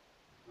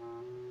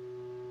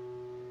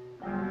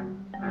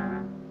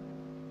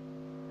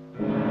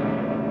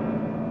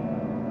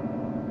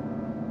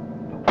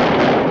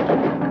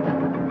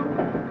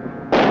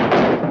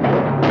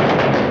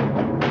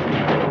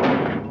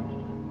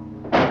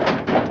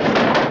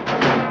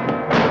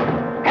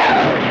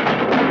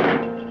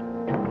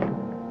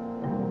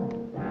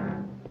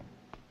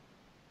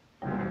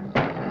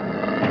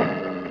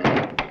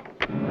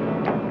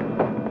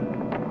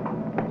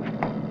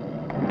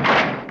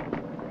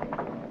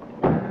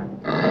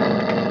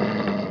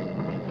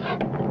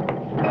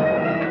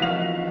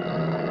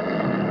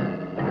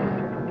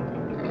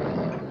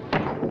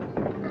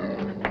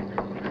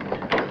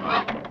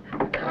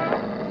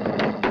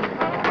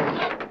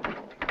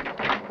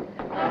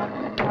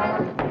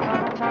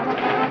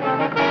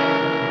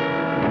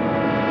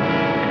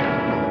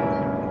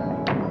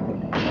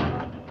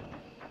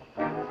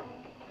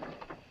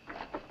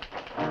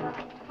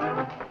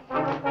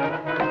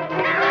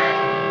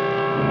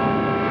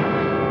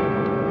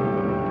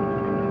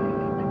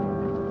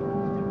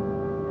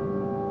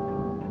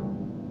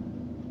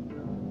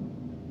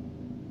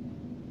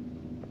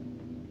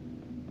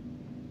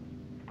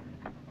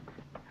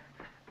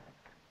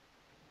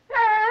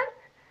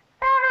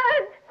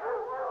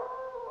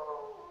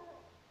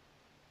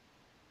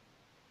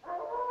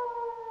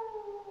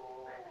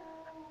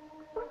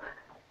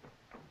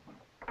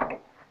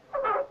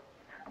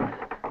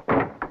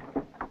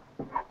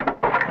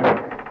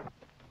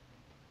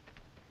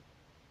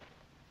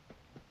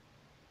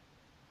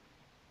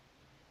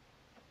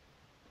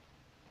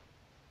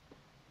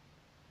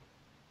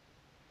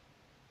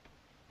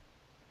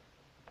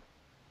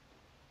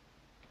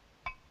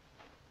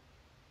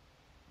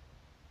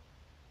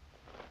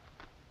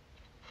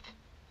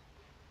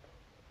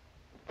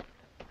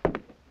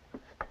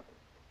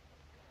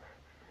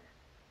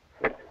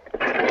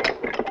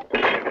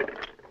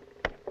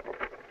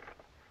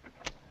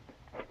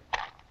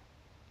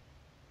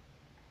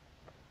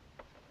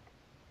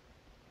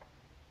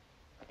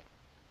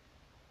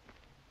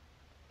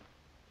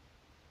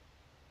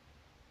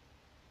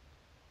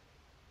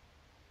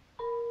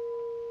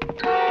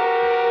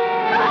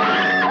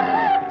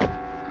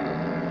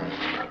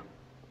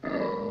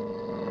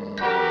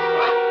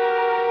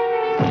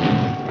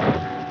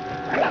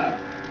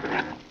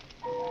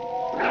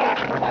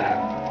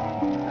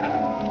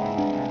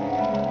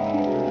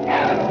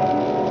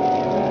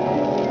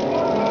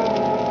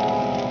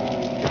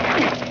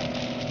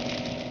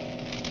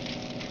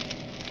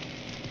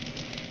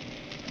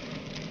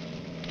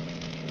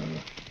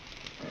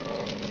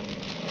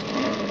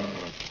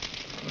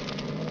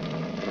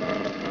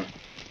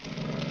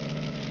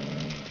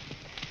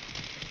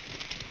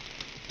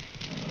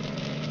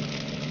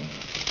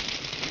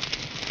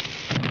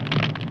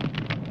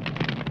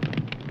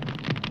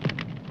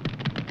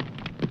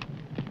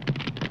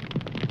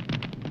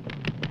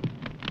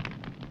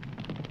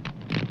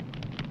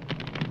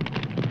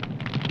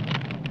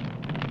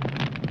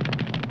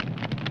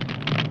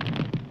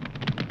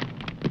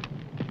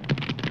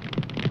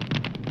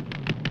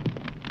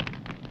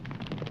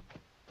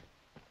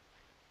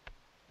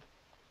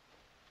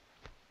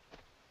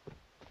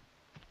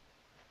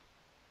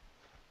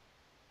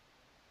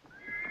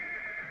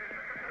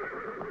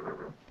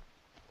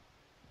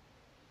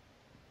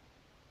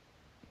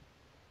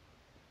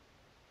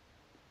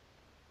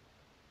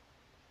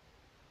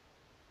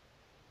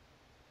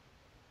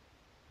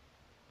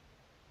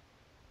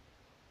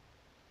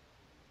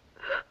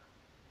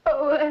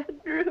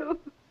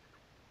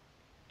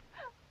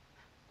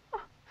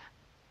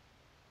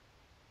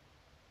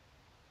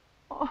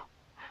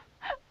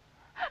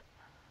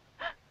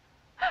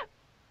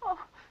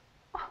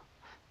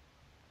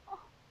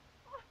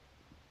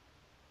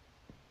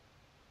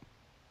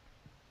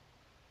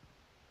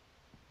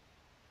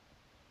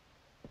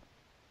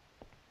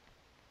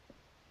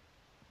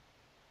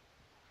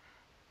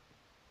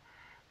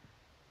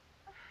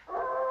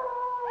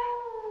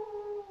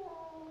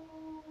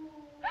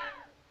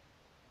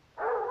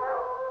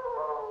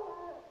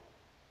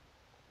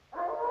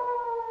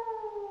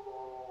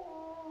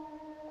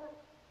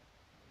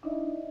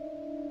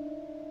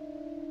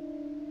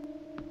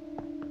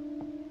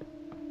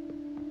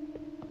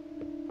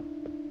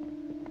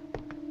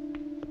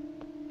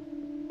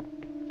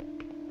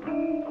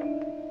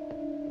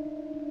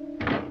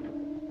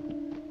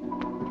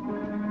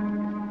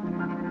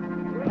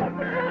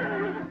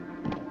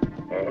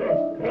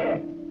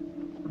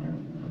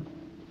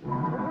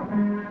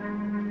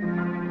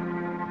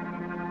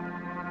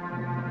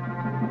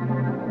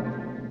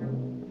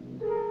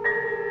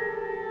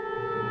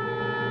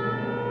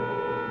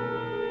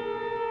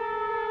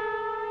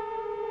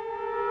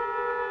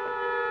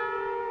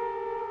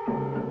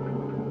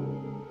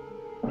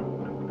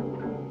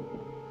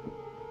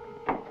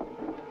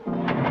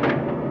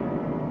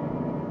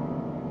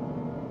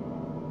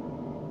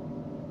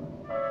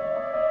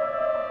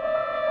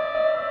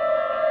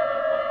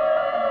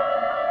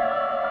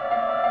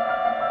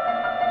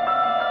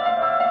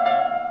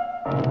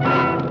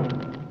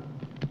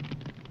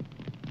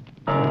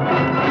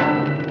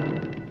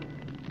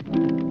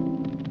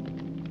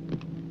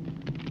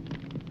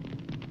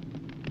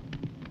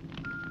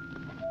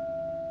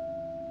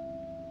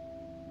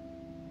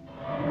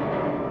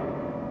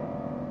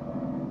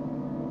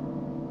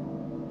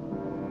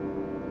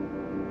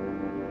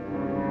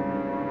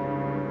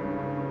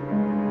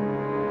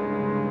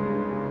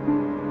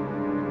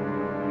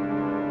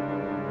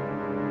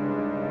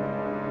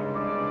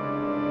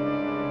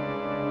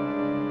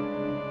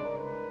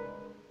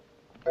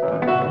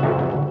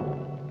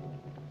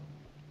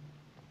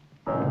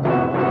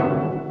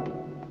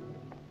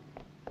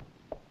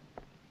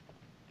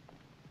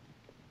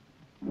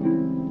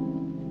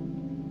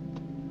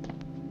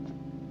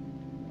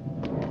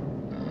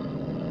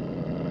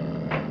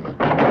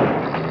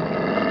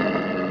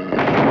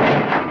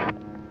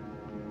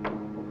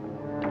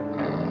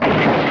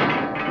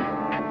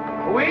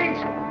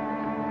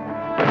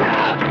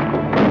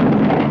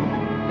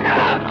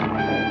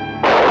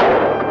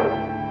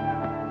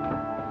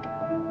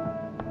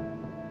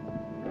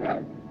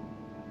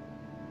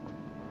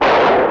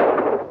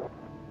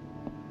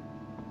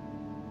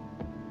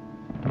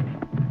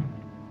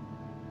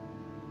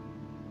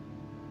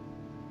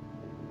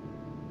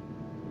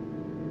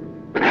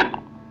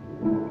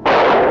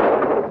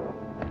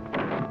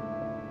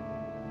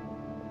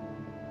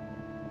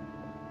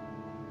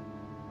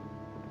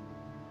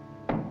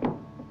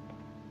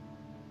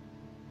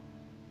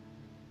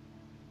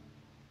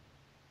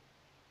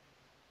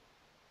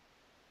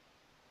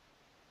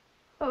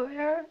 Oh,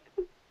 Aaron.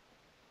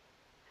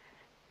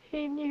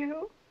 He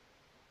knew.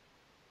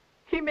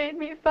 He made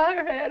me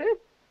fire at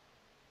it.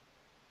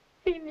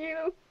 He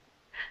knew.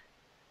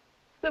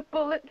 The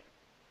bullet.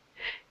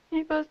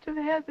 He must have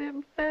had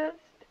them fast.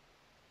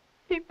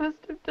 He must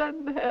have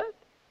done that.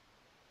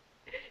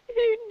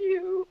 He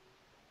knew.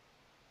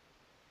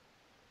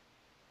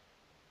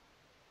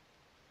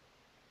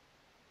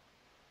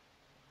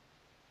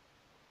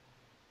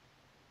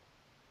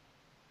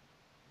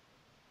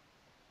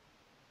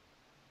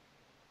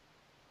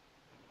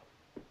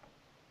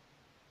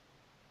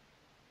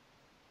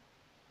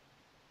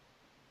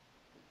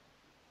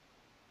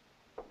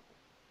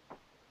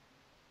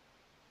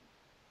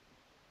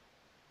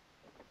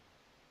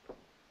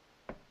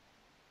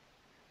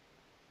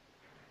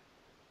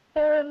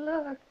 Aaron,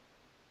 look.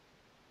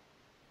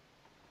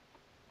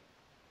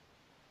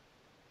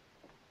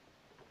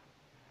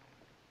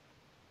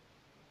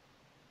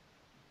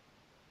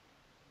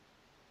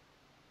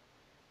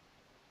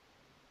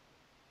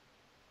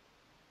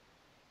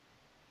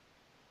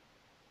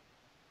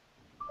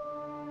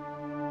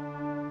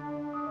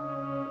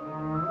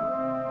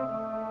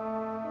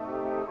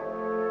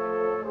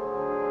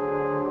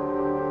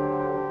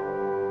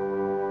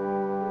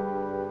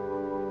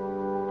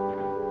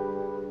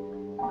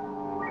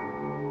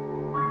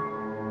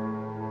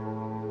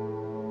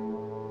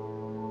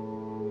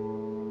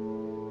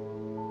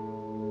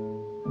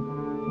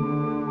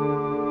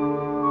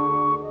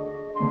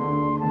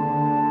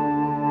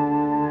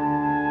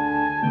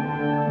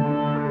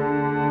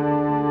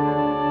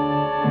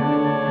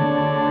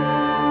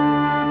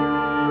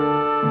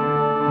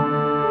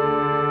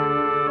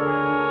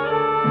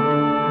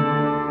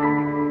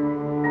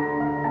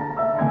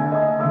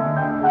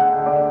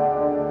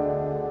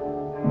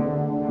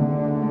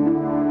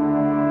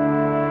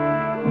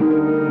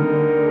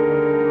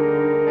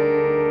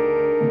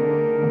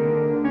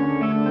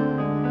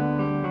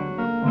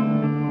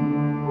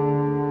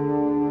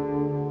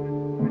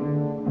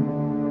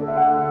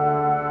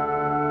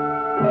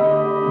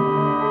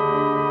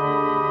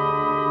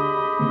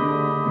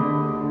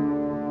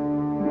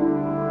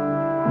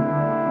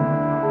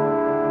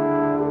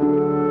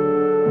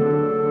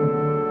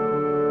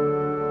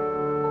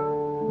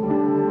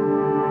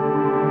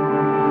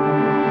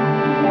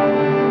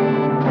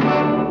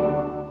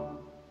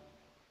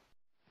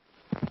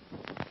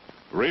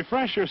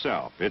 Refresh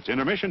yourself. It's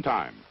intermission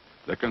time.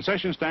 The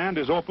concession stand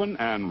is open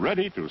and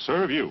ready to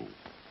serve you.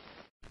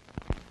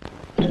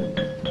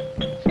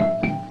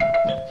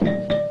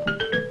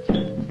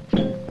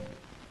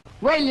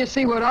 Wait till you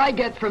see what I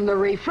get from the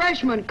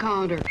refreshment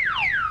counter.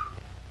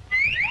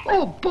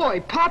 Oh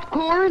boy,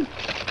 popcorn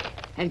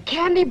and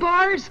candy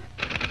bars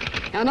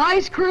and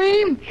ice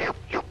cream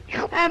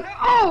and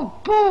oh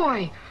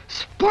boy,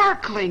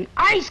 sparkling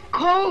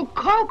ice-cold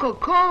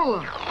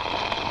Coca-Cola.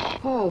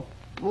 Oh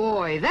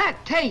boy, that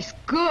tastes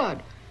good.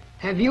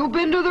 Have you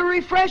been to the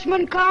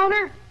refreshment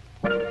counter?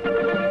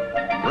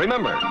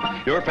 Remember,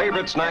 your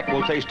favorite snack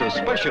will taste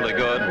especially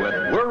good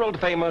with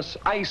world-famous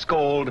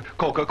ice-cold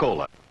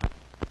Coca-Cola.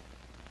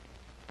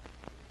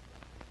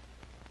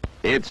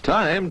 It's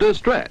time to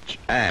stretch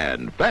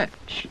and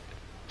fetch.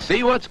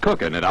 See what's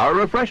cooking at our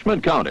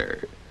refreshment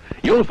counter.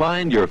 You'll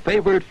find your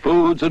favorite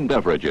foods and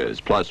beverages,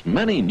 plus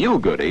many new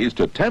goodies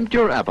to tempt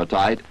your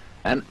appetite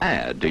and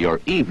add to your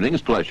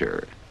evening's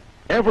pleasure.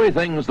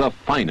 Everything's the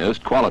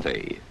finest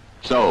quality.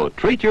 So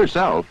treat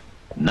yourself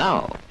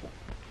now.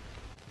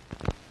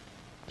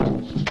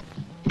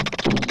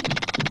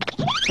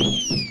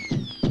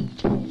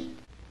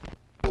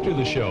 After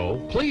the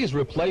show, please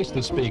replace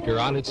the speaker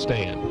on its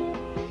stand.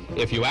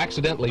 If you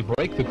accidentally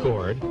break the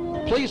cord,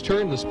 please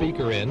turn the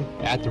speaker in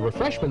at the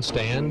refreshment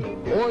stand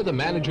or the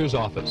manager's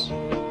office.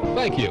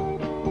 Thank you.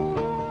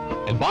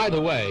 And by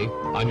the way,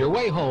 on your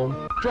way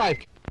home, drive.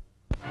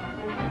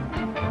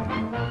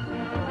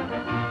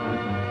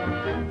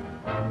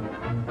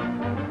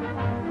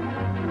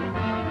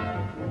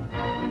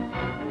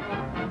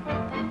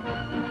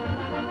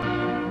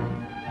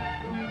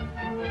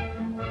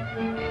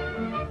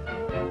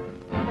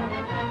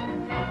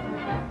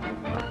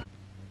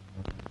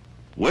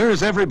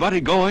 Where's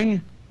everybody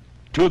going?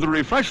 To the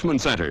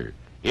Refreshment Center.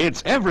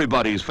 It's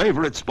everybody's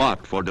favorite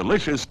spot for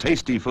delicious,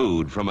 tasty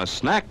food, from a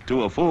snack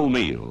to a full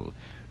meal.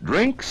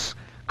 Drinks,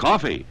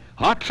 coffee,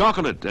 hot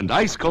chocolate, and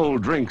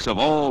ice-cold drinks of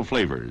all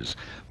flavors,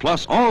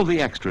 plus all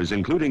the extras,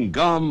 including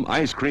gum,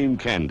 ice cream,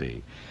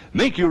 candy.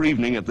 Make your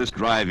evening at this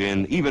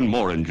drive-in even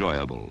more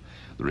enjoyable.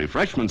 The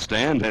Refreshment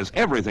Stand has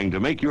everything to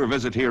make your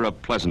visit here a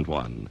pleasant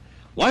one.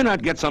 Why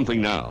not get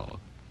something now?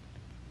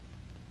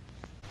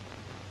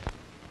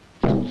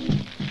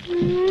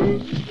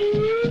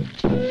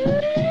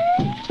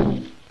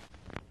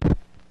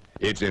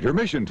 It's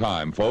intermission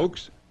time,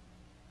 folks.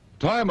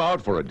 Time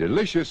out for a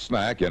delicious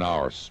snack in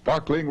our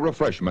sparkling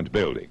refreshment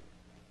building.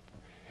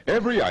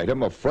 Every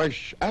item a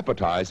fresh,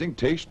 appetizing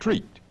taste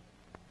treat.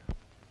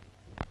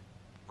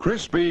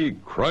 Crispy,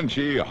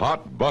 crunchy,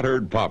 hot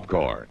buttered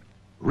popcorn.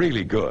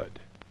 Really good.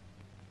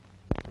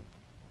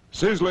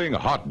 Sizzling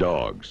hot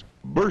dogs,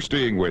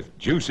 bursting with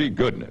juicy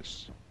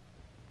goodness.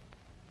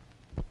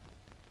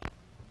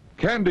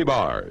 Candy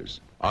bars,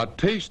 a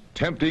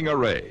taste-tempting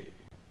array.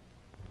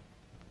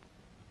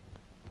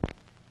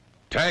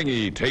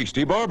 Tangy,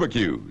 tasty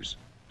barbecues,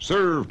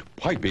 served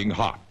piping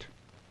hot.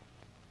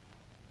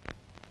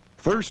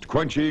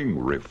 Thirst-quenching,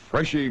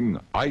 refreshing,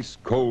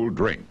 ice-cold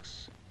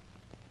drinks.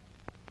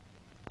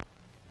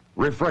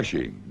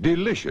 Refreshing,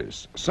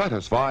 delicious,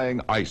 satisfying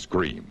ice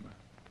cream.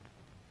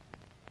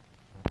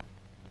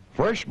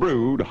 Fresh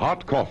brewed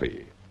hot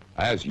coffee,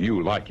 as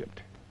you like it.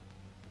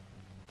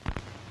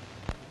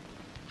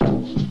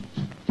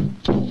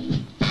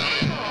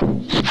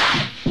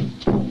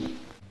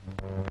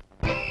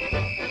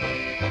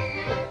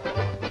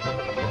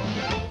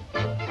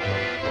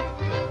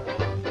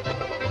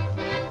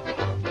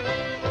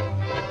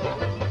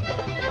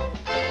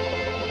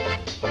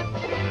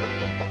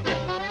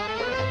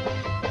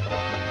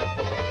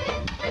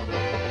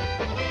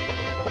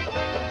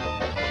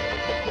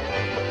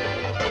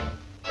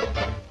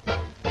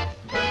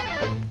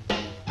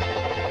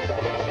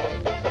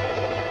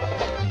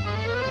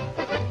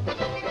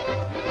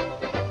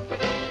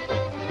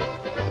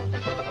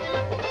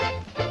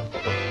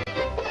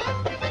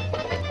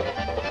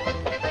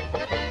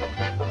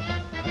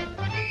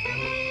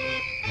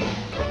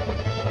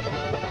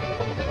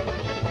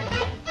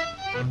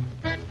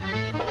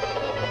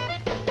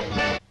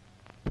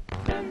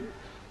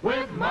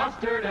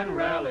 Mustard and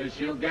relish,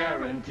 you'll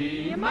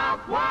guarantee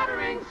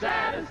mouth-watering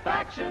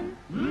satisfaction.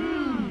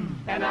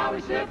 And now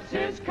he slips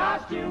his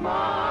costume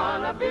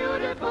on a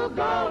beautiful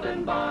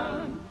golden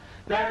bun.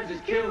 There's his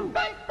cue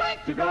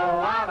to go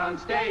out on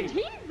stage.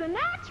 He's the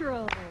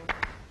natural.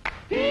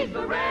 He's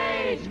the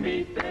rage.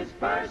 Meet this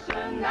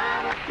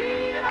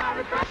personality at our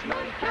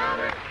refreshment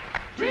counter.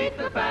 Treat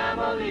the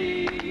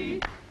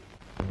family.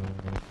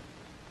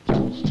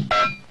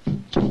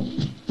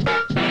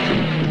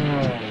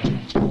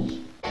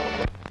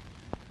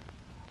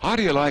 How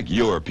do you like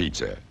your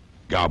pizza?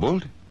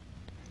 Gobbled?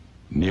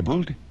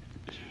 Nibbled?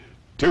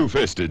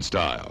 Two-fisted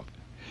style.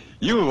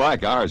 You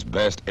like ours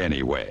best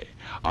anyway.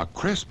 A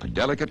crisp,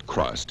 delicate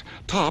crust,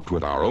 topped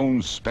with our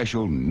own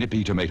special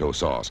nippy tomato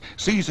sauce,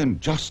 seasoned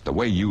just the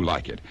way you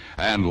like it,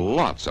 and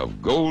lots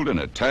of golden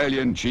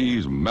Italian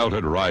cheese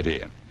melted right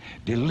in.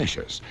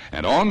 Delicious,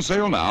 and on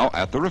sale now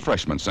at the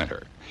Refreshment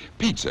Center.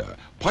 Pizza,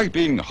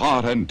 piping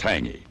hot and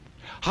tangy.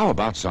 How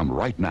about some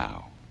right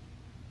now?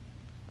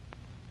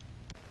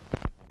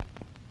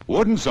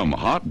 Wouldn't some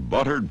hot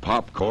buttered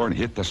popcorn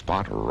hit the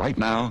spot right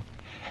now?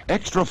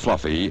 Extra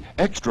fluffy,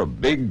 extra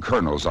big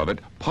kernels of it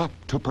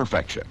popped to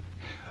perfection.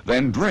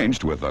 Then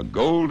drenched with the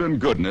golden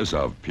goodness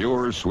of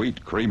pure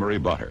sweet creamery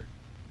butter.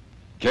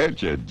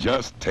 Can't you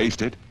just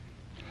taste it?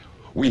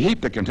 We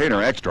heat the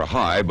container extra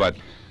high, but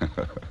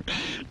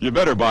you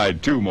better buy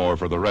 2 more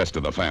for the rest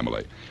of the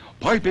family.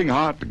 Piping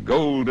hot,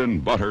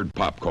 golden buttered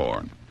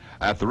popcorn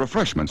at the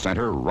Refreshment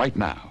Center right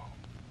now.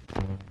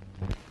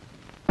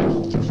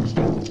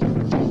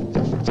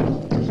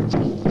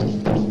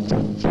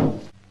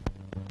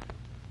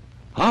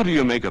 How do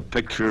you make a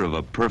picture of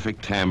a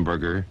perfect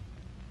hamburger?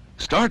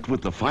 Start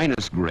with the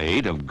finest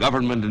grade of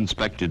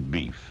government-inspected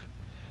beef.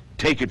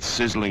 Take it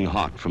sizzling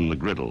hot from the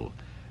griddle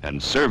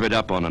and serve it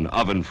up on an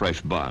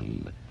oven-fresh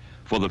bun.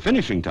 For the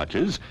finishing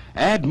touches,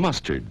 add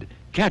mustard,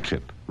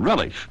 ketchup,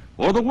 relish,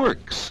 or the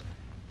works.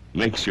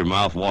 Makes your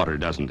mouth water,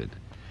 doesn't it?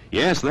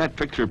 Yes, that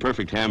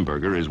picture-perfect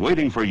hamburger is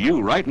waiting for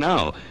you right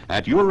now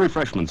at your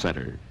refreshment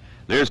center.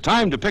 There's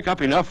time to pick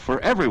up enough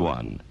for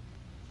everyone.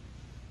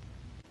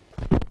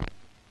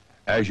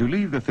 As you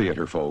leave the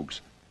theater,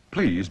 folks,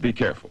 please be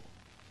careful.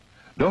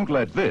 Don't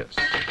let this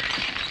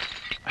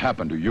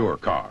happen to your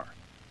car.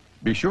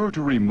 Be sure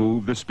to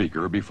remove the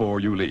speaker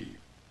before you leave.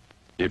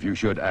 If you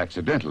should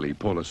accidentally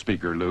pull a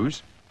speaker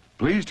loose,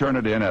 please turn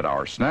it in at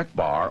our snack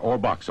bar or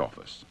box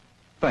office.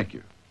 Thank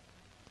you.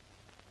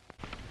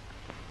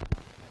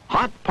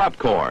 Hot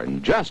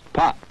popcorn, just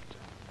popped.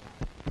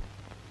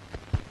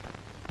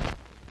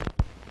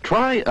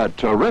 Try a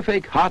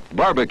terrific hot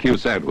barbecue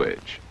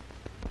sandwich.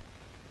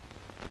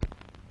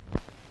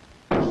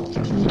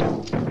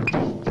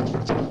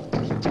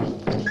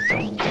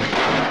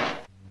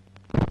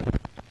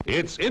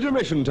 It's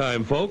intermission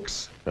time,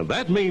 folks, and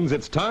that means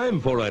it's time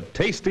for a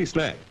tasty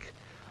snack.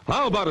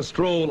 How about a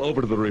stroll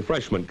over to the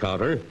refreshment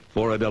counter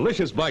for a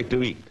delicious bite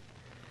to eat?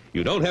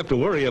 You don't have to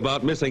worry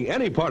about missing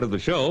any part of the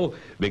show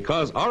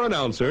because our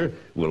announcer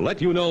will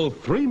let you know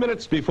 3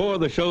 minutes before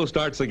the show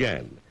starts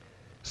again.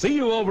 See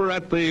you over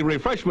at the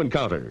refreshment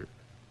counter.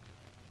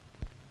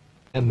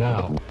 And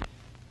now,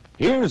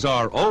 here's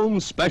our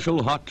own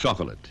special hot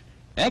chocolate.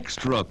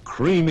 Extra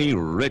creamy,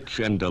 rich,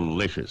 and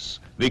delicious.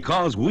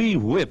 Because we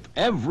whip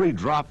every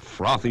drop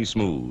frothy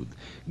smooth.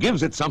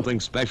 Gives it something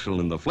special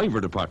in the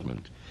flavor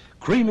department.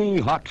 Creamy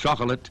hot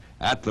chocolate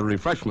at the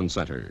Refreshment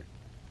Center.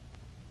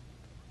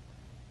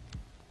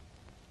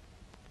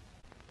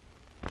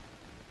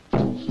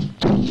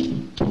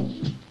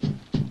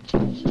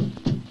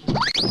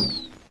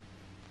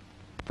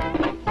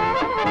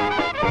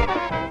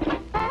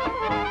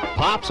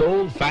 Pop's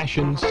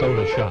old-fashioned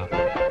soda shop.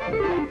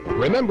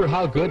 Remember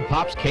how good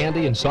Pop's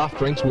candy and soft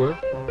drinks were?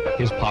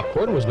 His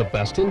popcorn was the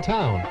best in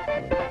town.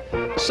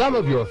 Some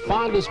of your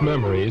fondest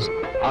memories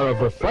are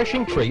of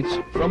refreshing treats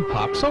from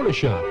Pop Soda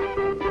Shop.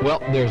 Well,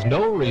 there's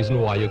no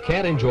reason why you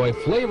can't enjoy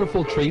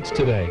flavorful treats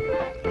today,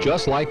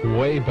 just like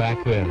way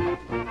back then.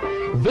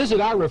 Visit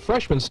our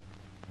refreshment stand.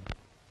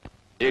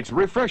 It's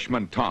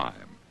refreshment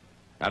time,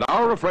 and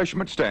our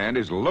refreshment stand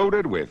is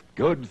loaded with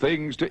good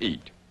things to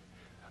eat.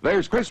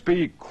 There's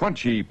crispy,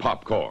 crunchy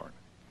popcorn,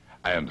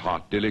 and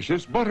hot,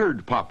 delicious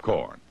buttered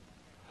popcorn,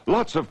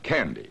 lots of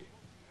candy,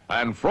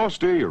 and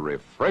frosty,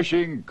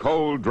 refreshing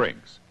cold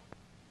drinks.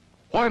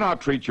 Why not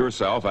treat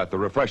yourself at the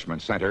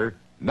Refreshment Center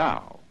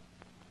now?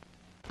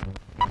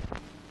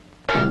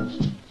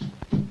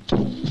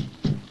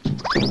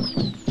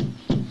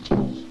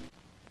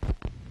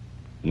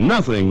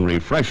 Nothing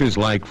refreshes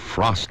like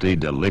frosty,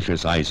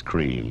 delicious ice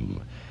cream.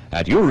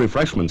 At your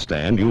refreshment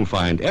stand, you'll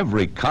find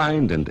every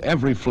kind and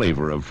every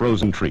flavor of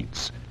frozen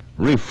treats.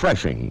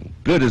 Refreshing,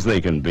 good as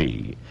they can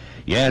be.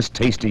 Yes,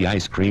 tasty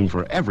ice cream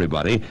for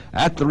everybody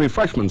at the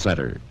Refreshment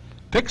Center.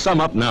 Pick some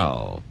up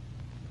now.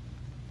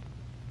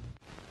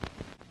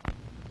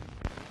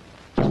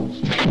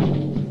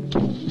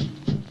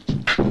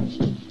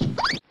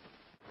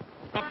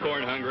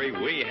 Popcorn hungry,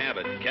 we have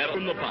it. Kettle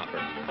from the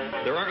popper.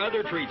 There are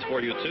other treats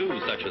for you,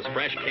 too, such as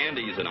fresh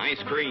candies and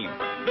ice cream.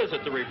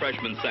 Visit the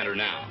Refreshment Center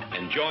now.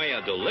 Enjoy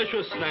a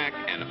delicious snack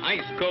and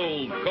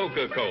ice-cold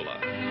Coca-Cola.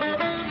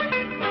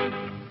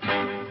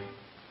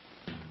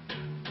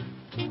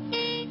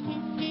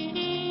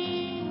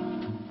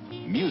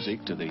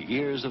 Music to the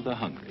ears of the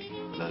hungry.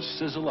 The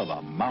sizzle of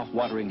a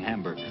mouth-watering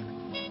hamburger.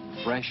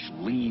 Fresh,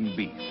 lean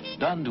beef,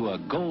 done to a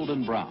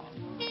golden brown,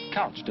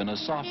 couched in a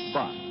soft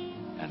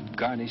bun, and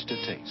garnished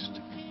to taste.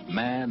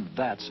 Man,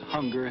 that's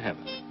hunger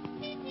heaven.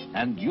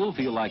 And you'll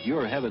feel like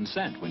you're heaven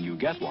sent when you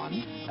get one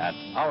at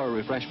our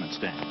refreshment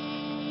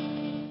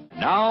stand.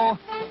 Now,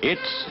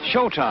 it's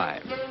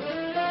showtime.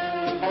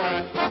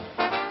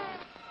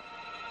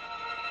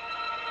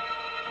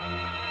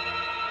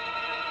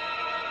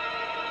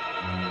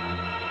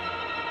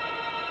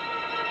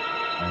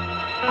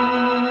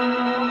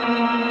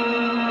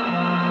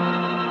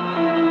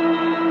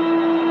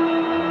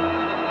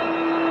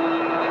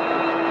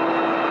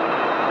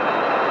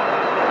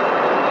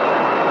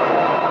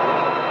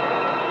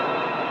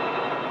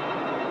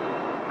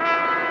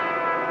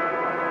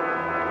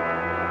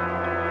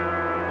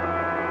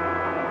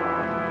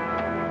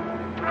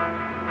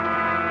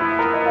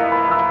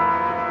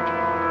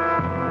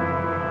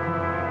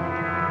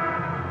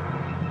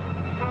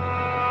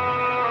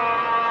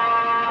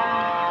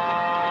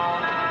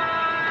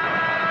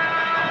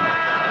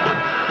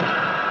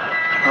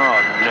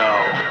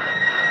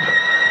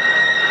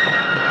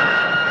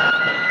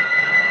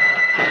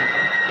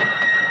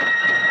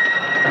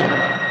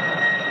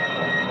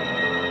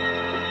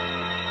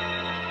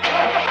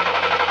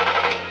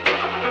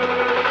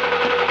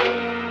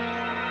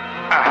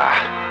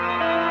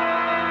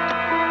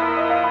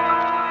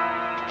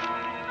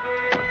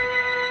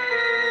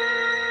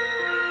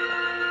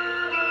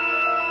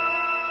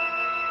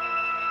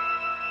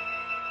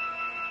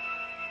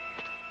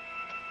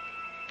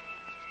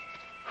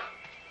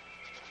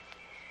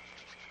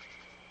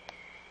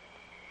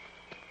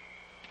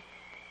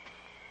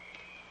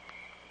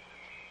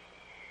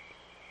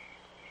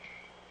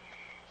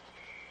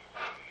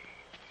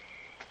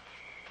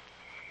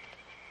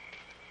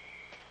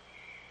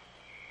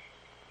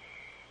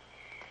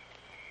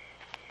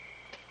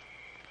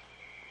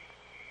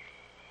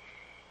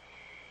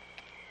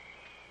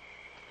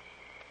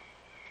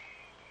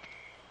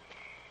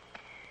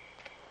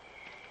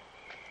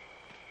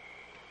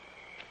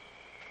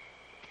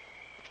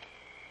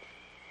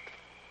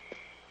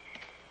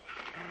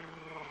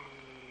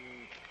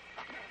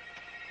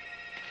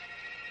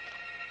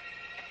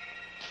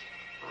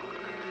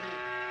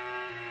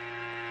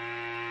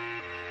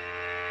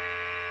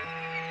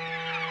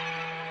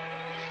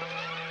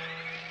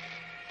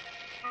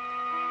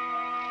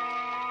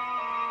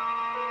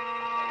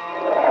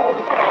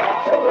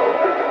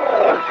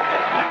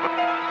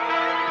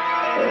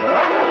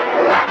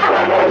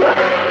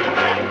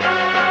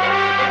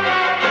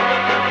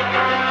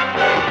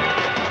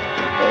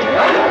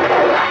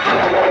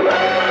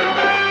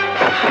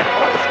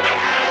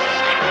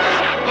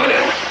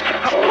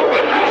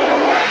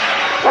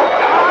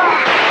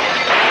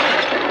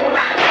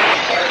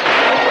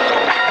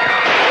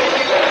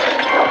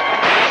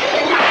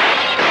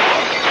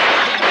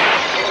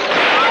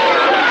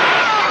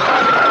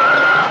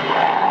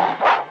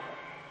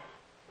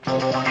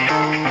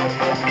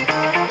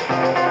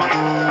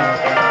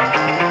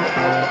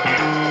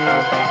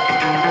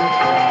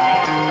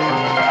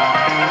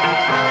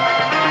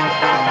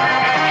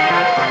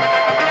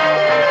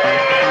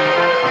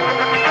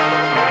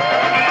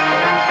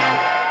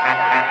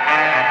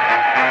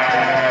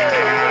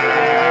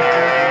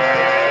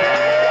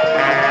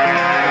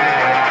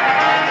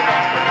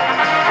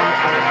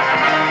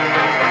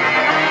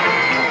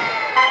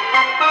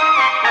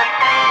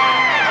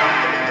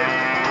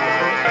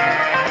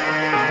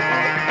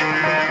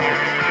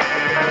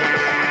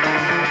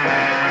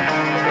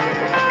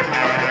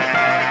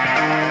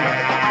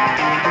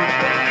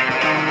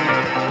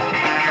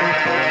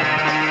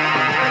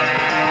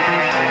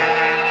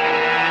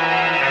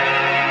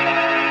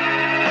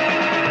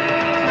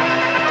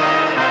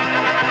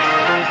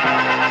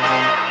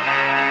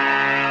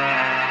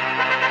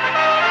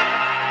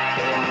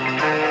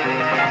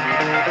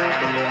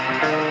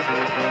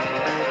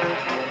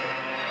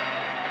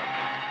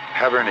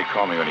 Have Ernie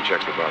call me when he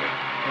checks the body.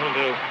 Will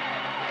do.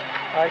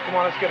 All right, come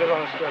on, let's get it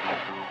on a stretcher.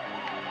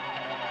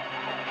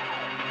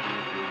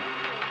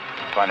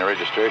 Find the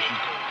registration?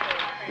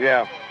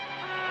 Yeah.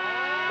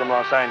 From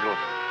Los Angeles.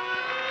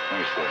 Let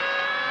me see.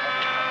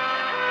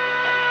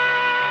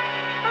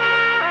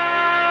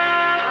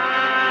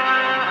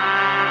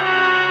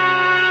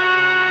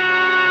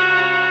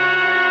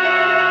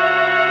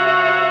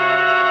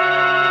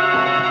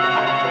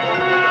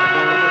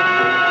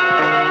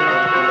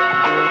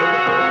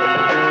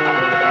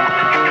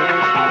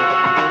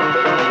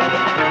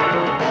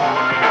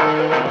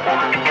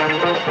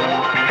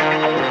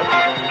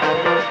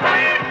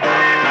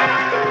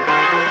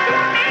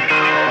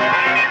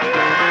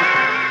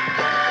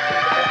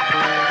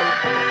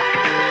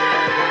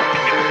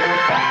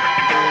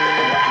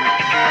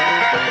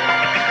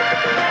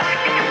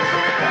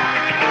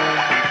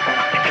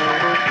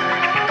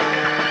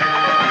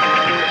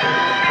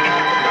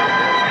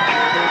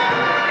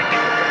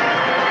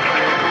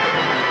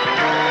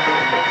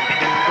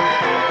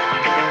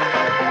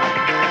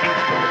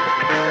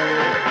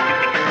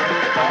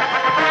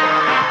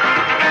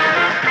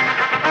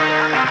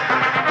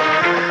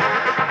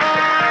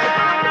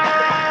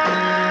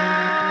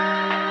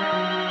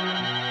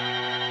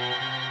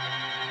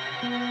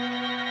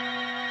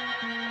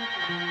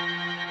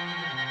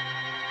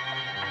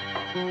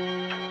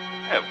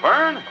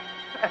 Vern?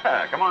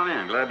 Come on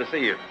in. Glad to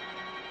see you.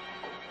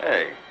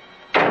 Hey,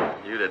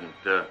 you didn't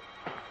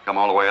come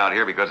all the way out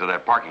here because of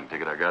that parking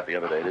ticket I got the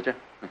other day, did you?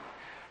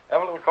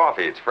 Have a little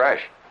coffee. It's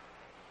fresh.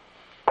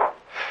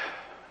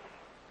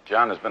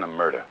 John, there's been a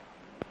murder.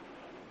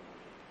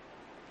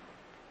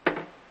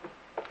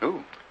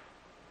 Who?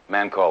 A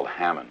man called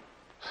Hammond,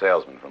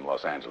 salesman from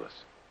Los Angeles.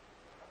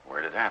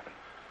 Where did it happen?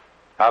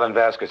 Out on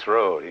Vasquez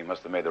Road. He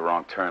must have made the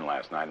wrong turn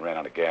last night and ran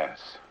out of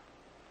gas.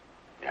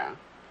 Yeah?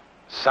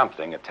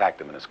 Something attacked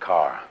him in his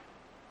car.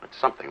 But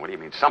something? What do you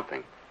mean,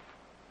 something?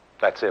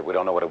 That's it. We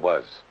don't know what it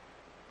was.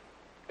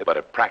 But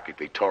it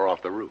practically tore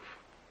off the roof,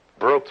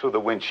 broke through the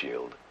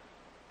windshield,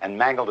 and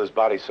mangled his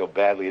body so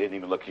badly he didn't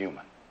even look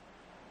human.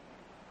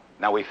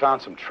 Now, we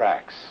found some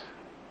tracks.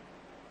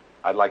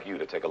 I'd like you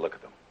to take a look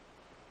at them.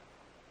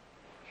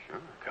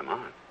 Sure, come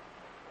on.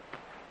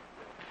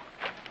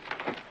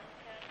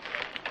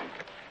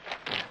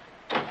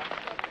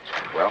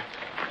 Well?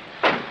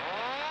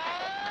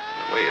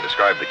 The way you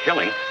described the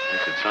killing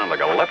makes it sound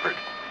like a leopard.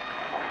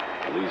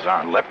 Well, these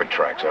aren't leopard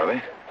tracks, are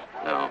they?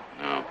 No,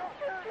 no.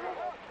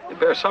 They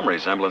bear some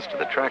resemblance to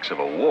the tracks of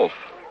a wolf.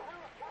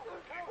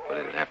 But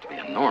it'd have to be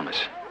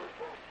enormous.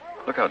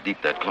 Look how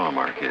deep that claw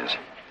mark is.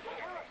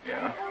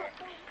 Yeah?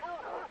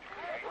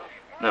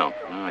 No,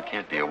 it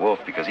can't be a wolf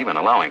because even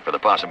allowing for the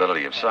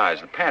possibility of size,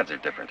 the pads are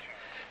different.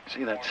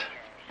 See, that's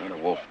not a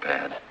wolf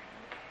pad.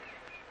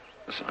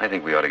 Listen, I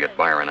think we ought to get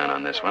Byron in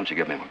on this. Why don't you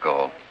give him a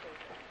call?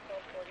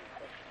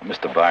 Well,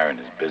 Mr. Byron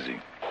is busy.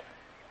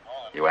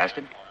 You asked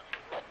him?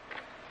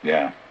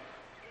 Yeah,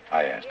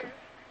 I asked him.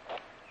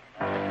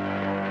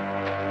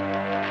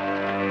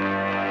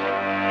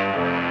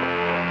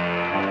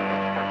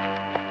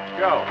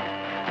 Go.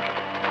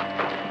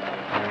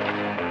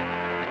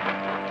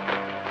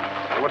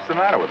 What's the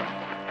matter with him?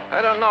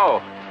 I don't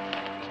know.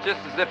 It's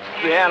just as if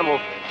the animal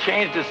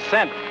changed its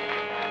scent.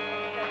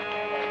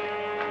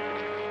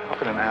 How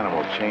can an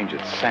animal change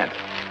its scent?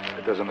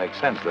 It doesn't make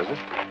sense, does it?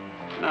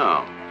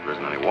 No. There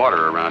isn't any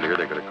water around here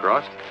they could have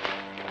crossed.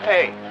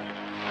 Hey,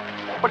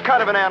 what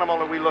kind of an animal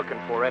are we looking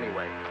for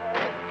anyway?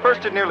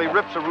 First it nearly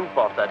rips the roof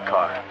off that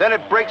car. Then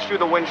it breaks through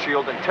the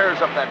windshield and tears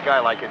up that guy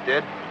like it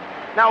did.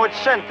 Now its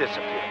scent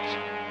disappears.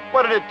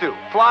 What did it do?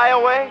 Fly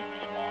away?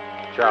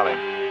 Charlie,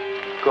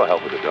 go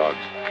help with the dogs.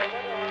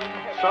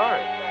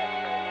 Sorry.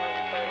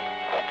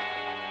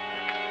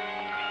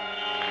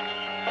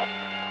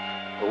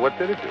 Well, what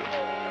did it do?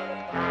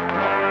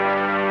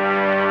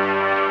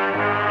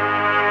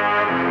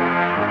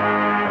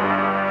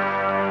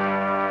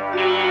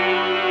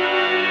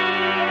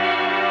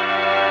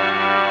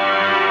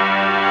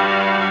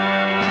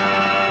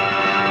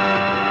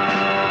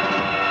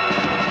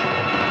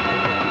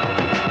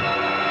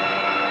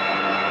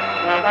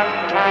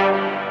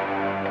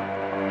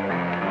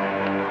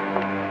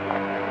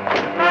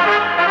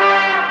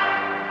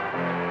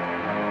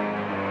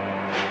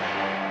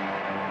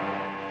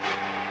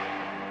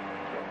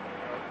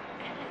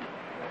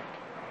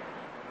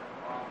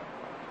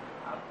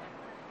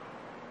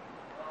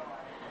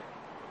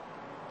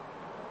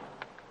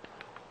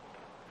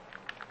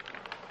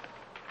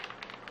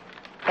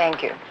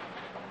 Thank you.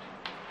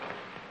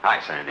 Hi,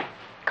 Sandy.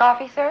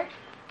 Coffee, sir?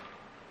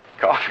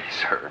 Coffee,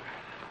 sir?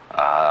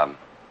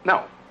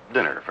 No.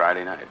 Dinner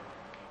Friday night.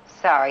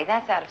 Sorry,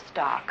 that's out of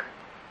stock.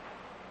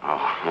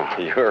 Oh,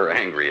 you're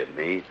angry at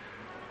me.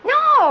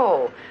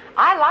 No!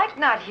 I like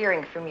not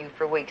hearing from you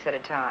for weeks at a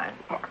time.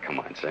 Oh, come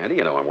on, Sandy.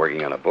 You know I'm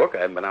working on a book. I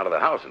haven't been out of the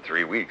house in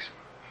 3 weeks.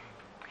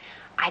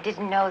 I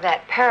didn't know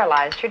that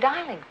paralyzed your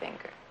dialing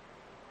finger.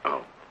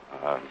 Oh,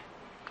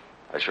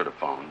 I should have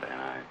phoned, and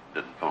I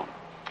didn't phone.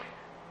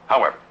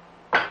 However,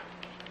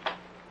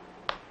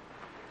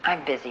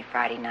 I'm busy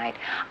Friday night.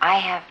 I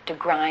have to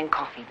grind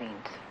coffee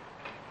beans.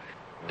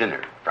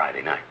 Dinner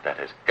Friday night. That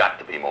has got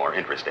to be more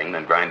interesting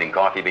than grinding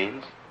coffee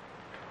beans.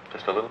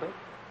 Just a little bit?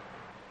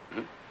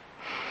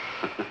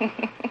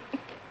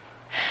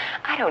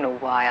 I don't know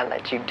why I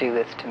let you do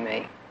this to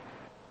me.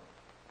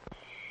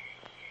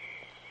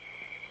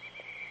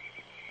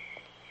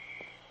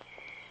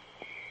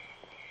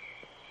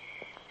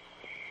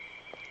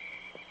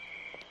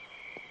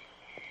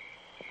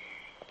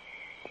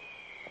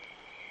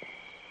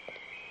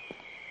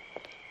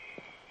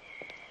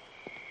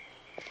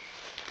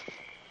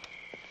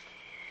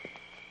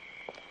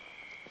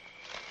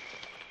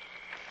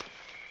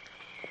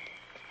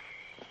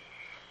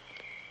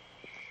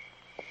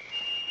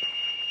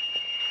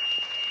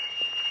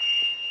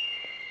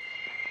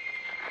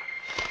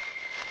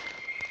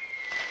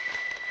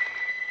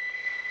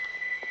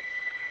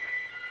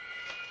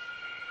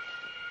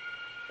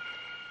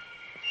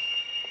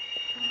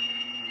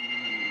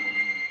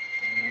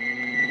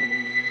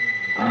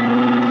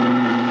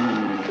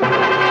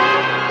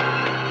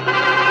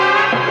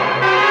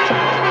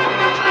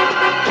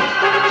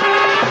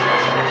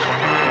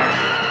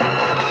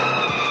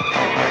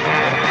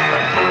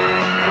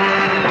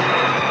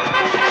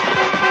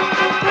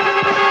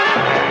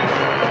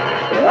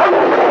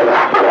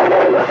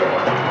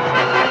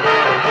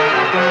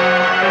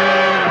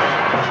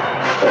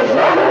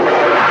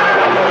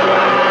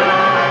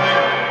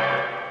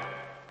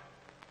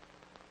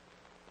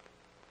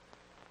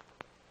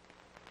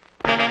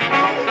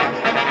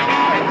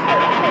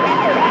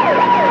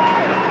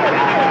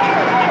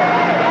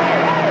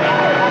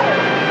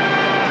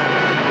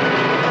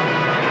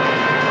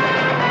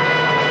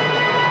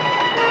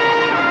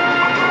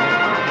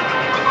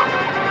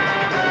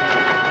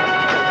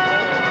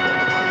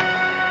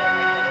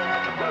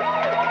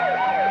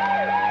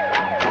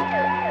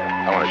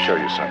 Show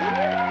you something.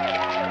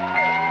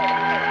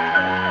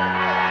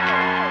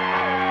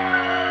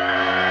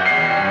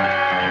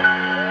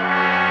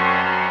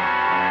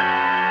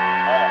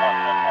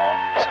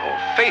 His whole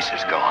face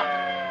is gone.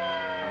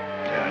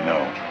 Yeah, I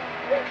know.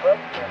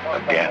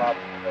 Again.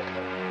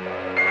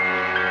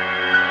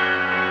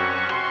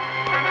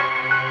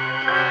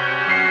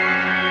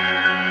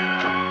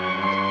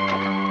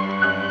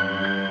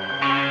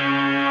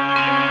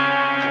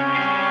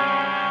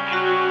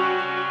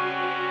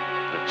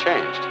 It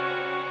changed.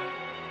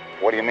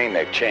 What do you mean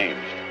they've changed?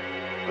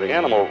 The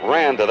animal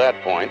ran to that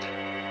point,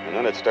 and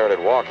then it started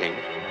walking.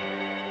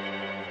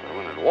 And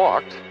when it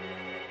walked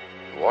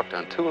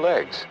on two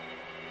legs.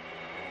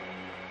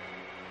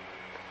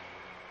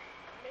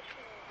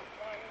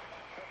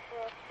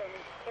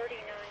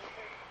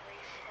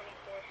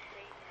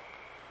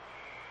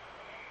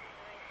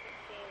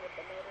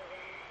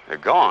 They're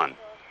gone.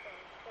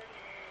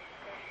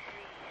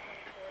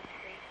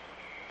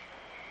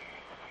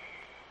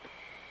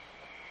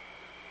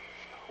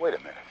 Wait a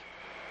minute.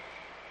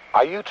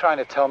 Are you trying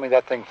to tell me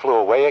that thing flew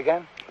away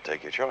again?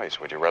 Take your choice.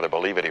 Would you rather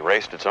believe it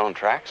erased its own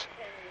tracks?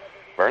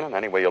 Vernon,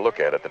 any way you look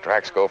at it, the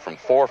tracks go from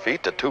 4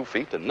 feet to 2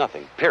 feet to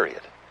nothing,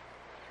 period.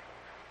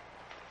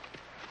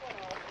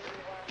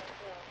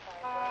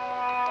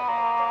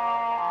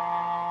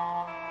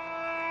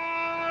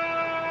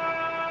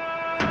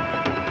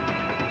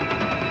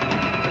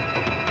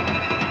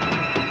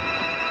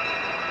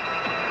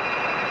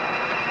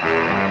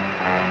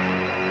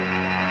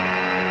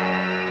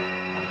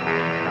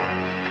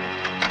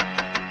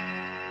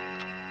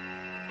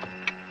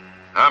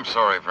 I'm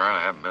sorry, Vern.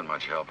 I haven't been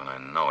much help, and I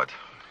know it.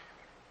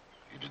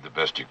 You did the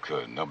best you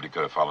could. Nobody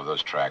could have followed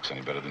those tracks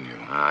any better than you.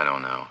 I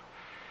don't know.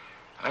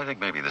 I think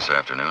maybe this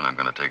afternoon I'm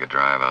going to take a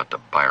drive out to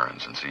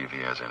Byron's and see if he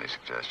has any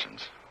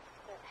suggestions.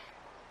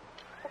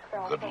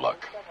 Good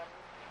luck.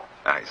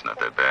 He's not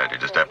that bad. You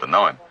just have to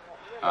know him.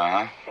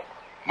 Uh-huh.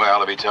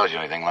 Well, if he tells you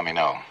anything, let me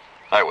know.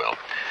 I will.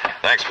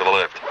 Thanks for the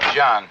lift.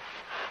 John,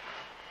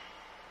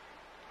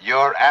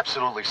 you're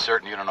absolutely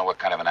certain you don't know what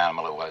kind of an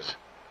animal it was?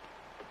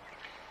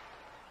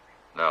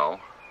 No.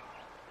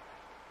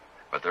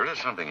 But there is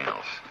something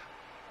else.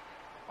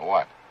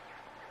 What?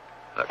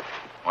 Look,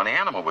 when the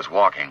animal was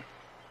walking,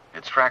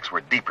 its tracks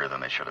were deeper than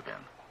they should have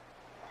been.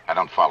 I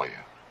don't follow you.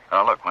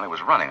 Now, look, when it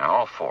was running on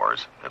all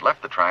fours, it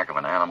left the track of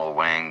an animal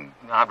weighing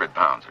 100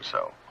 pounds or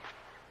so.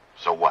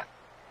 So what?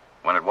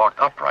 When it walked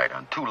upright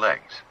on 2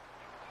 legs,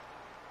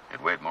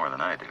 it weighed more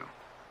than I do.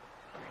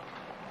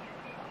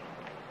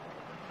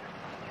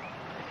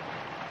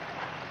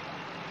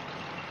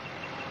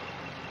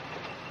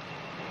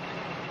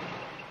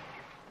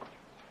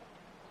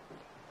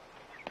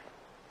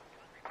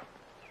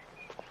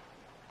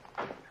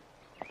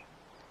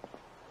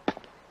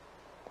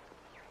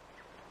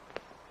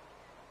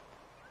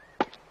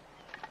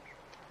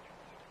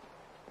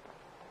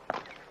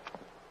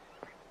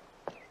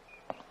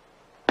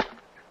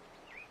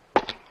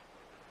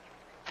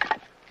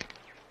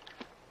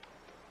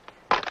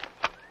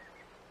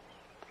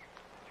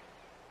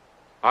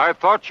 I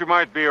thought you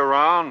might be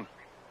around.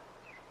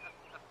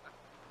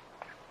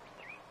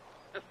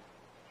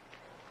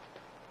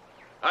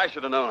 I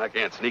should have known I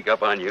can't sneak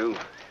up on you.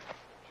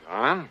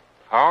 John,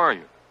 how are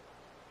you?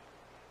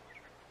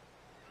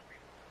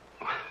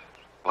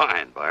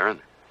 Fine,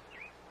 Byron.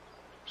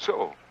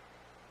 So,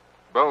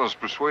 Bella's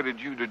persuaded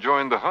you to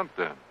join the hunt,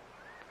 then?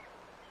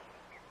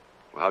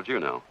 Well, how'd you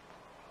know?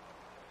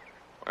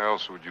 Why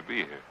else would you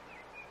be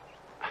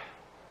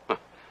here?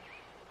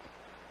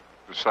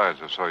 Besides,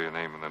 I saw your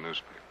name in the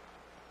newspaper.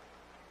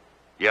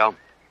 Yeah,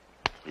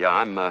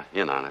 I'm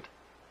in on it.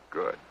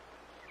 Good.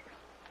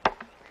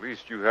 At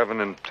least you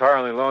haven't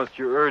entirely lost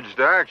your urge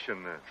to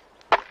action, then.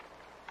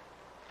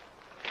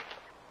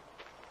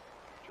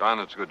 John,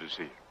 it's good to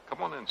see you.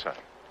 Come on inside.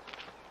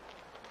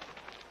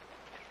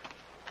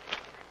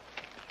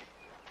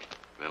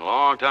 Been a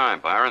long time,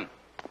 Byron.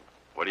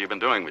 What have you been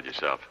doing with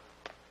yourself?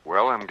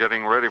 Well, I'm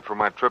getting ready for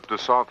my trip to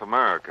South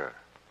America.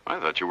 I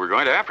thought you were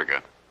going to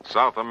Africa.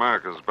 South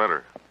America's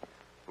better.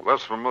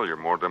 Less familiar,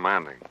 more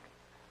demanding.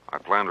 I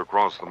plan to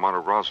cross the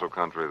Mato Grosso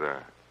country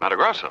there. Mato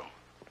Grosso?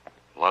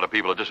 A lot of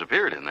people have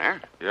disappeared in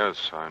there.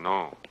 Yes, I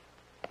know.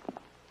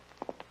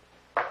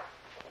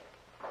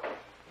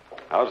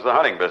 How's the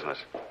hunting business?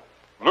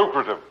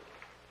 Lucrative.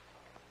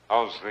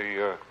 How's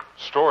the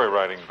story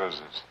writing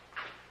business?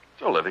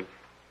 It's a living.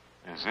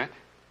 Is it?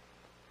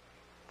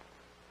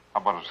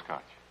 How about a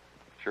scotch?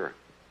 Sure.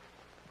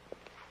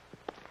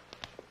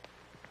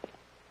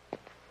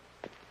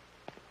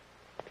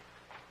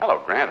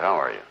 Hello, Grant. How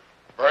are you?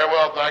 Very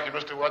well, thank you,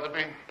 Mr. Weatherby.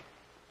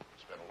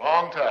 It's been a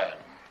long time.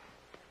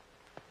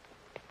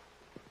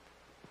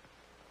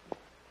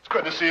 It's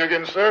good to see you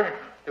again, sir.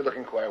 You're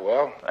looking quite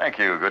well. Thank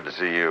you. Good to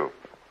see you.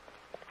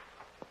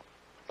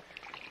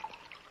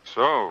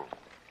 So,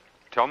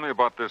 tell me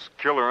about this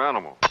killer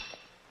animal.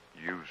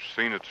 You've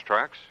seen its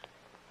tracks?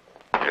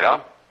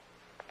 Yeah?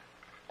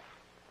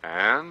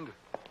 And?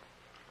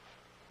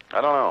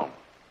 I don't know.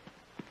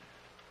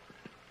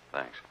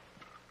 Thanks.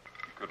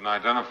 You couldn't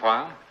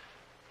identify him?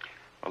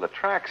 Well, the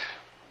tracks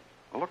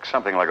look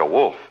something like a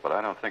wolf, but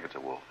I don't think it's a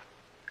wolf.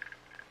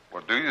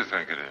 What do you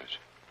think it is?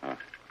 Huh,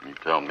 you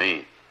tell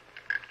me.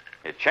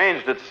 It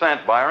changed its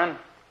scent, Byron,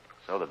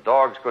 so the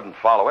dogs couldn't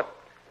follow it.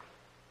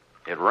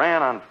 It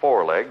ran on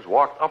 4 legs,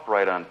 walked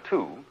upright on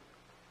 2,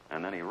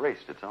 and then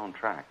erased its own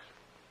tracks.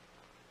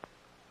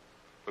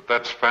 But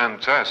that's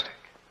fantastic.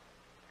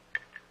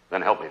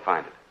 Then help me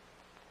find it.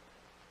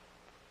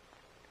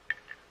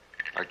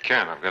 I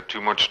can't. I've got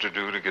too much to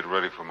do to get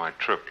ready for my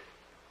trip.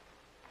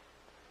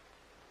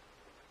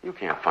 You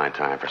can't find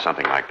time for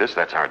something like this.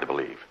 That's hard to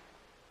believe.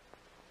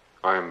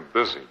 I'm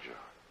busy, John.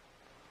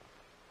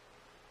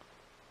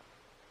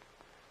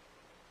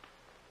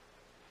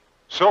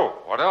 So,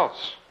 what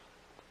else?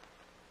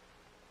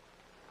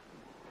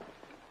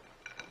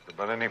 Have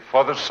there been any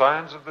further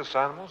signs of this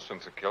animal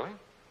since the killing?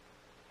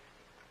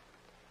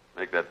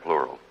 Make that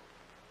plural.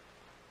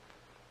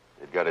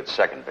 It got its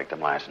second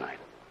victim last night.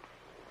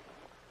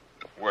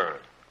 Where?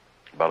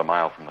 About a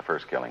mile from the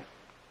first killing.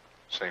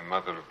 Same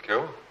method of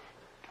kill?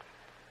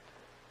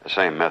 The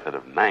same method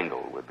of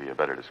mangle would be a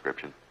better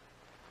description.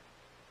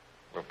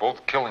 Well,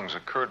 both killings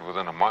occurred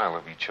within a mile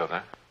of each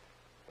other.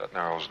 That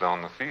narrows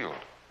down the field.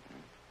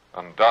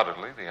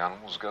 Undoubtedly, the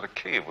animal's got a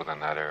cave within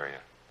that area.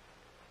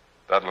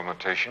 That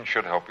limitation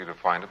should help you to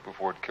find it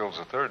before it kills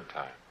a third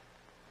time.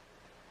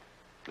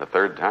 The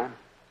third time?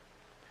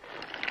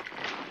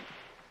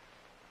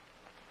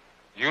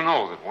 You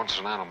know that once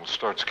an animal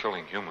starts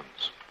killing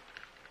humans,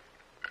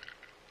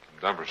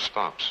 it never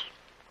stops.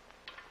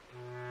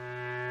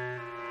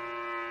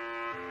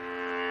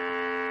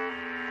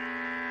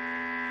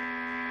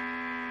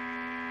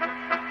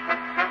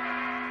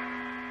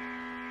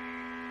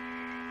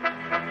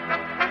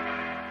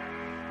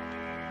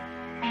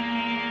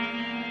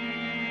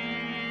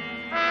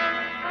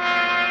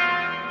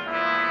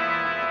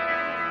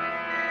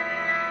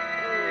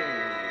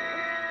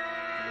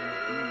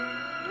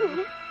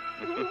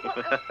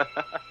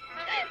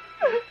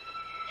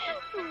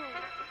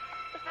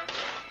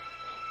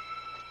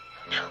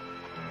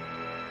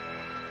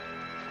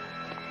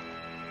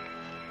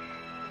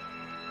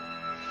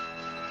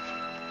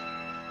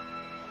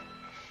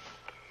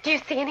 Do you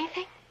see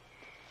anything?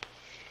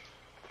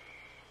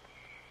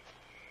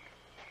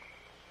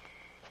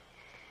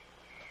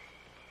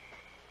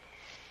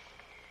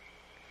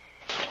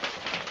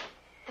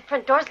 The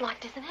front door's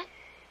locked, isn't it?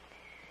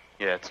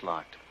 Yeah, it's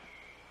locked.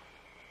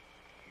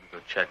 Go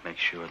check, make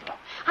sure, though.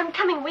 I'm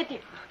coming with you.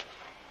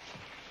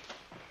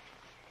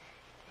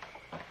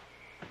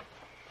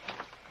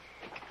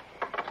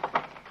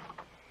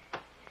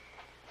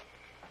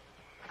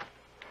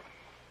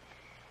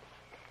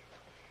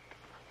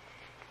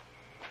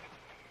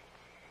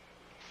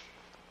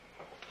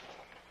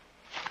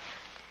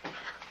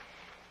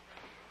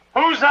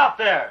 Who's out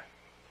there?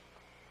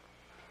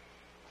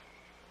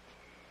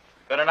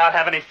 Better not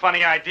have any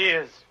funny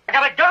ideas. I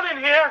got a gun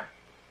in here.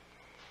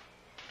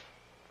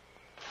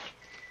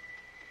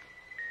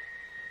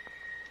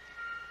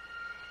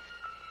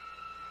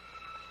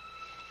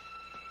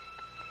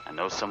 I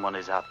know someone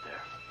is out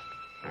there.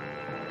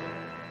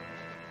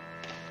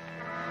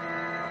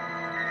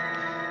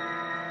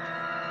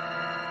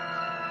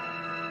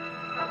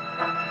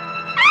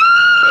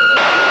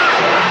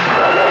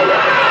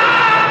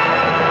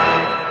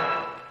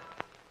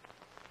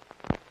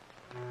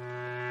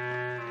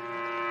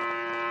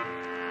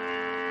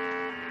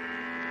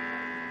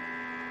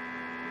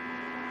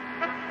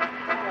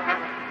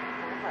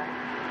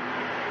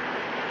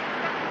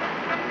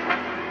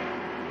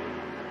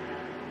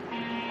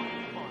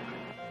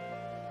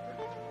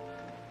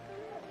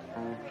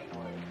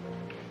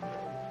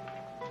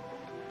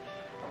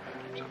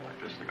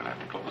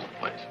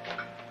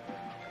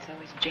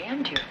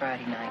 jam to your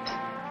Friday nights.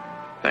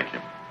 Thank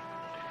you.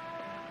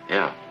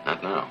 Yeah,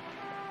 not now.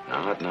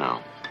 Not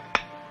now.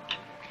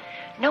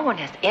 No one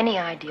has any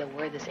idea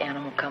where this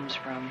animal comes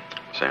from.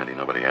 Sandy,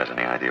 nobody has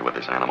any idea what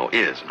this animal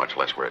is, much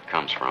less where it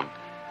comes from.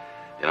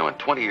 You know, in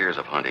 20 years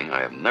of hunting,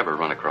 I have never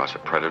run across a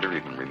predator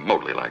even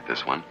remotely like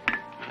this one.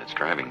 And it's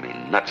driving me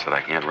nuts that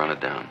I can't run it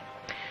down.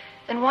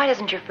 Then why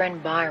doesn't your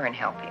friend Byron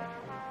help you?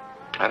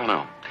 I don't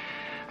know.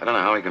 I don't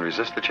know how he can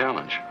resist the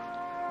challenge.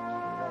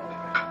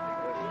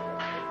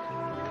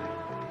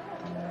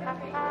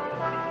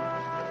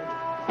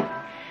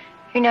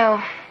 You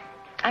know,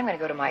 I'm going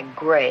to go to my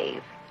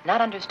grave, not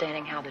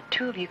understanding how the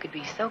two of you could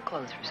be so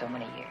close for so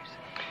many years.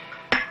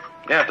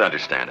 You have to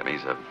understand him.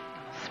 He's a...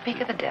 Speak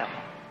of the devil.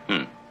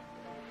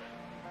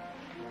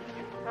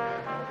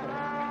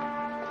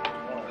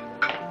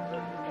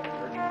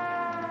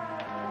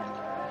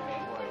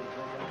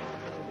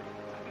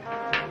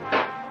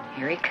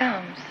 Here he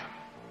comes.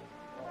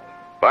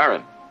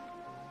 Byron.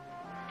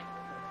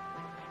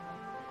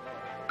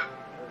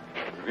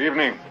 Good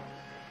evening.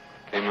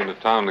 Came into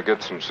town to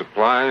get some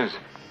supplies.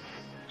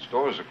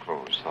 Stores are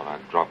closed. Thought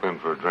I'd drop in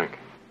for a drink.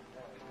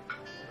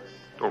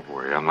 Don't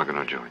worry, I'm not going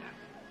to join you.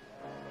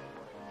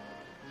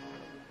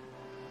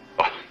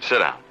 Oh, sit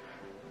down.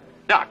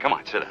 Now, come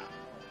on, sit down.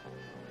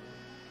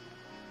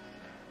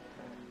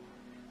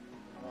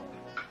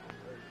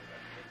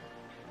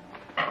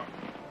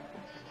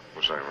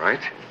 Was I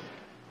right?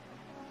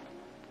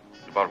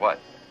 About what?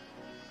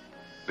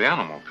 The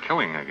animal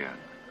killing again.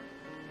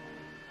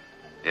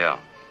 Yeah,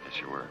 yes,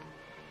 you were.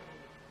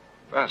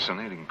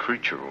 Fascinating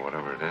creature,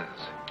 whatever it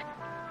is.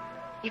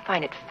 You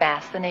find it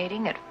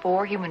fascinating that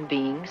 4 human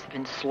beings have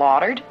been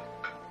slaughtered?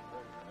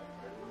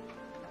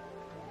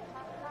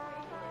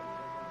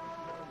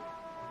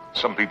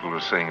 Some people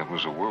are saying it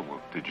was a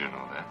werewolf. Did you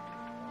know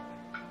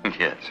that?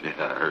 Yes, yeah,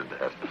 I heard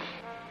that.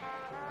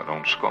 I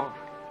don't scoff.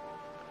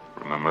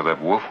 Remember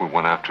that wolf we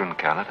went after in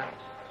Canada?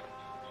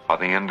 How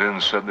the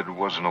Indians said that it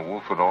wasn't a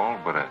wolf at all,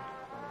 but a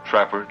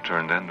trapper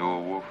turned into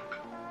a wolf?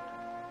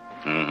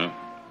 Mm-hmm.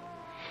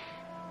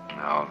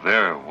 Now,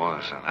 there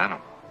was an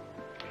animal.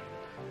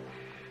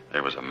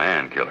 There was a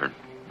man killer.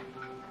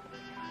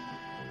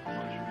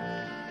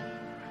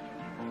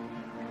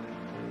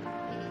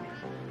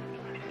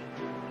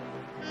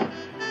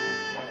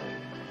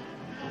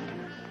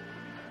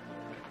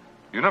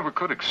 You never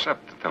could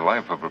accept that the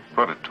life of a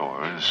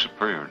predator is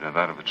superior to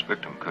that of its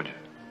victim, could you?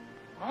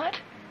 What?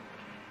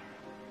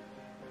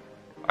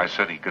 I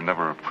said he could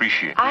never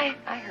appreciate... I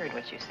heard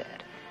what you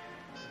said.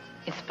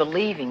 It's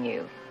believing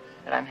you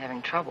that I'm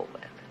having trouble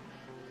with.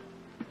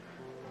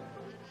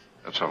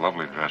 That's a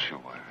lovely dress you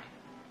wear.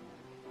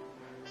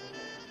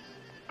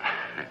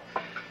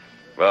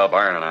 Well,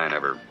 Byron and I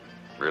never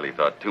really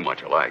thought too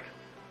much alike.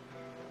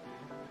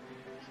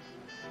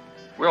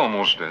 We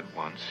almost did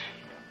once.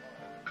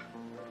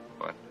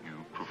 But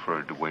you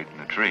preferred to wait in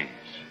the trees.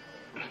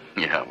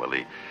 Yeah, well,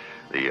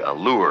 the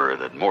allure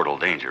that mortal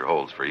danger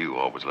holds for you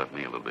always left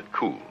me a little bit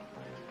cool.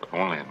 But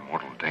only in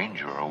mortal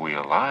danger are we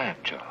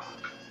alive, John.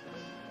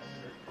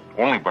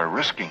 Only by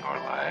risking our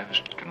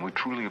lives can we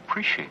truly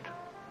appreciate them.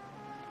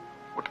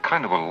 What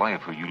kind of a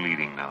life are you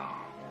leading now?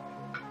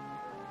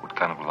 What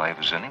kind of life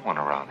is anyone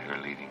around here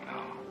leading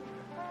now?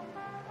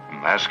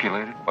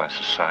 Emasculated by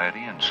society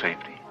and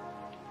safety?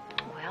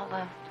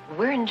 Well,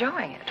 we're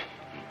enjoying it.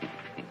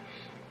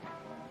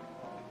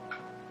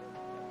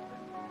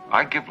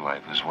 I give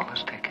life as well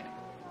as take it.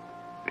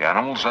 The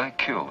animals I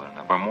kill are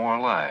never more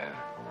alive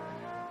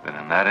than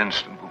in that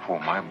instant before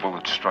my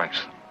bullet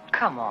strikes them.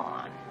 Come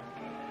on.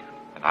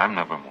 And I'm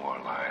never more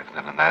alive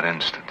than in that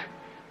instant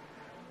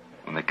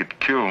when they could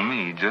kill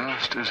me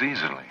just as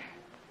easily.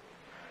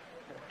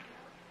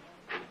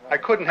 I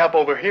couldn't help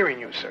overhearing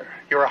you, sir.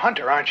 You're a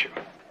hunter, aren't you?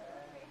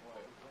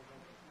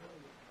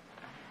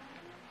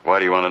 Why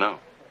do you want to know?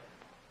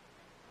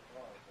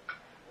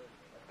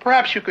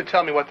 Perhaps you could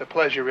tell me what the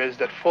pleasure is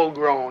that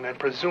full-grown and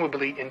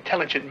presumably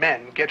intelligent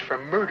men get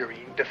from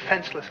murdering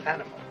defenseless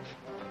animals.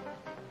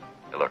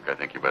 Hey, look, I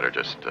think you better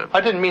just...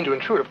 I didn't mean to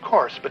intrude, of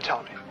course, but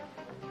tell me.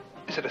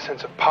 Is it a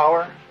sense of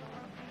power?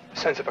 A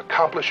sense of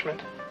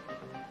accomplishment?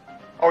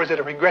 Or is it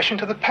a regression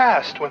to the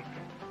past when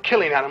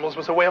killing animals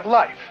was a way of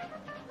life?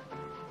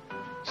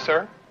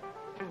 Sir?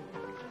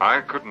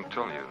 I couldn't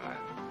tell you that.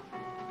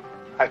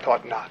 I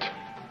thought not.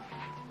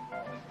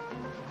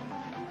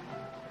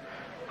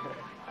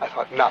 I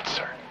thought not,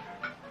 sir.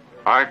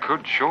 I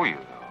could show you,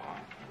 though.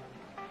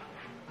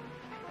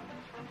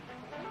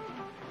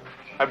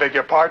 I beg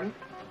your pardon?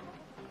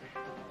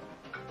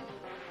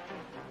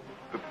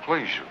 The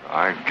pleasure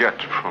I get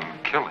from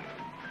killing.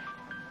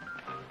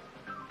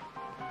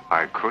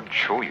 I could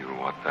show you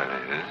what that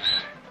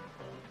is,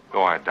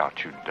 though I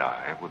doubt you'd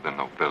die with the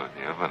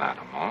nobility of an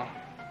animal.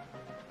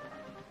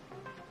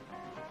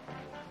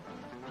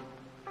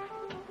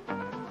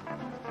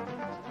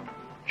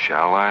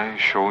 Shall I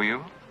show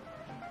you?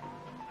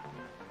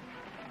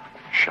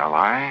 Shall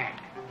I?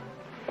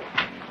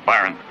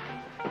 Byron.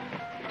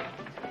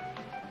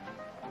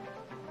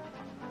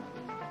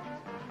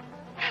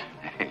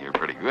 Hey, you're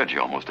pretty good.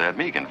 You almost had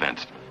me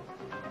convinced.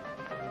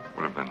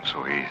 Would have been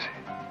so easy.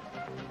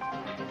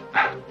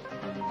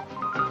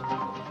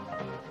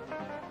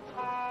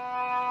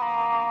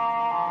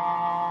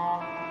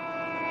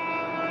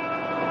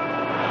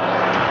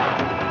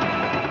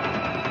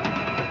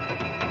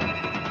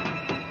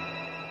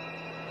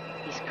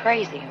 He's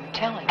crazy, I'm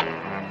telling you.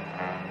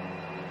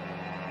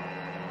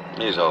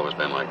 He's always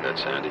been like that,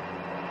 Sandy.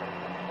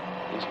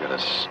 He's got a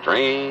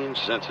strange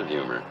sense of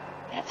humor.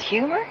 That's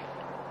humor?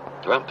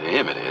 Well, to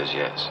him it is,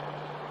 yes.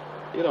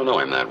 You don't know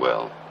him that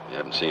well. You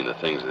haven't seen the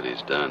things that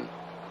he's done.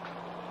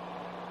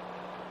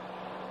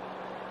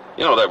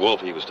 You know that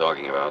wolf he was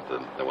talking about,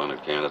 the one in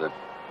Canada?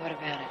 What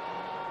about it?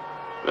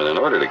 Well, in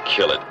order to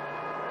kill it,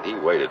 he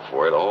waited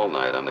for it all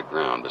night on the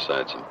ground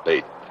beside some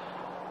bait.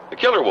 A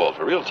killer wolf,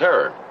 a real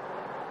terror.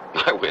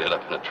 I waited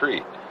up in a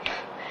tree.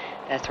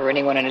 That's where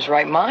anyone in his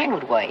right mind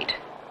would wait.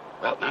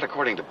 Well, not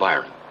according to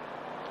Byron.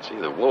 See,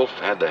 the wolf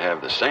had to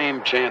have the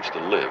same chance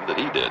to live that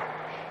he did.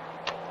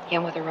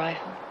 Him with a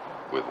rifle?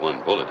 With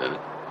one bullet in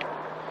it.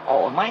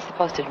 Oh, am I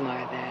supposed to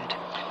admire that?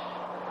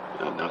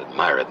 Well, not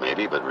admire it,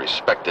 maybe, but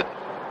respect it.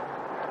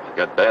 I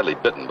got badly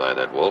bitten by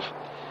that wolf.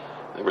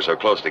 They were so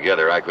close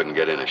together, I couldn't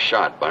get in a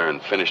shot. Byron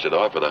finished it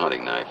off with a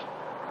hunting knife.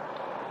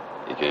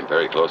 He came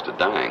very close to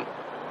dying.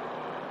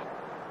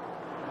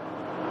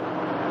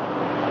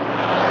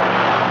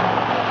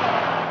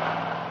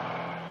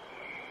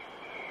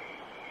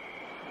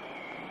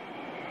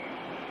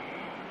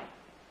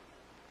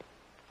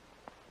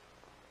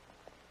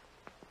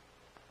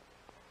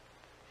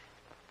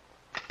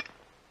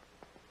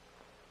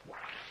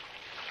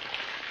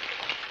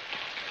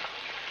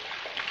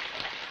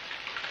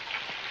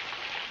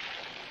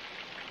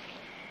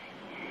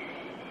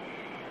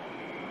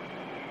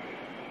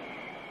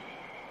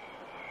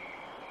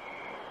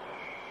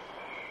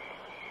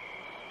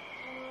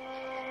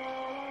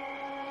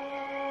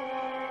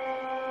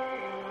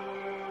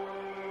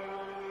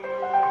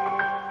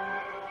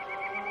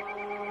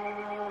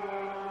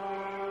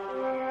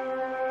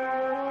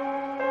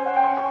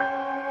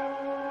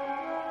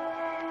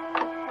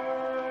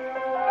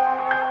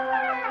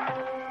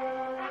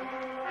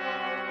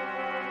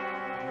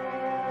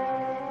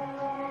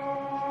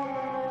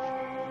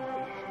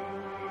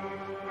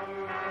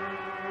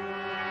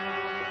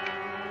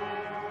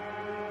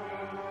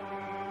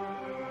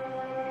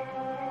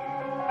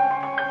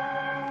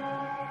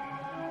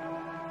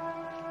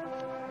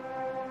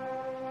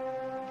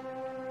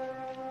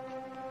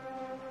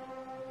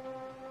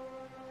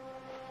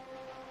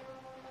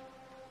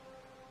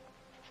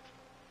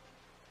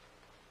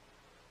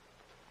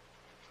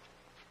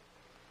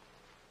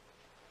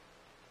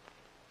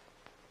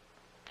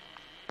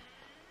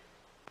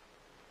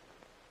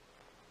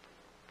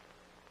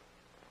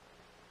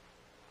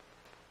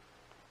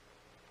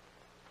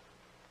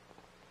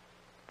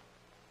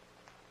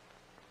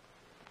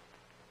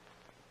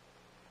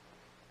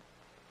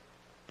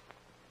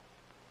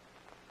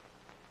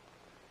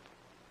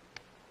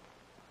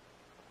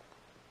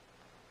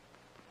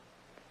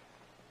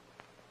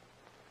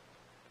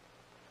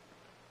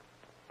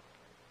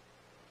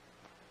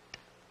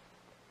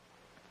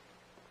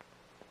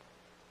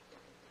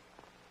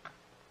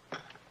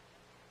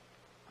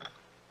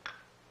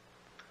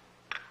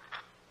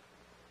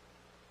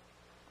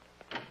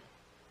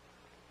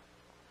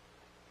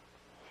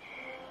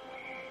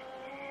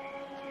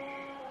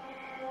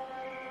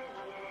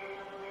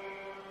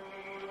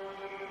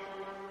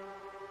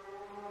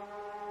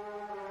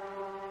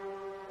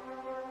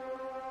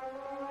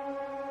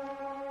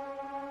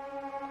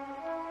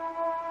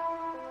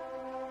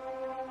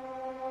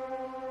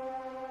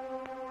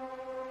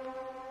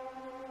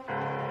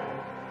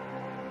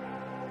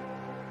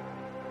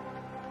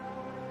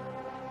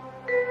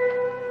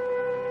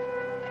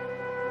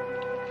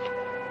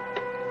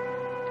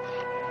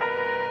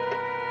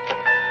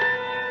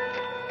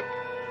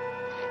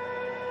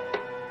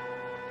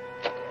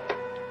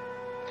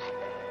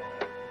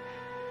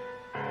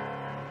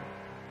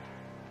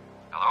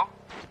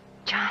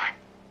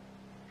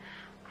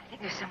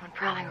 There's someone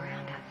prowling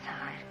around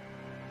outside.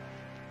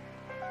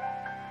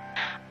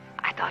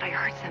 I thought I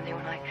heard something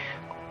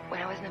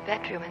when I was in the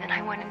bedroom, and then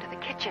I went into the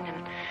kitchen,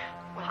 and,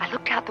 well, I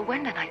looked out the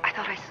window, and I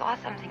thought I saw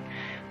something.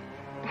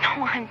 No,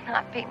 I'm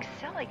not being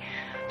silly.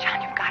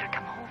 John, you've got to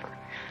come over.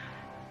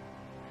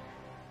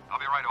 I'll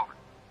be right over.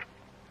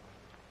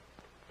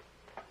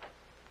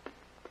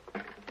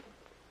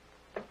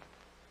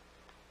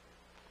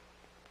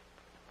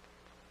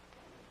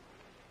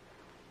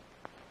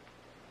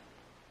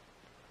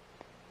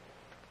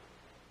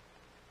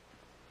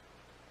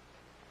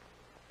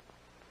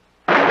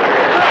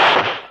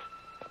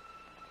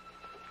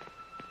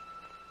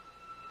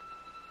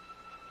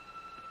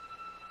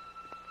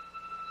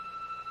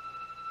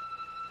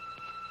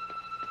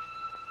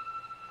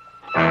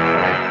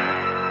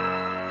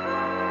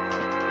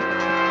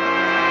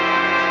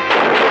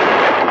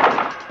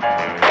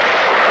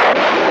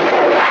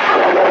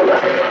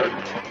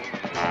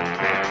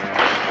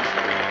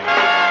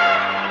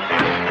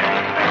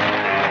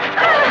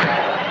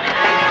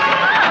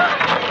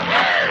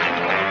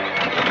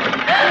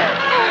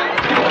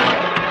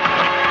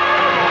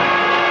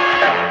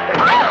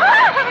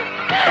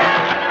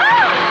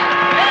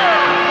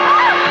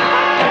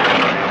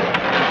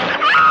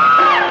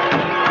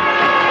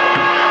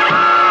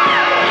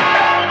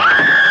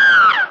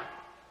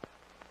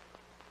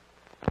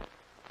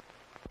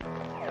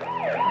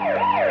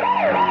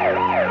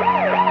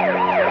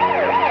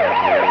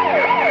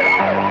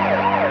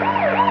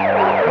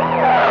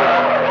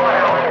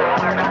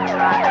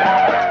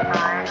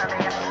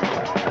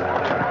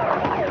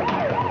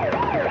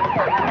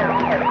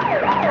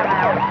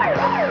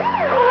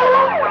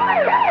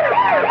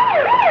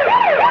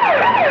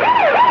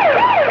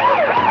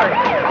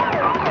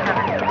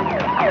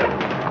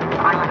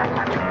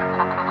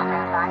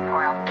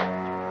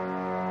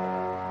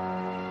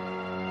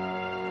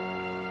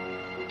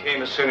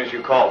 Came as soon as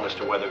you called,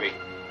 Mr. Weatherby.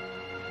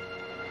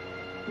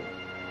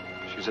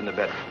 She's in the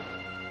bedroom.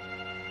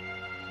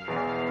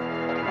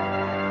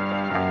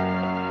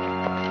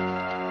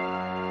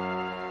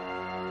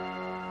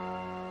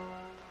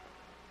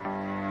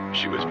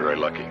 She was very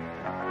lucky.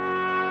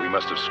 We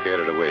must have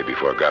scared it away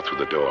before it got through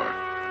the door.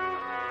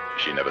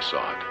 She never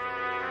saw it.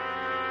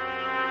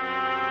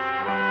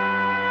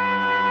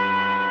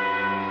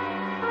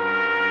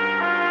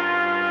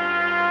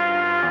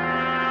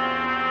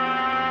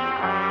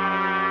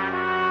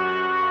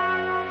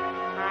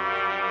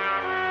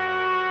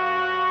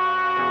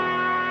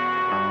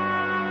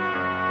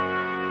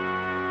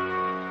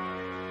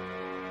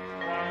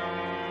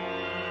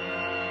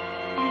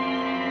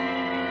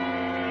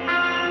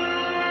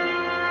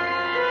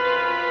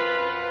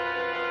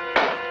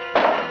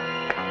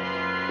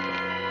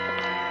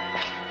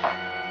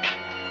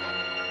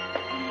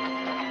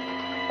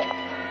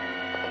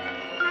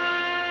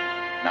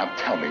 Now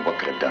tell me what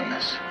could have done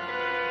this.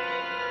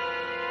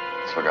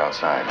 Let's look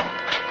outside.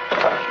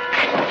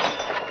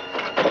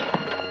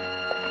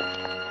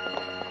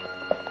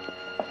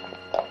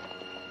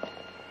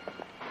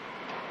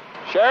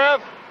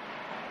 Sheriff,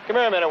 come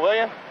here a minute, will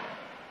you?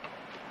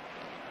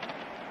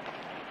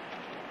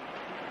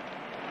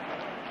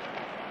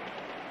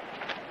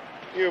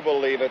 You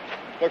believe it.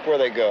 Look where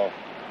they go.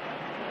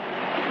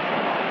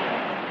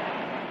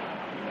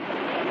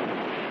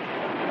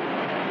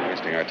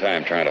 Wasting our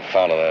time trying to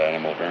follow that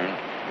animal, Vern.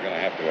 We're going to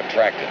have to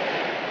attract it.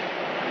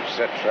 You've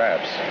set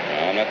traps.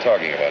 No, I'm not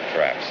talking about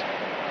traps.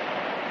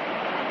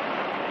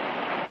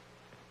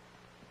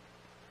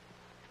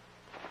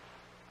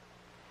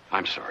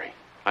 I'm sorry.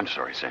 I'm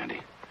sorry, Sandy.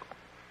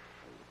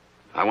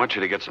 I want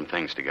you to get some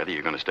things together.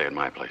 You're going to stay at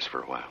my place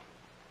for a while.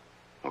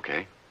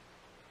 Okay?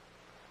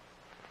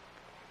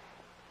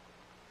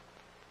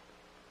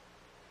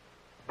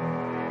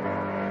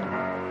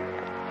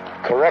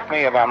 Correct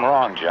me if I'm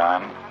wrong,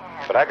 John,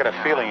 but I got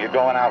a feeling you're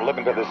going out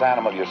looking for this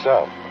animal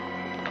yourself.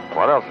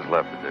 What else is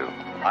left to do?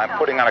 I'm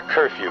putting on a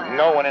curfew.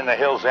 No one in the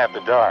hills after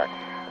dark.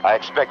 I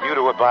expect you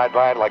to abide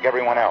by it like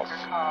everyone else.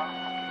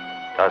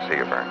 I'll see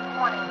you,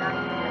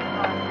 Vern.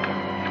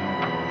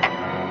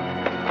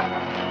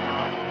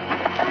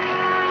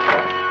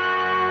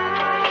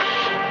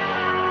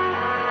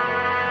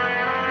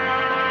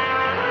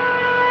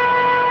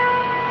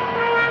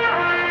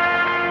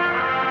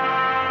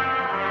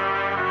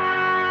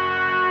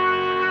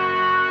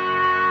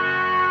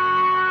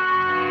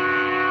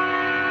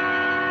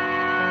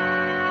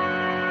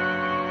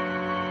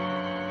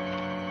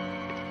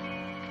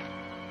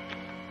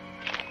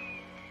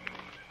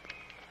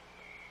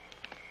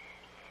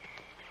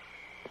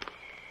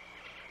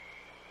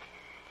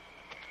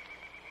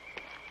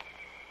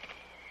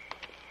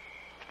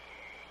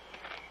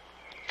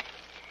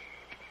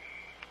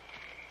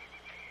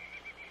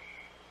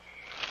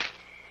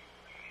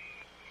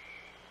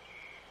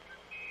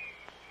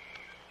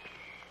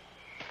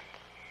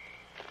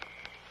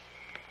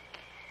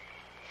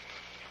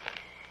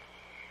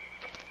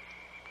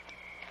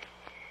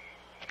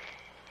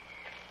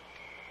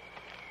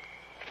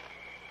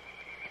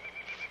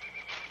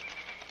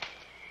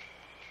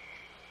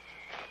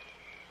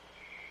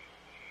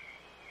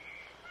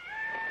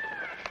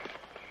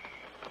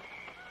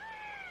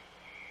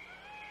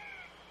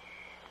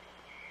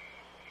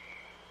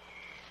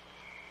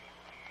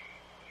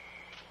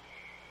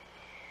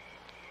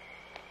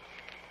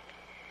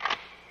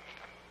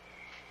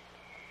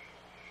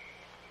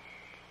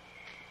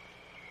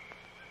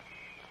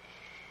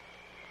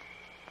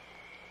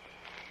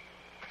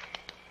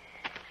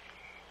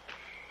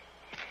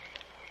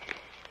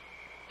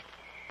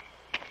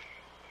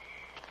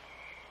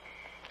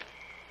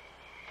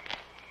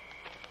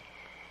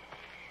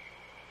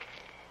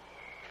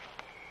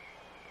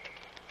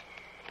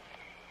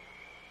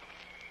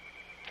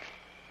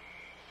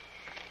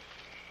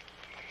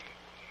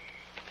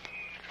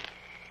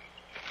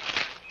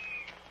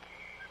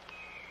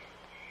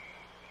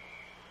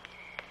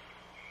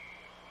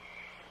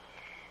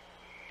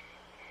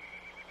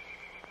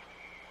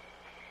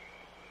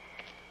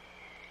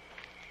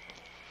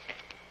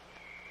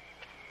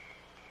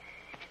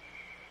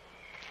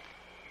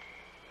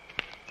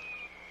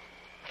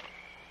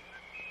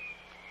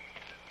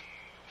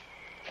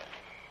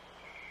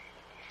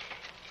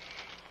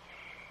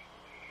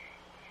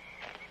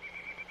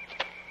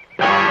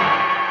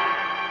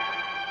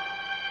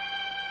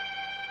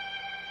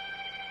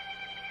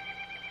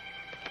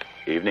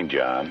 Evening,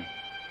 John.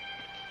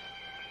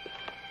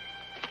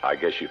 I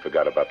guess you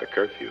forgot about the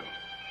curfew.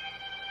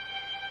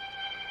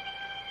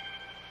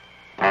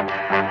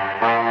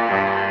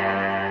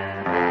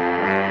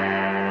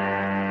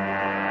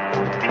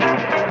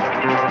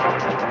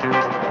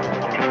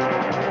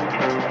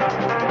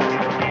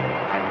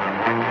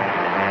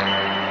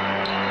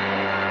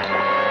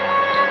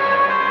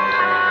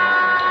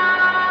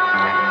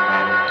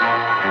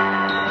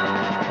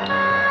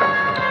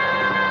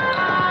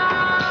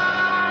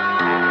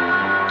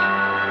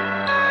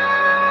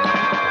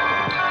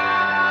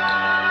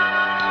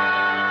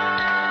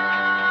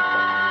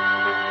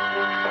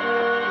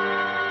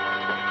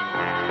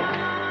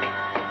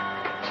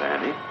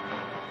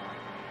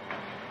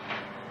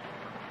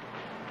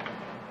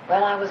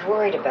 Well, I was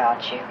worried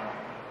about you.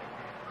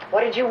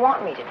 What did you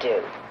want me to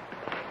do?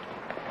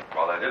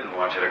 Well, I didn't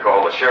want you to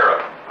call the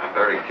sheriff. I'm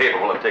very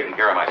capable of taking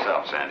care of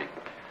myself, Sandy.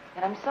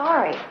 And I'm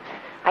sorry.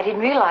 I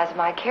didn't realize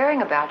my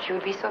caring about you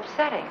would be so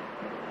upsetting.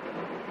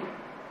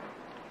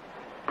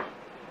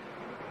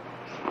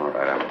 All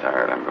right, I'm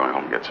tired. I'm going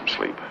home to get some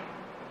sleep.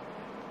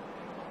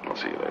 I'll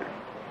see you later.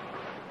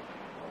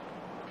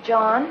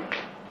 John?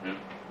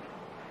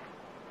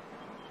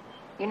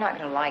 You're not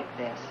going to like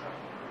this.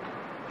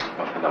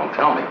 Well, then don't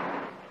tell me.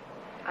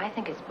 I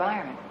think it's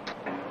Byron.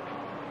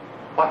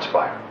 What's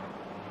Byron?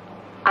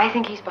 I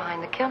think he's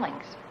behind the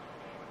killings.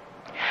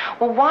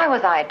 Well, why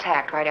was I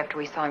attacked right after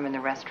we saw him in the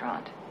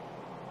restaurant?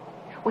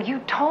 Well, you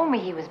told me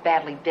he was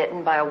badly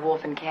bitten by a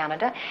wolf in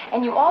Canada,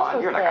 and you also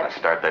You're not said... going to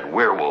start that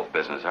werewolf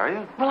business, are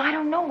you? Well, I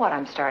don't know what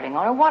I'm starting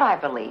on or what I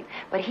believe,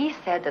 but he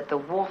said that the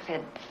wolf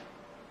had...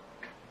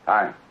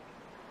 Hi.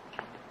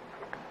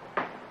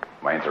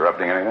 Am I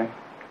interrupting anything?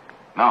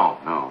 No.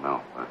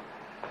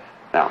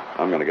 Now,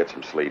 I'm going to get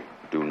some sleep.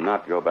 Do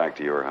not go back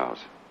to your house.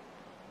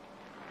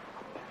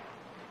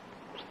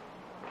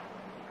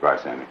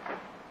 Goodbye, Sandy.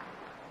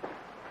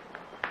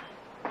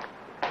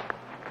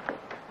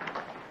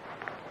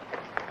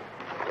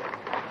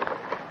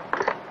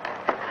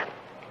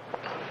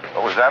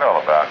 What was that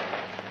all about?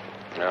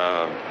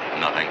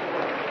 Nothing.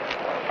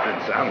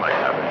 Didn't sound like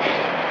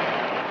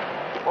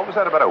nothing. What was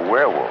that about a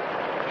werewolf?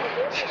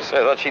 She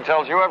said that she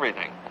tells you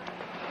everything.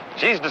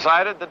 She's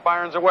decided that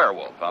Byron's a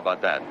werewolf. How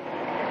about that?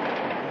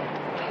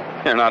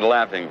 You're not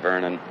laughing,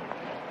 Vernon.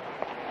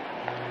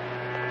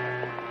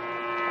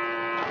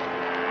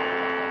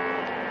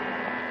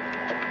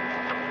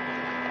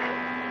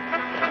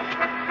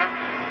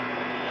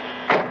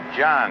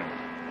 John,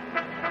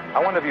 I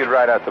wonder if you'd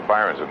ride out to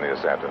Byron's with me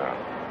this afternoon.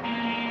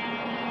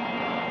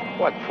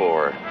 What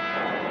for?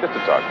 Just to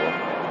talk to him.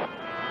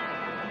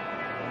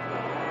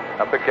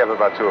 I'll pick you up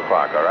about 2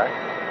 o'clock, all right?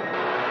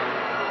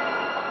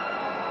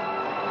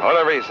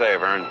 Whatever you say,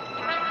 Vern.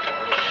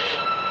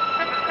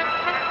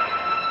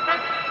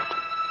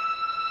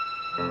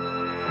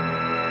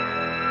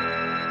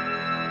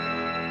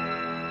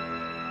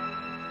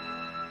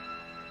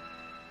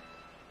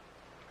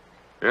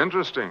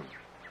 Interesting.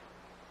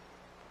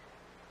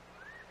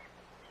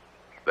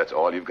 That's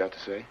all you've got to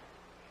say?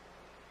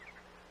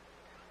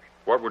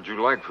 What would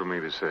you like for me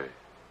to say?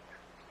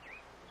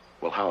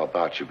 Well, how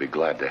about you be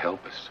glad to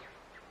help us?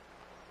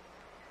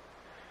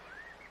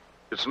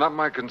 It's not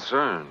my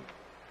concern.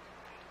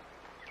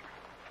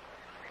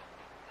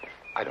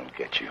 I don't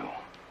get you.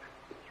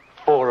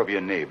 4 of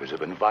your neighbors have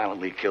been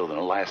violently killed in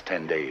the last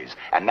 10 days,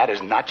 and that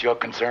is not your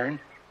concern?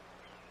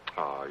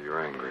 Ah,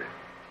 you're angry.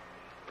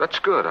 That's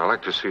good. I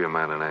like to see a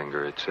man in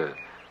anger. It's a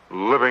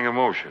living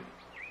emotion.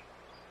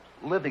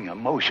 Living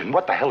emotion?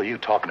 What the hell are you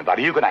talking about?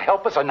 Are you going to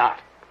help us or not?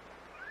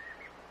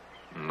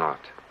 Not.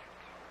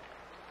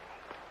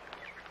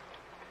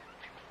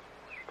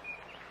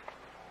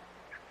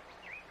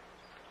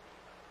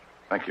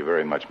 Thank you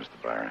very much, Mr.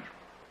 Byron.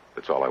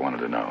 That's all I wanted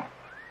to know.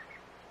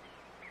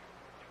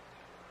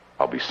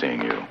 I'll be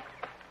seeing you.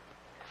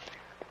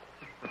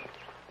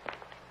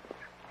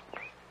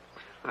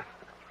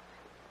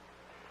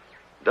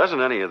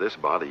 Doesn't any of this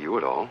bother you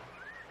at all?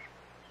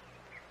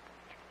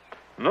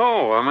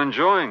 No, I'm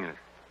enjoying it.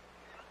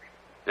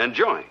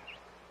 Enjoying?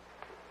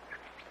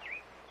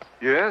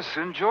 Yes,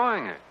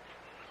 enjoying it.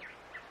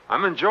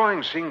 I'm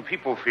enjoying seeing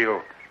people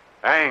feel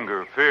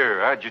anger,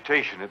 fear,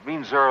 agitation. It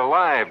means they're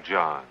alive,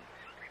 John.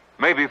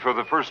 Maybe for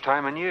the first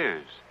time in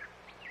years.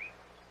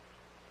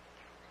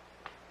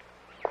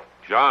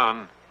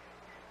 John,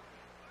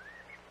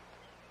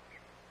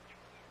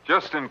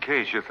 just in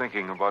case you're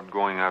thinking about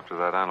going after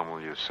that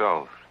animal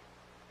yourself,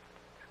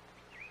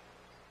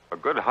 a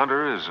good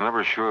hunter is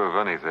never sure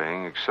of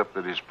anything except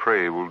that his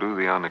prey will do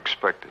the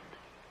unexpected.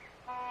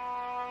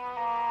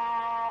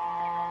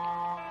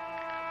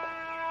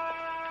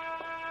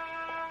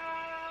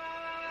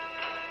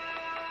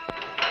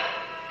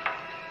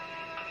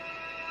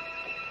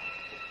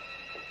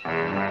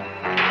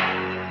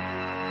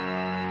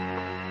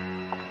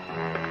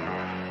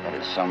 That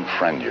is some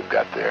friend you've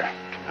got there.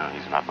 No,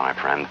 he's not my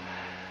friend.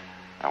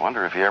 I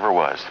wonder if he ever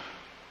was.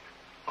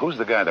 Who's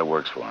the guy that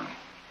works for him?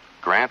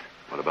 Grant?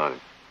 What about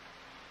him?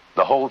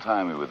 The whole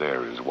time we were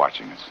there, he was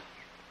watching us.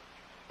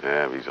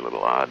 Yeah, he's a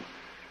little odd.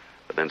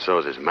 But then so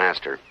is his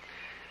master.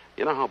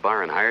 You know how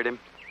Byron hired him?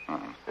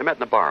 They met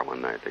in a bar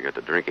one night. They got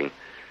to drinking.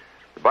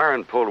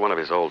 Byron pulled one of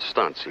his old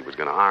stunts. He was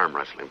going to arm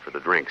wrestle him for the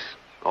drinks.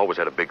 Always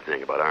had a big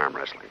thing about arm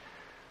wrestling.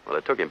 Well,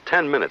 it took him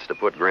 10 minutes to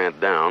put Grant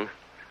down,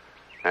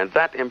 and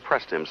that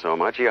impressed him so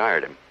much he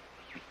hired him.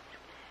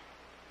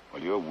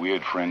 Well, your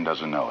weird friend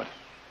doesn't know it.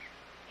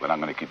 But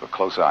I'm going to keep a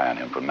close eye on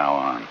him from now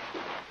on.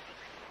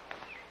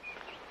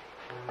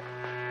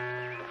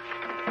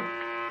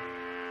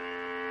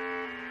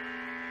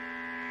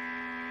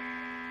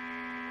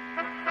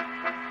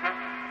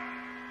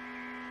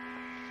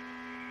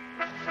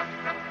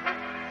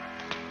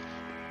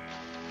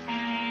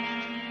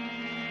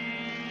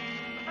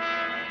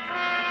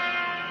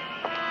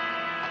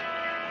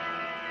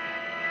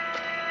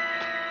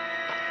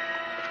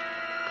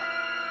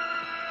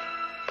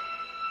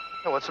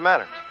 what's the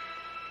matter?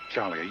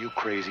 Charlie, are you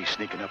crazy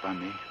sneaking up on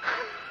me?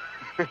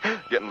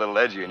 Getting a little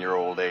edgy in your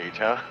old age,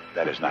 huh?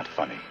 That is not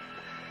funny.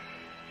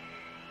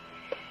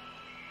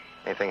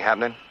 Anything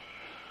happening?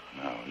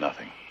 No,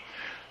 nothing.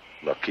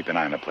 Look, keep an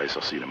eye on the place.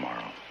 I'll see you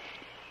tomorrow.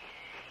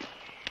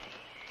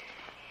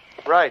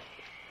 Right.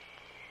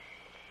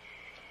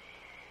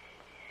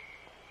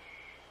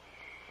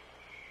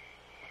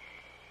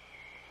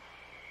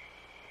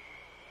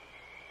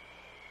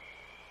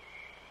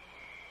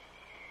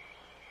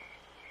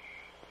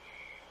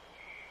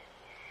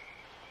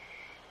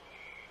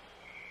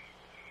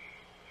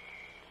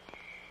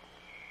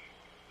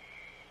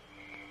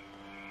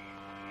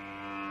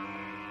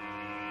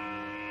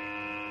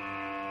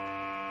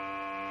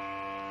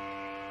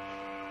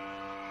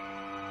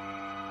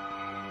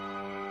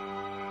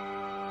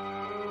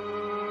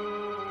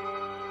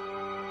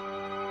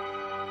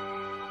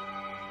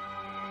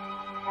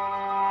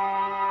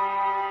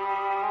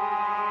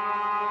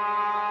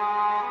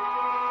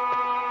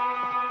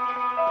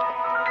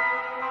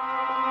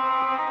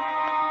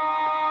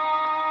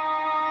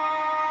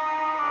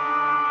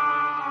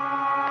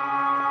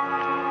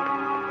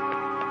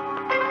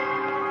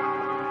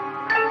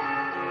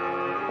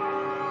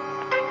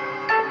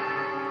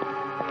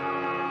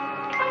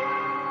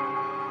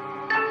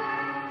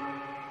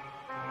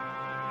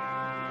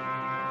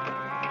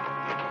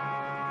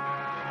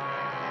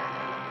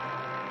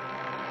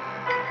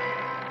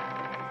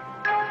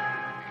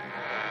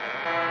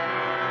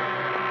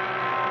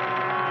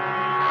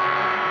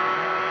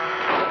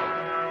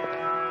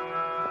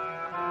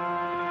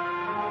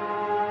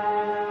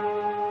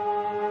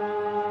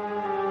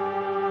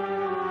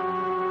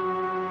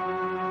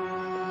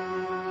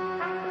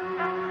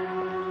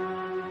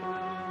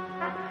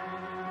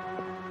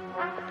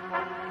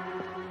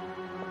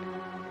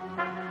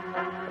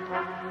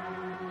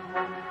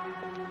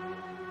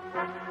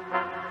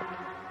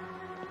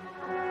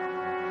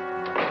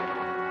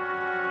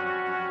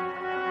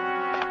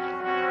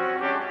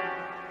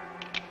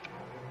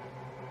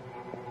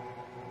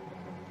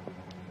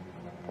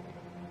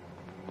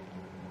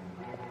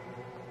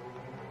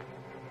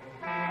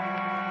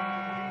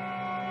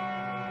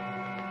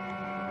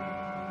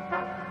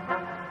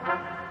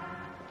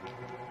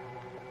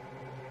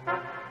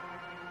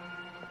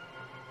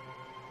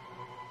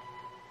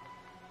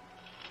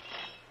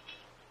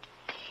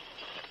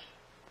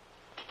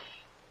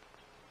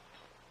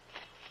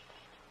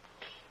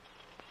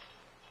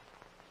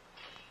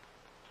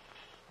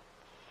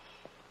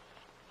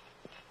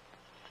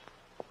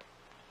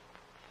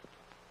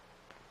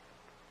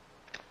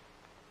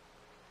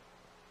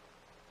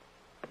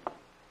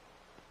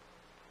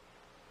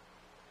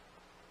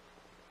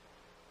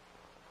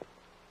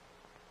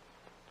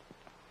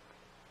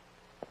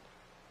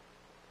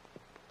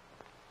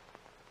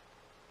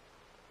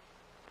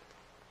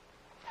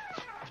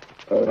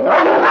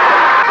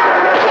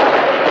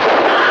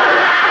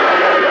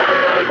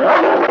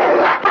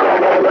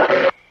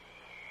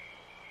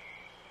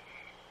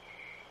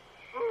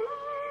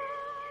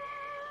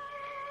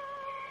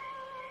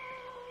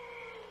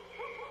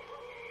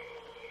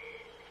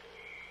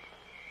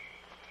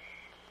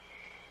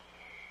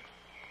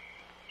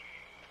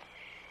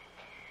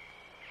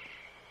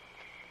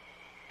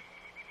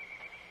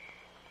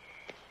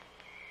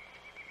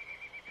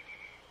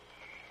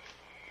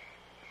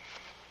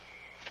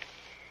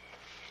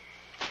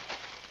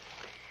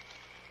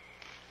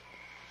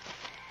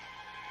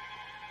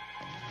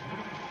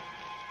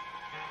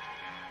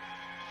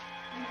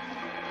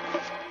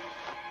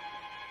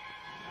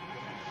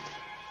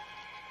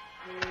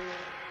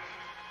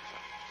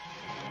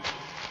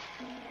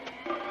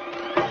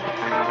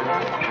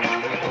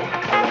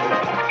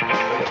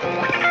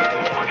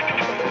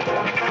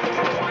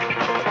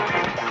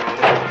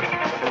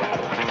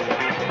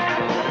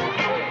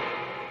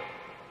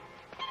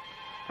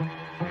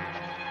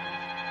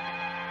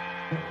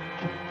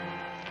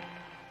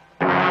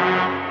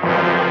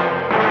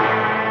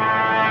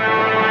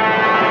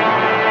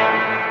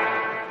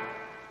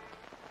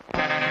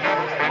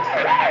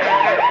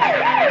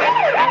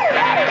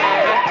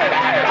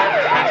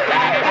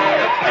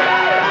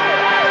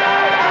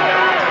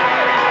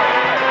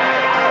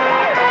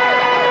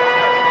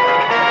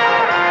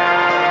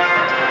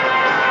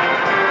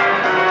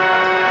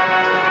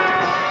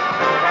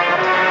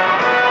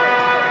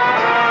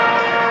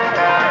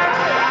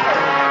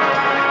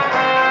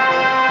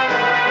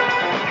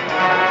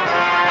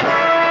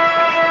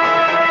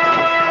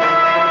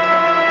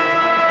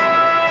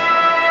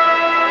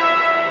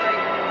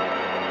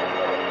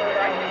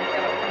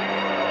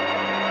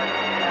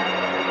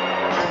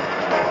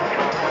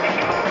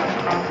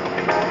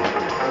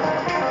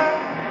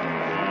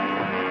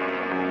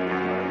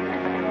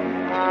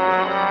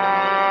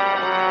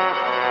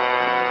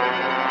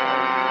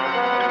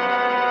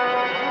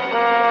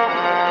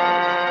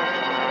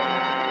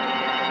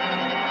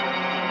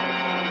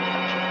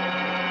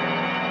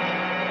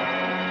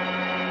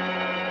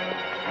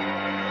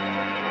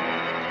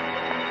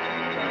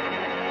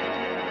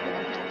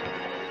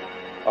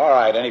 All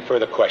right, any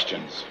further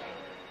questions?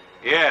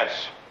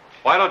 Yes.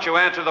 Why don't you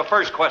answer the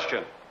first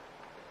question?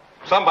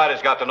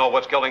 Somebody's got to know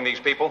what's killing these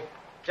people.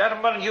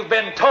 Gentlemen, you've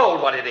been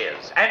told what it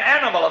is. An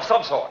animal of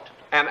some sort.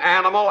 An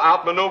animal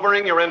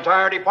outmaneuvering your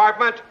entire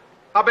department?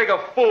 How big a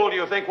fool do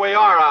you think we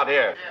are out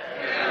here?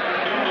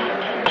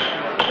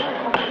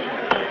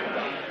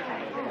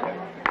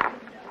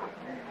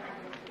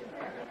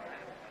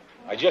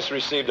 I just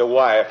received a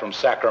wire from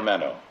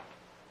Sacramento.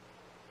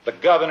 The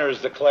governor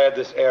has declared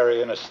this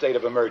area in a state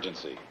of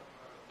emergency.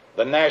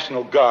 The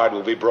National Guard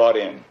will be brought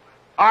in.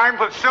 Armed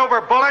with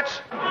silver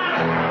bullets?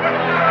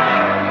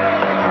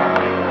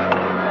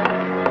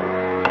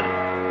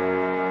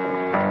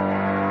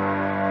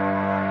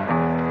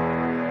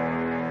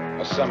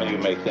 Now, some of you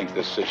may think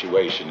this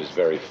situation is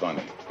very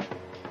funny,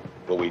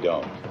 but we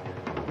don't.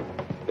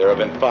 There have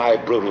been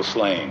 5 brutal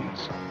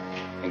slayings,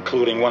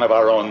 including one of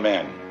our own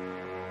men.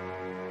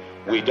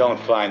 We don't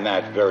find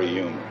that very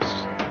humorous.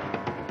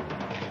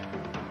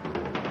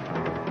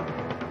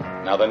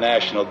 Now, the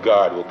National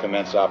Guard will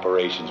commence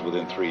operations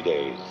within 3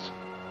 days.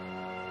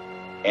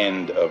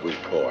 End of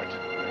report.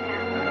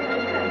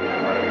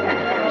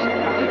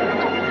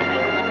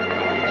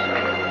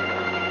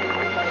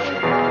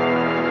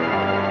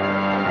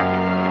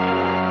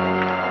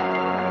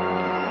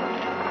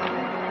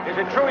 Is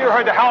it true you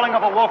heard the howling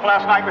of a wolf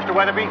last night, Mr.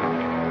 Weatherby?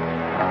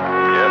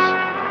 Yes?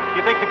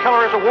 You think the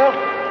killer is a wolf?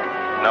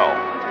 No.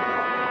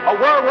 A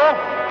werewolf?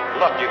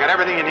 Look, you got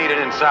everything you needed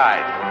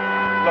inside.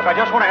 Look, I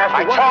just want to ask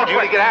you I told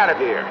you to get out of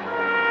here.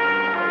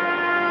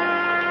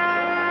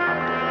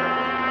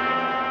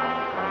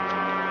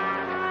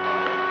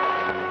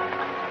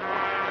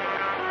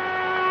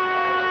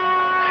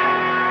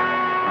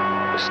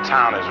 This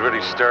town is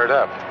really stirred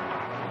up.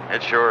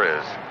 It sure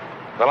is.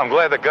 Well, I'm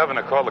glad the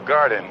governor called the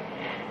guard in.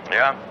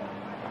 Yeah?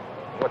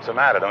 What's the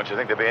matter? Don't you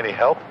think there'll be any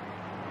help?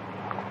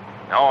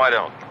 No, I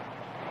don't.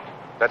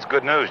 That's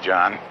good news,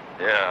 John.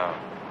 Yeah.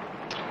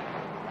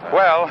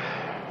 Well,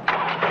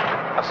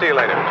 I'll see you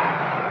later.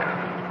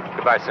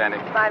 Goodbye, Sandy.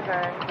 Bye,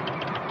 Vern.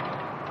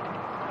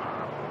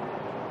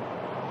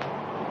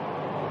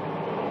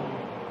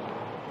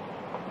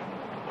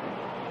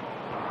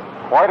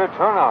 Quite a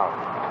turnout.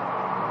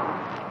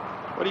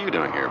 What are you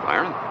doing here,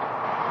 Byron?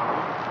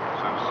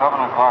 Since 7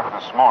 o'clock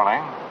this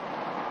morning,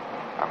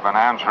 I've been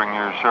answering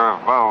your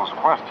Sheriff Bell's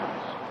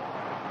questions.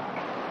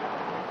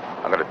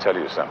 I'm going to tell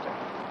you something.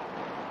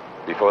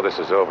 Before this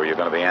is over, you're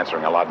going to be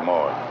answering a lot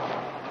more.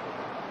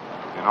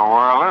 You know where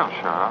I live,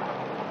 Sheriff.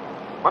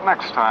 But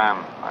next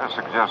time, I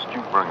suggest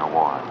you bring a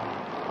warrant.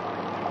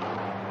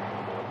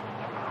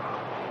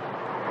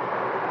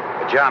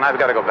 John, I've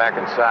got to go back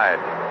inside.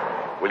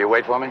 Will you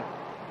wait for me?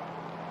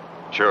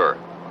 Sure.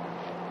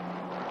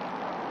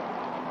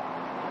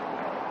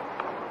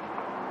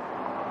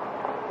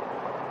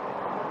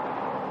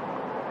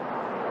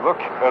 Look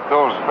at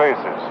those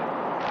faces.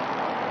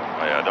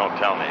 Oh, yeah, don't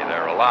tell me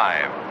they're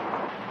alive.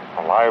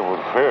 Alive with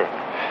fear.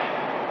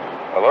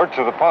 Alert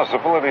to the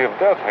possibility of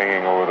death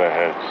hanging over their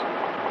heads.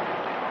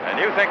 And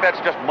you think that's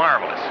just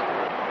marvelous?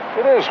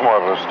 It is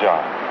marvelous,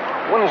 John.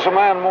 When is a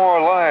man more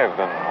alive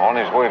than on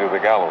his way to the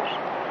gallows?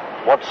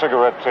 What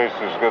cigarette tastes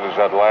as good as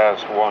that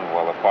last one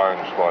while the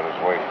firing squad is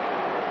waiting?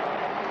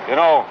 You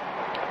know,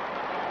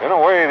 in a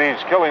way,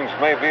 these killings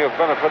may be of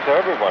benefit to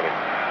everybody.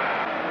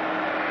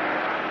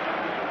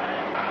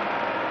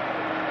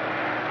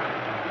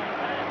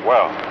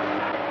 Well,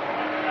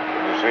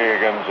 good to see you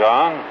again,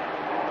 John.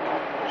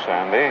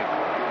 Sandy.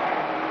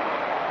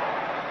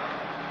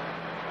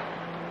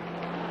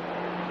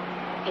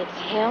 It's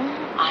him?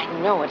 I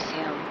know it's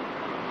him.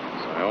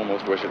 I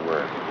almost wish it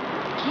were.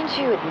 Can't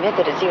you admit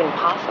that it's even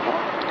possible?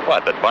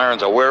 What, that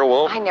Byron's a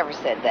werewolf? I never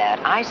said that.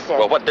 I said...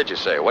 Well, what did you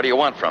say? What do you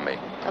want from me?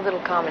 A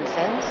little common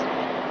sense.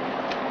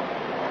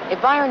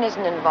 If Byron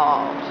isn't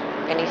involved,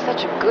 and he's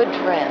such a good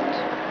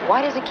friend,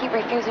 why does he keep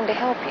refusing to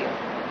help you?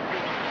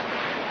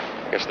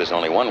 I guess there's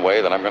only one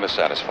way that I'm going to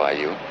satisfy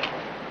you.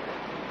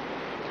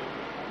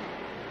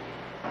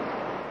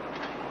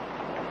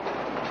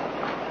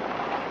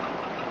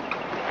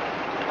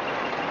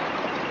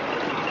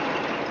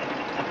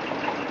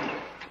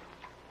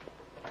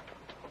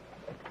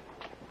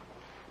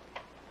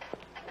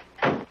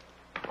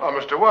 Oh,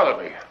 Mr.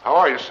 Weatherby, how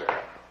are you, sir?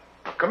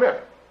 Come in.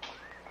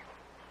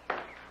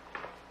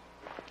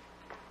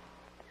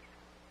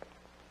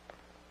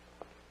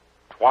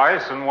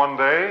 Twice in one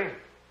day?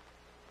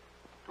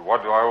 To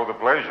what do I owe the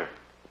pleasure?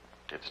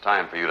 It's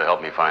time for you to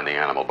help me find the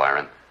animal,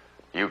 Byron.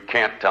 You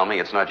can't tell me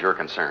it's not your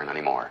concern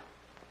anymore.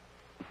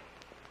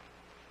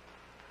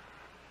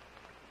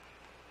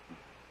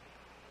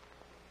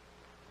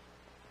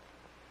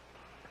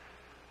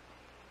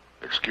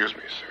 Excuse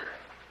me, sir.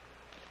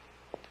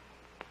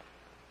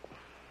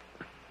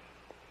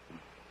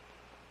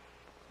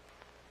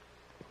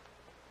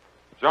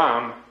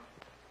 John,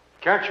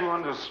 can't you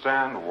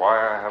understand why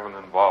I haven't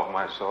involved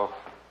myself?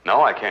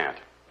 No, I can't.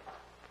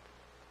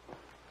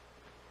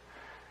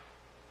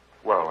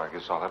 Well, I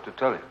guess I'll have to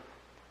tell you.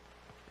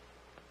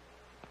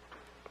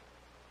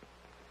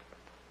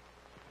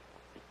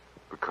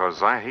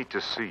 Because I hate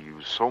to see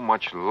you so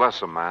much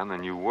less a man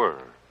than you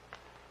were.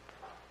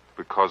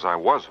 because I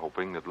was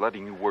hoping that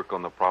letting you work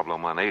on the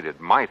problem unaided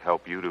might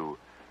help you to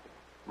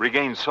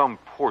regain some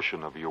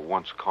portion of your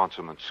once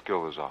consummate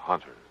skill as a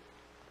hunter.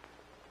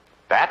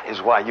 That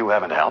is why you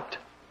haven't helped?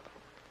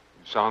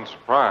 You sound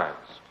surprised.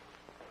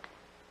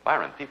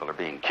 Byron, people are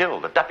being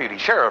killed. The deputy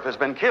sheriff has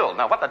been killed.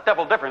 Now, what the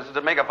devil difference does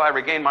it make if I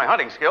regain my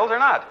hunting skills or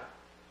not?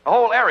 The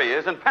whole area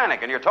is in panic,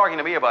 and you're talking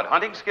to me about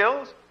hunting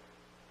skills?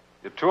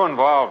 You're too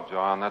involved,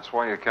 John. That's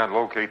why you can't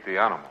locate the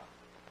animal.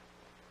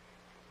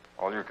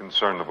 All you're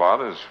concerned about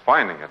is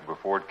finding it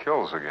before it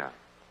kills again.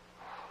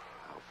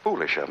 How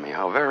foolish of me.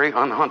 How very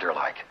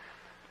unhunter-like.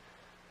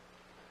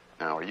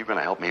 Now, are you going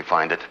to help me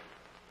find it?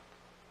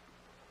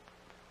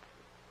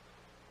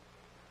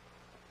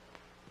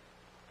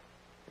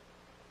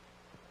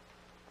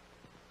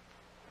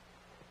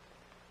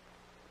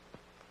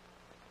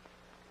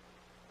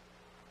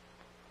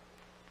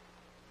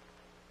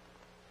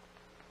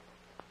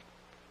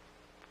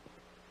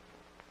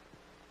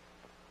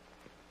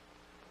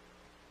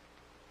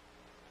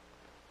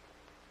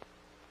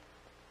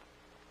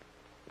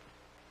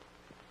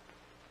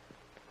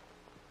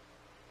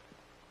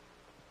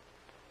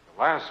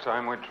 Last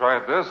time we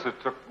tried this,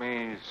 it took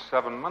me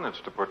 7 minutes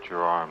to put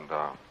your arm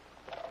down.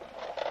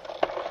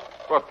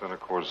 But then, of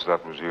course,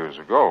 that was years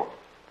ago.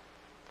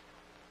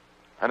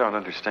 I don't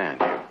understand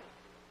you.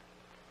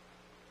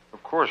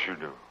 Of course you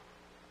do.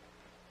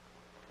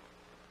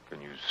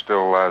 Can you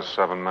still last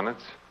 7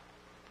 minutes?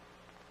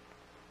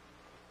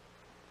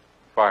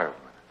 5 minutes.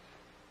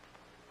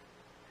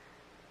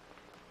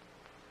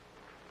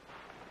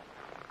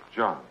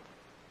 John,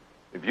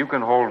 if you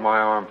can hold my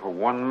arm for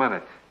 1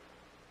 minute,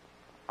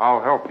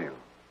 I'll help you.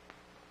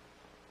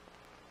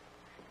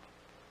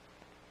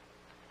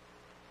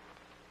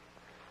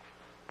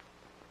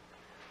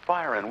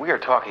 Byron, we are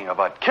talking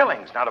about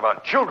killings, not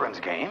about children's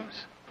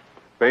games.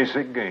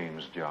 Basic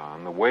games,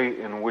 John. The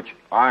way in which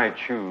I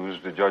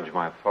choose to judge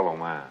my fellow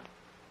man.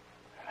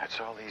 That's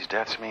all these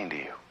deaths mean to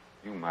you.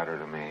 You matter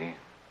to me.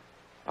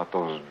 Not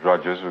those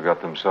drudges who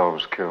got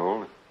themselves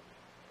killed.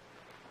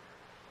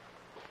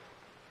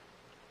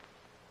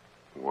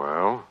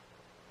 Well?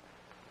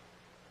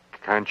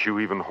 Can't you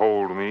even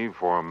hold me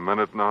for a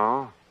minute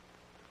now?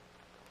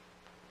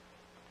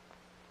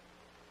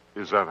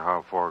 Is that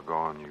how far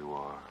gone you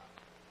are?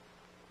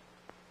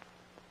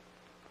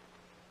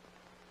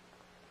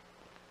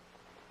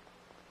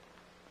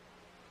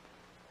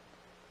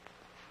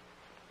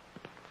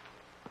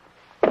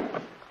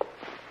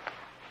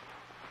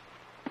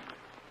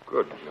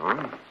 Good,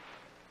 John.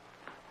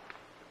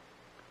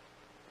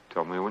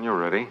 Tell me when you're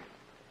ready.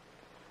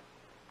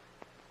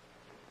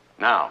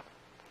 Now.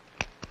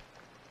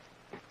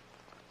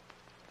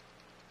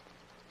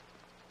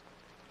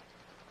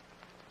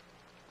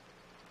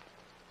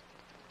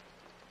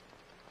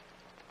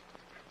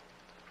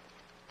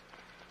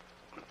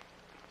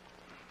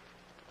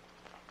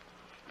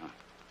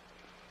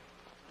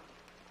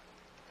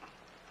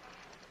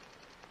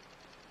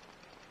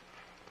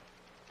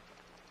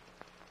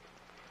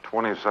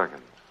 Twenty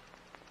seconds.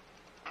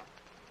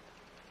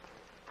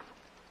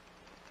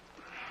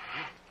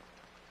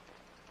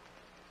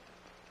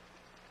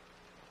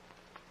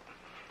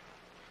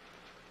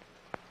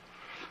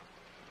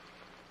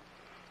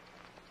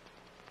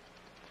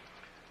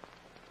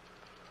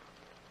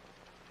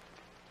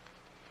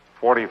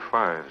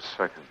 45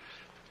 seconds.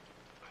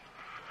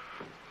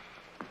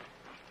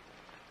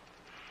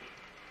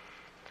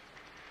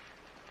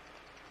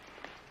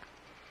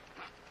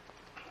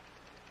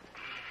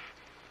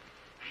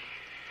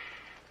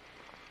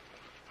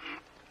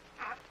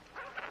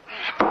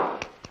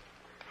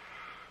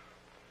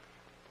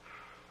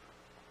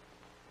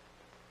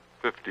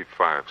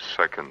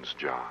 Seconds,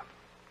 John.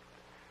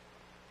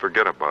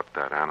 Forget about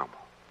that animal.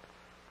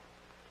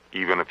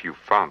 Even if you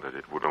found it,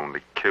 it would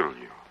only kill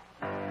you.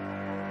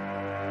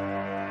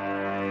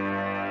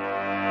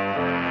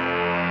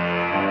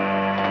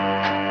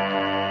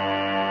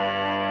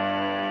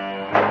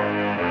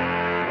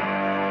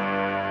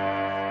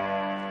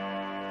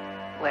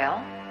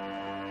 Well?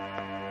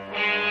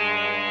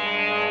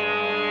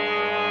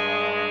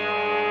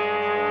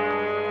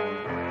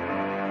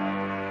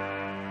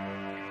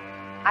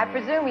 I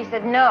presume he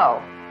said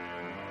no.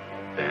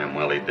 Damn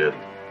well he did.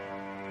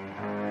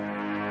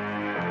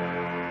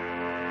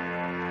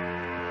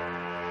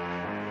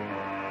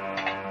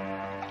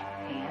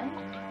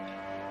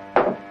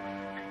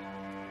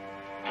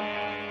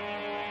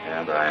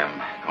 And I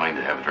am going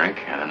to have a drink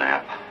and a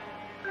nap.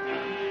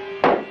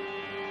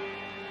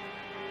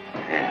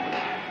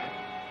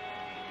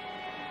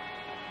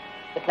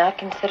 But not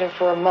consider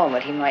for a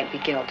moment he might be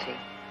guilty.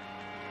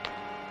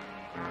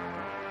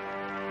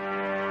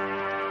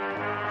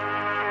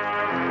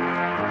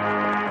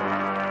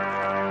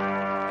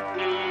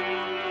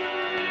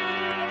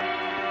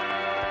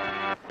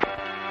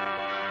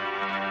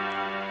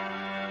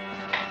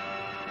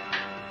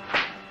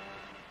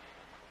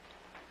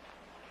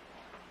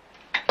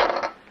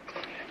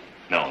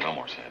 No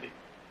more, Sandy.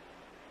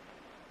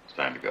 It's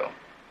time to go.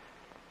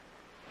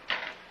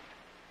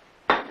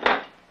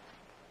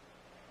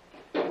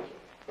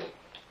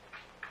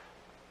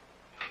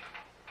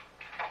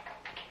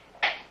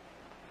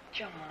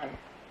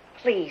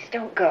 Please,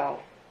 don't go.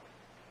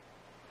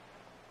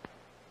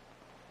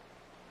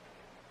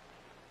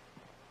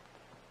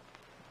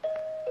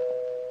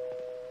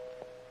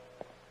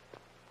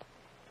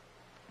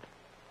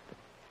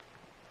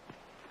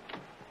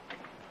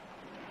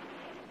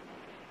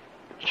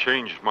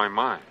 Changed my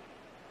mind.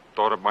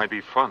 Thought it might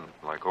be fun,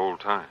 like old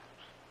times.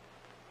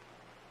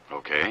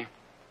 Okay.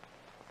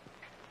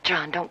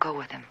 John, don't go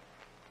with him.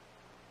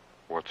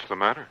 What's the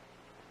matter?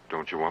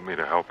 Don't you want me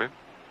to help him?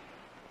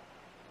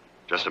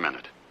 Just a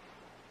minute.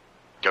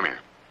 Come here.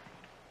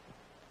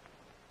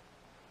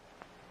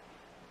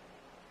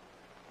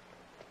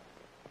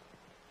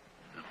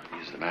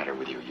 What is the matter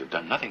with you? You've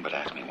done nothing but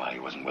ask me why he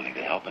wasn't willing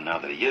to help, and now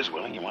that he is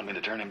willing, you want me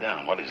to turn him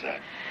down. What is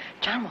that?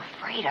 John, I'm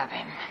afraid of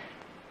him.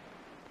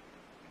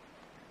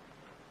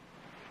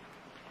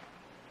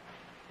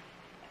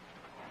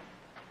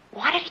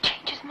 Why did he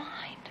change his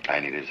mind? I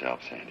need his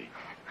help, Sandy.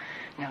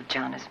 No,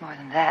 John, it's more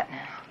than that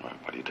now.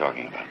 What are you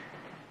talking about?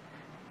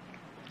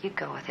 You'd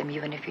go with him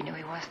even if you knew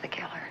he was the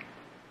killer.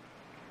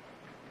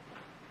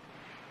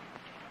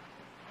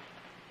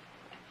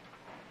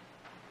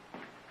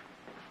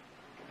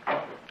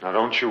 Now,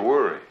 don't you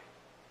worry.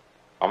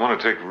 I'm going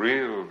to take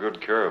real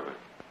good care of it.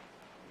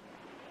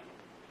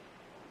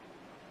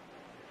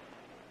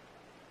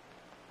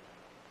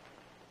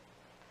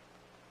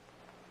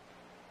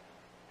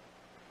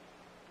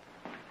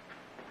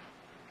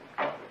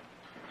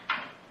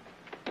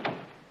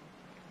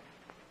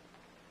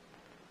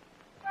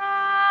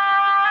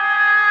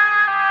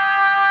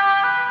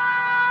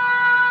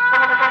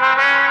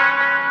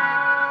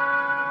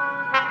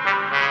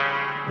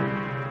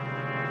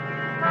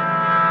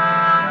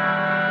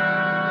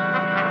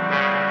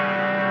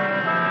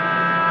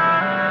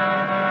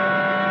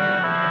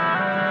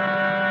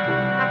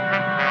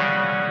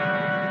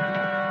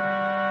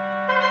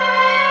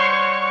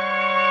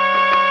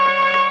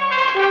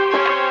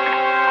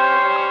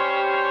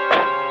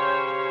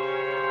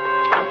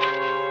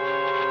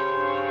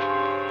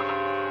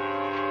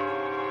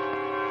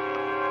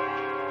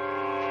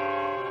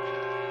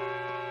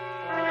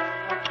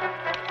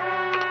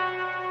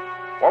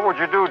 What would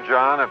you do,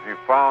 John, if you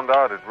found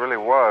out it really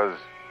was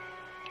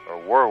a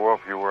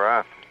werewolf you were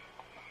after?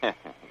 No,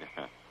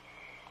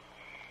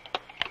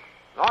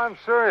 I'm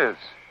serious.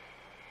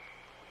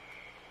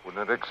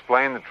 Wouldn't it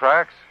explain the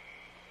tracks?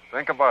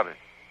 Think about it.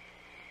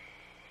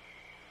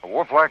 A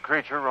wolf-like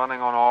creature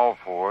running on all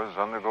fours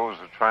undergoes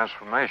a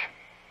transformation.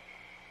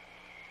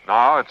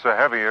 Now it's a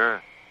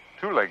heavier,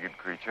 two-legged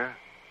creature,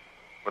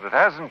 but it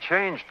hasn't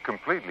changed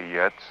completely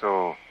yet,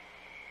 so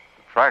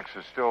the tracks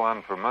are still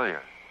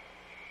unfamiliar.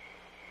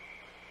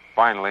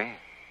 Finally,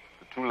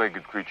 the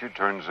two-legged creature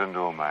turns into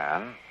a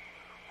man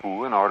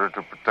who, in order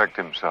to protect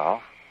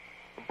himself,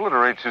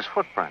 obliterates his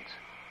footprints.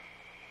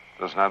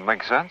 Doesn't that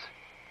make sense?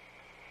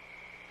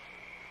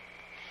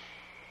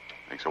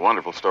 Makes a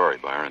wonderful story,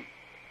 Byron.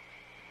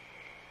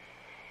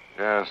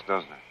 Yes,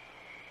 doesn't it?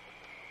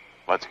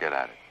 Let's get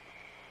at it.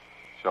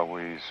 Shall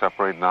we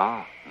separate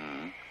now?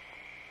 Mm-hmm.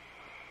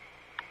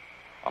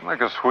 I'll make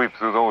a sweep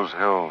through those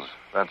hills.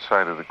 That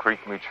side of the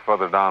creek much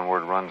further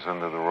downward runs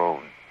into the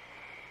road.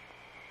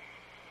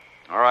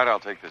 All right, I'll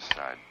take this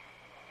side.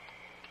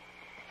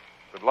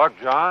 Good luck,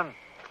 John.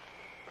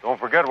 Don't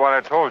forget what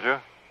I told you.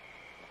 A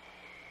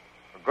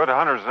good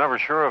hunter's never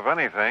sure of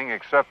anything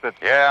except that...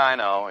 Yeah, I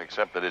know,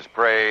 except that his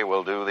prey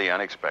will do the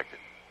unexpected.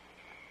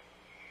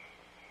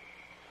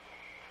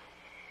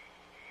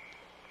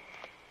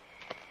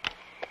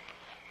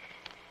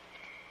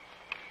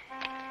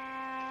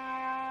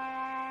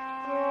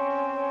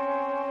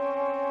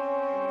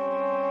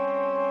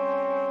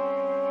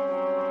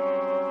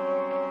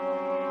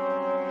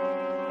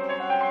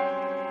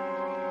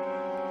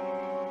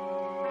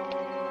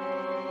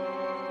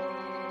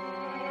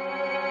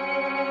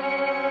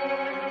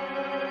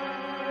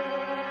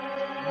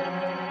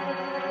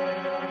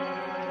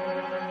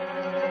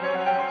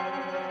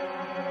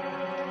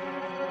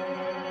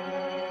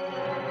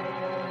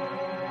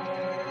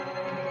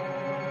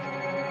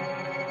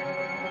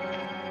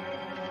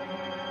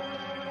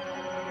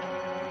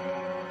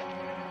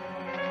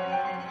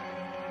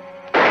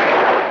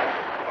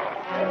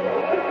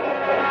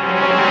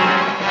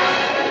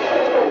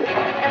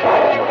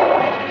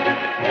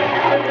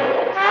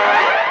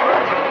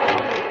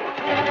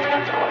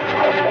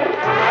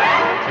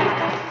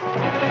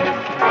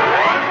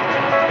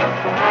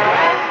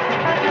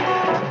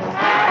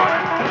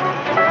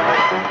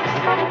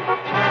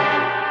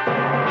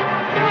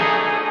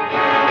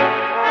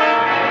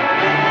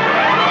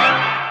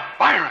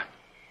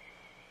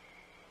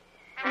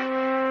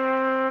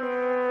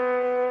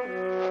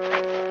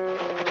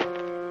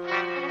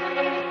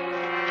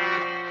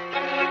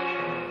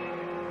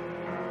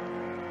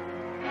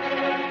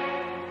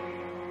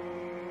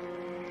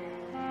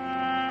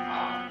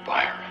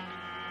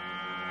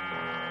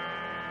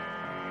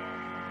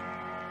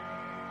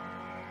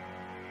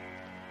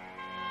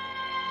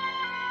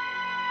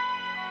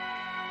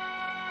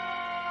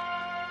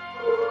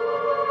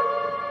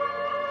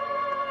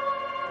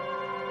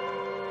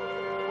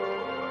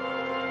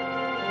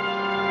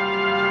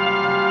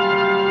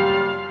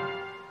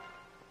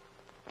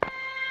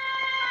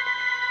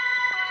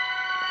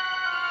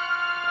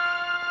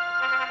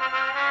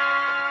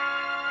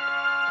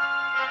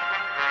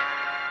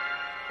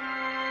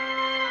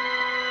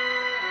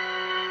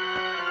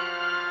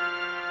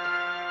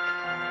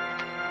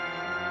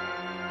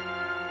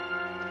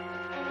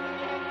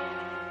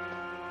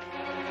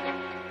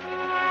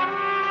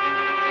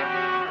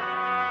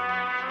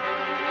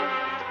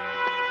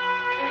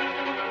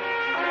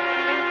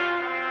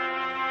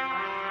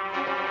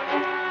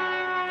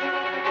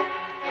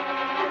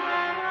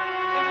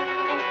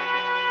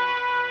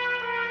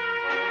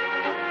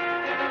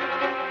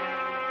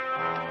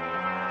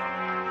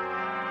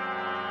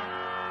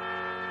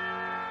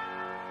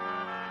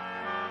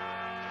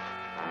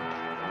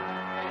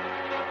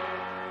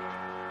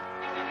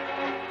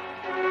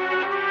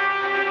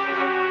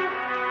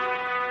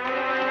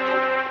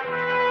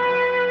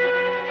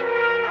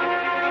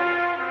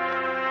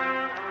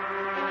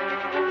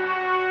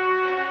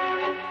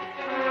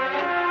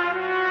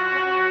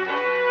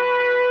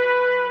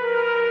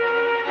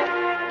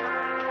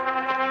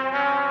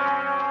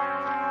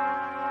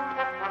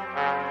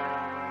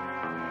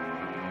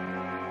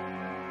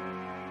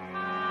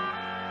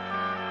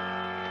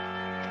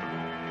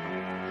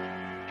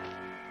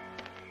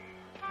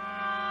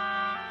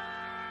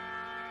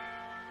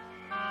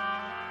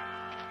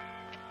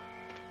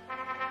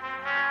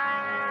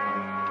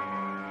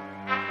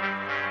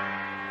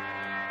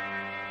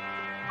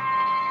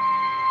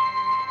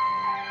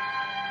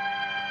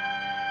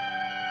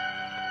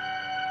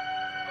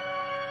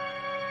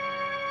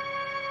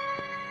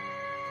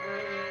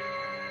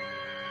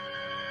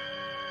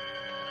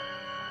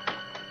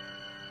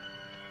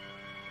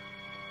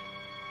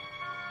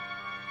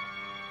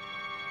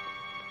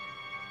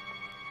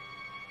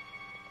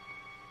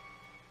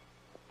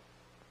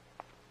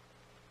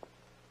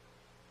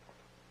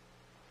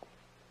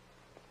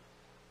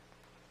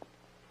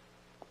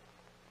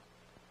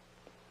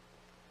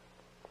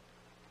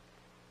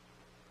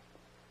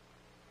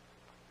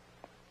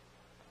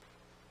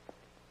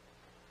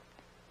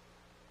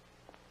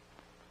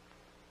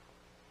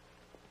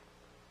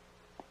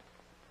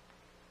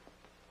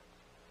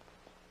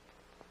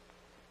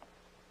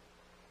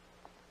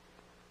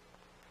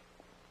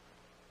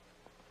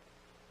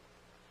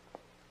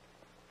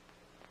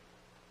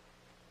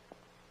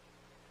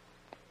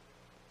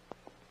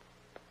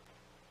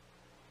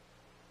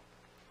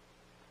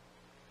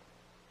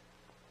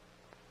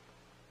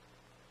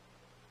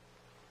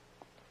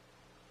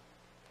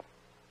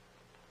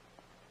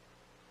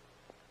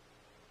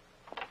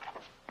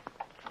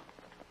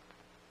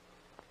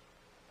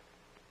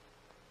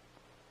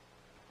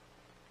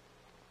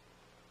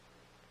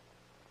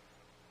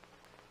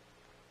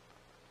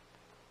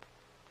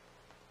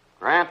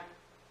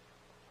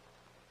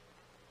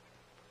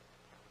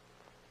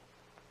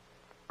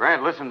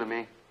 Grant, listen to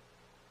me.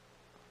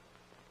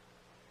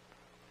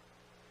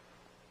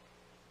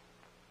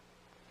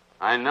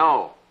 I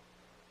know.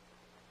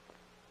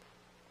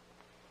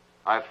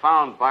 I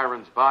found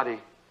Byron's body.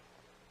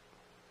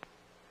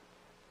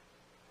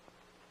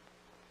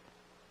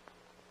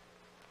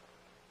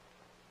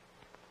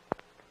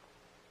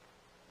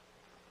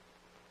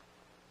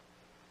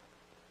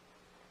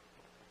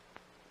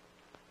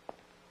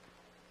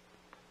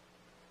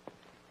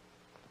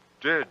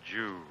 Did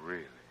you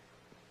really?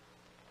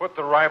 Put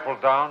the rifle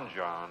down,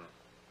 John.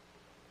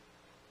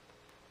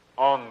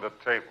 On the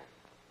table.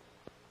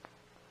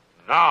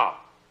 Now.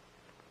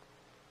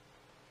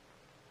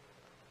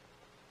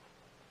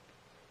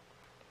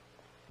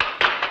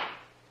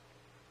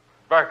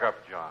 Back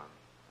up, John.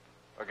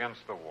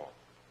 Against the wall.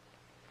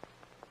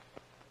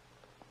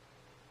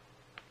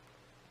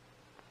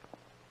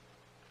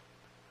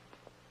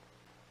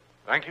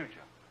 Thank you, John.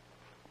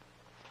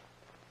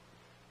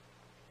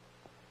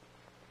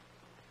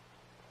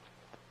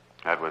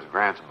 That was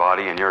Grant's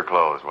body in your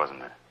clothes,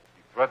 wasn't it?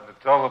 He threatened to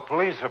tell the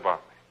police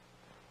about me.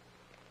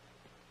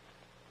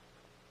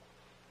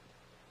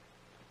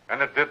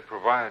 And it did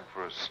provide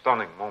for a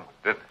stunning moment,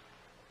 didn't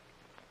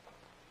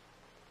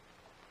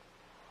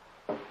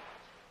it?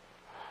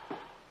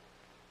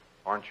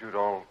 Aren't you at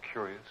all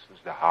curious as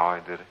to how I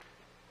did it?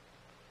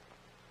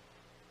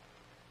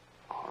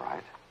 All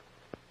right.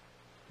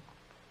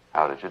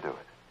 How did you do it?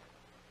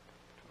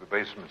 To the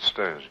basement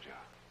stairs, John.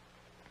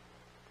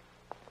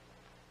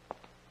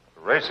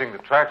 Erasing the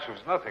tracks was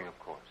nothing, of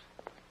course.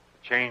 The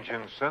change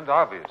in scent,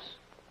 obvious.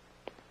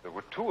 There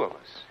were two of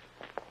us.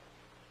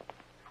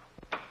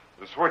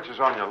 The switch is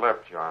on your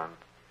left, John.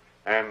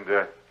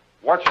 And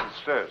watch the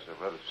stairs. They're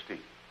rather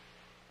steep.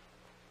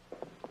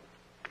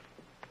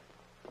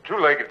 The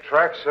two-legged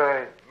tracks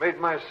I made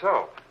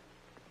myself.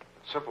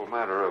 A simple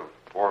matter of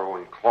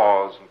borrowing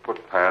claws and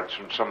foot pads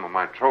from some of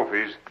my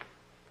trophies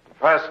and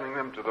fastening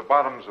them to the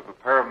bottoms of a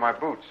pair of my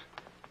boots.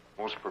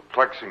 Most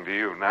perplexing to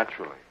you,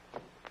 naturally.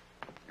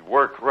 You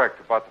were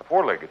correct about the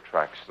four-legged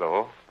tracks,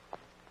 though.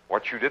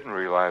 What you didn't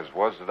realize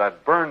was that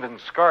I'd burned and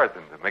scarred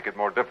them to make it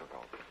more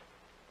difficult.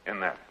 In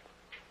there.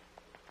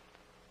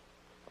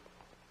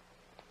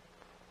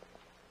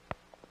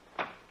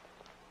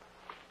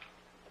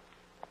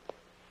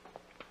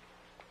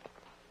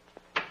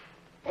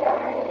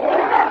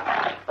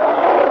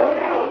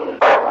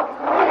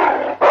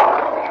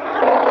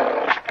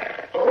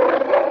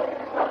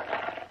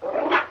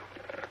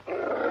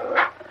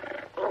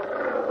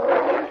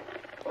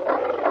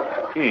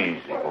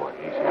 Easy, boy,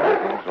 easy.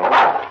 Everything's all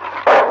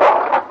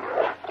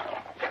right.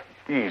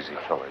 Easy,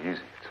 fella,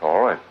 easy. It's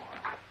all right, boy.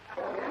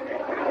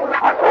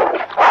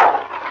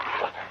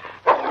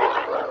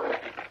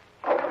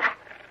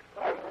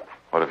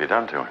 What have you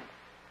done to him?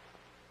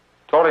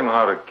 Taught him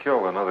how to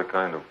kill another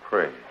kind of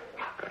prey.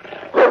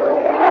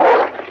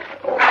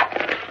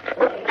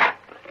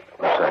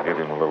 I gave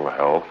him a little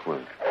help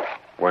with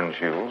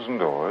windshields and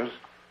doors,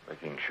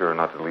 making sure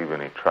not to leave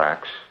any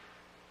tracks.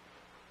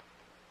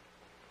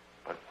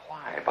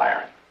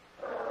 Byron.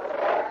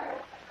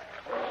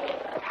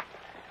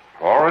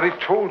 Already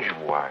told you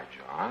why,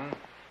 John.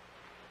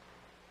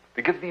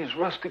 To give these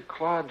rustic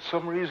clods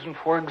some reason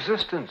for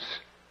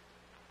existence.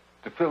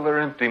 To fill their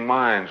empty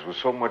minds with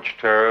so much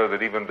terror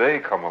that even they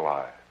come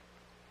alive.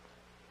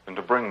 And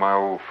to bring my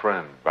old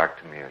friend back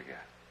to me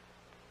again.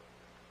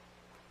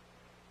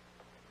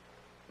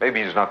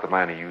 Maybe he's not the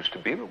man he used to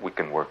be, but we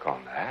can work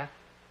on that.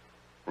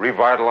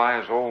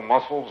 Revitalize old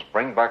muscles,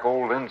 bring back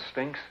old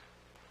instincts.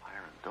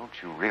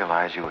 Don't you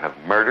realize you have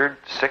murdered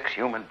 6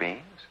 human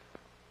beings?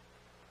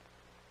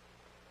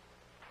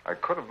 I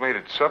could have made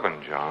it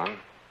 7, John.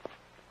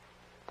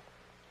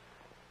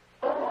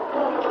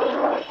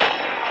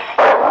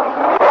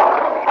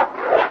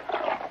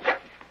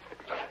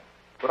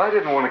 But I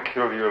didn't want to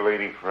kill your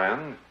lady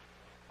friend.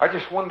 I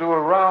just wanted to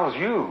arouse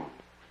you.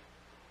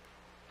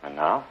 And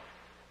now?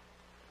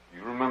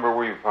 You remember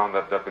where you found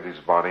that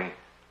deputy's body?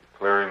 The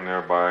clearing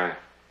nearby?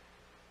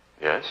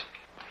 Yes.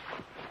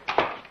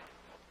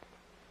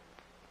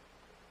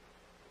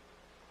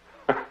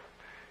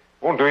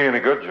 Won't do you any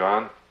good,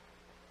 John.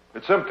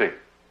 It's empty.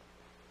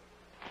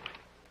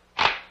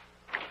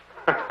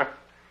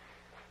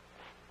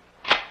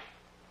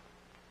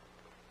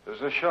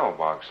 There's a shell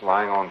box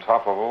lying on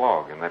top of a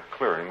log in that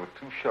clearing with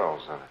 2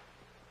 shells in it.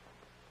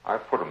 I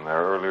put them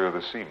there earlier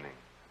this evening.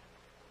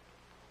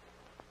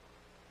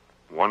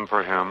 One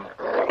for him,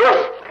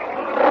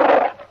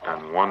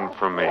 and one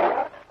for me.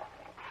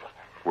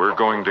 We're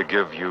going to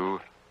give you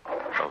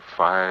a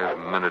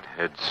 5-minute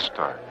head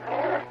start.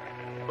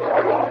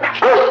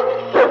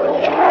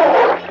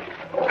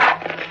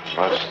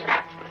 Unless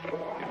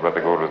you'd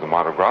rather go to the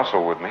Mato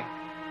Grosso with me.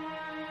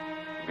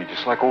 It'd be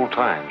just like old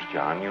times,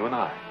 John, you and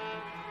I.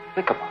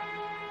 Think about it.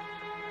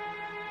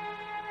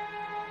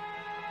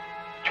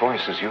 The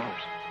choice is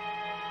yours.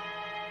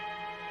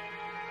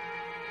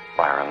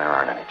 Byron, there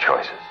aren't any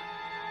choices.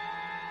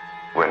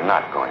 We're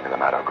not going to the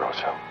Mato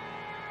Grosso.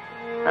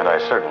 And I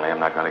certainly am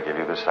not going to give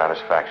you the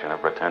satisfaction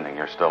of pretending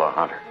you're still a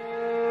hunter.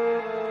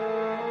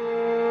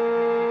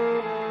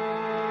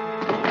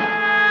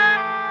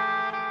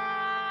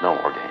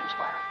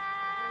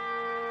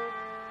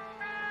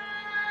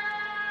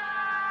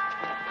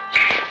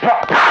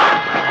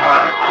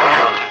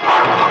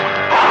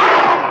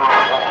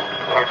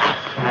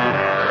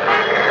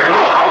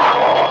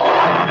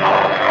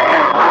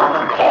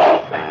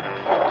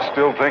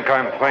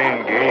 I'm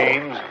playing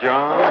games,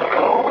 John?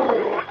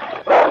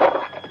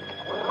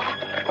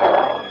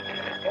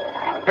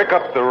 Pick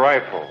up the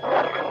rifle.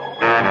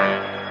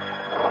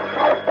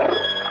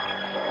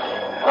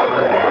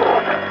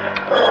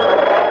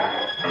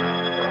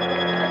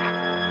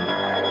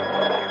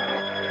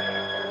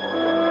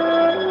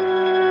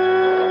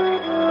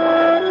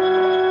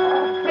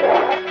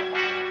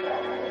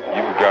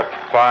 You've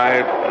got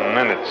 5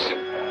 minutes.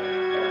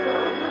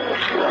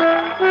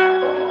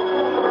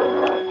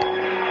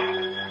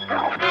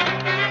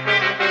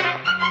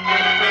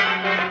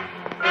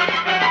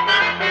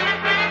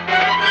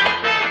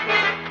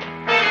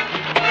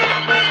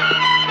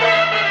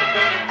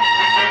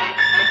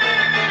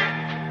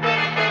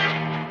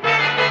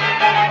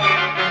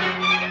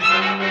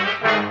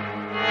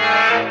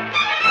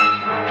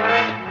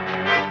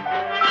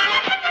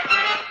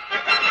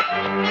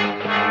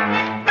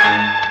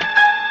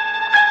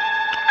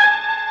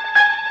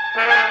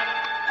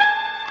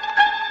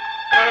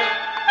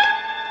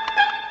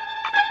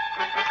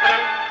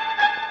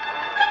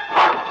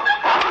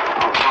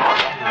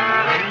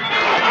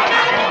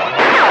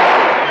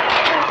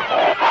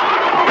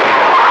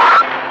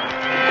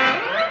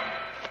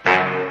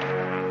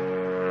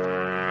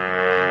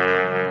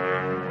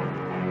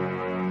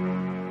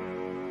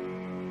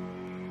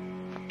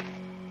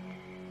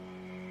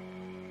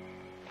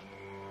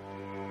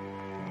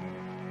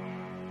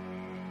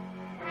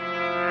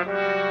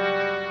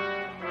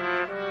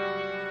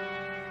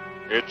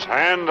 It's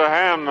hand to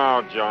hand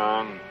now,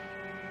 John.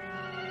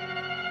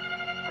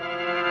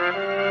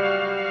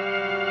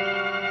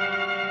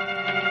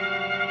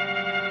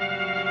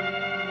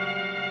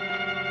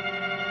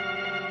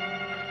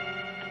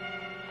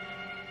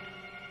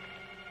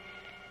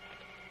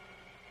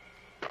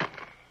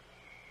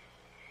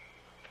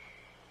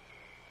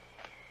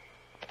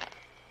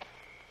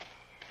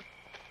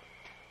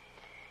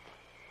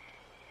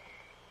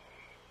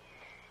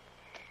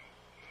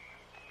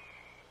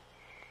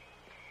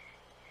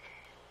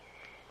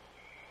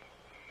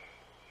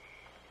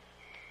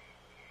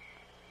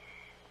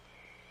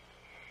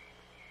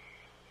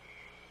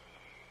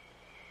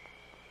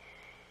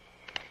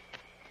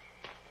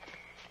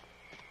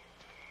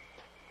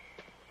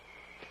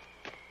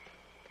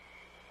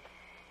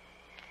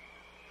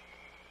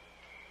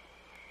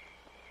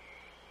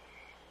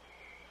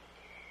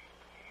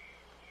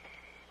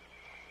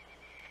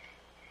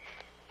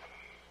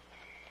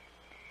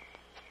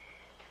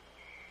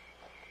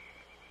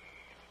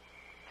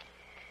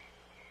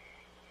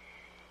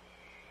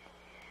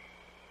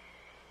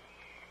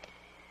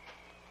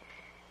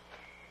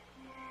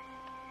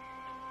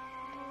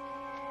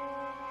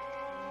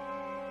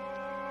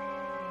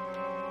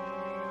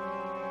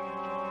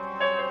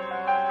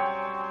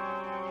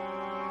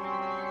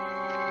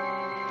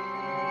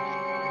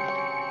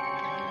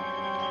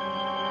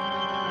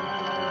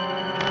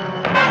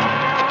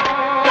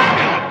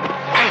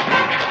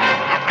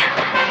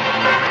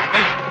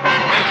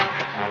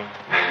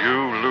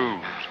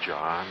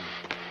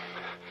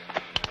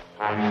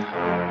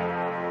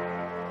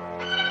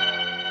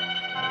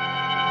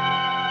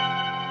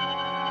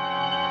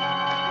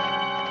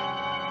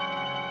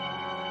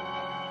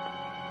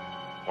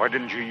 Why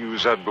didn't you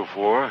use that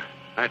before?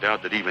 I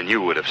doubt that even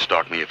you would have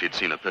stalked me if you'd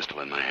seen a pistol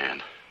in my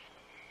hand.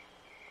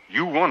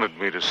 You wanted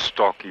me to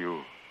stalk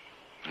you.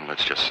 Well,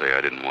 let's just say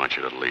I didn't want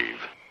you to leave.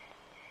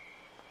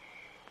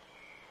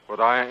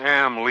 But I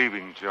am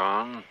leaving,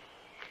 John.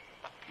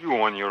 You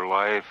won your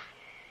life.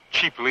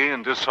 Cheaply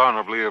and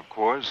dishonorably, of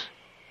course.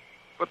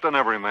 But then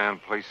every man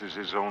places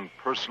his own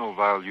personal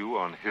value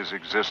on his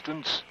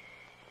existence.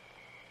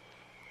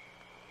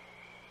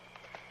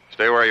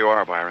 Stay where you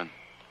are, Byron.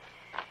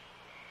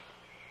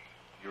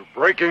 You're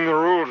breaking the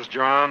rules,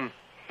 John.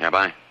 Have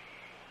I?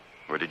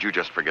 Or did you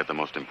just forget the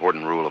most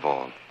important rule of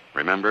all?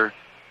 Remember,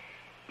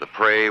 the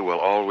prey will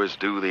always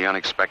do the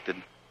unexpected.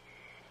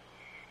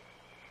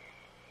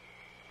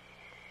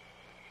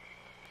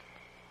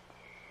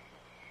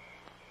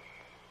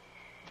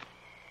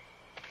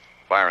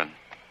 Byron.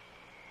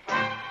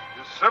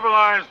 You're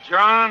civilized,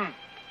 John.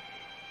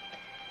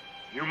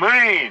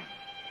 Humane.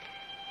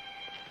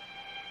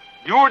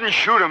 You wouldn't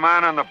shoot a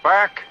man in the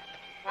back.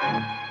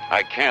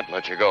 I can't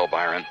let you go,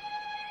 Byron.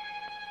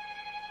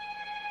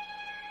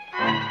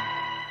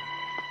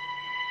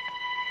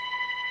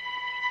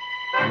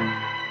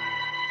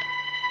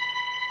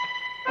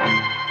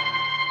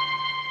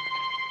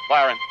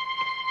 Byron.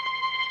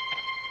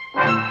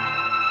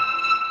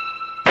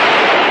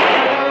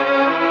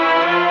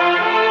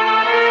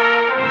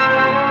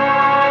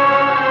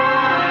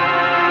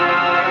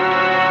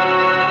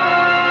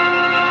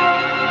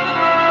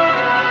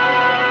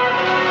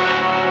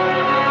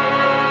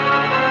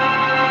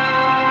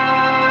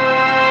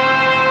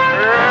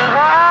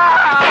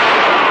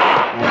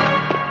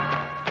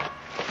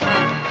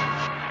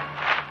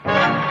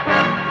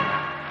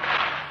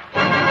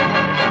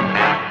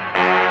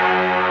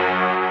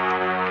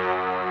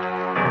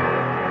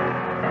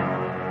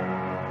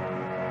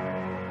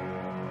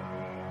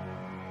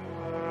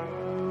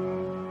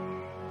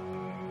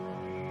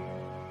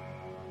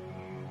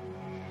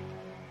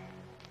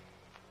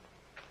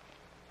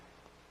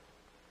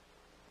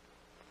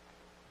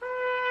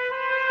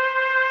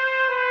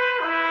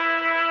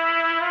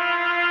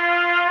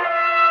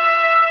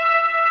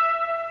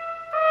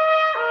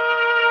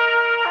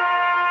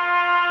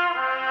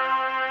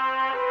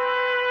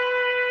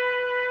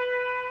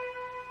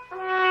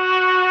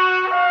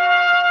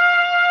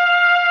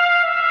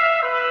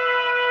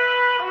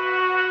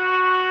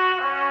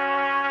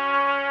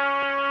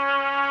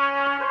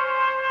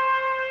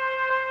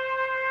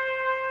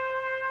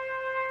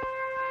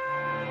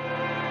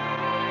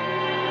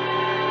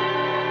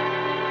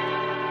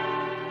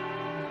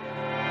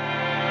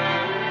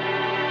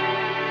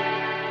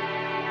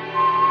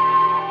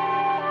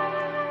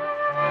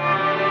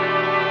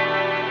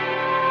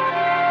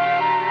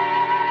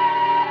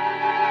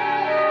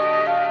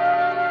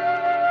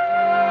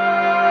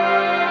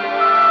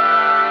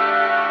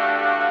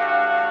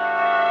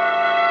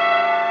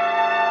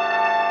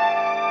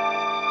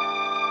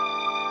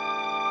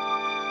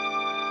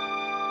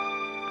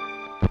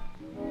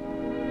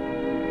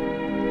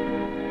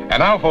 And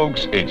now,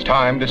 folks, it's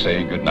time to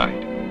say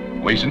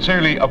goodnight. We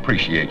sincerely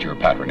appreciate your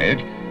patronage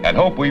and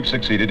hope we've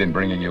succeeded in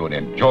bringing you an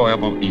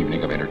enjoyable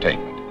evening of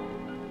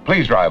entertainment.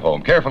 Please drive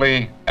home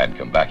carefully and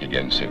come back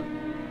again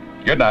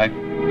soon. Good night.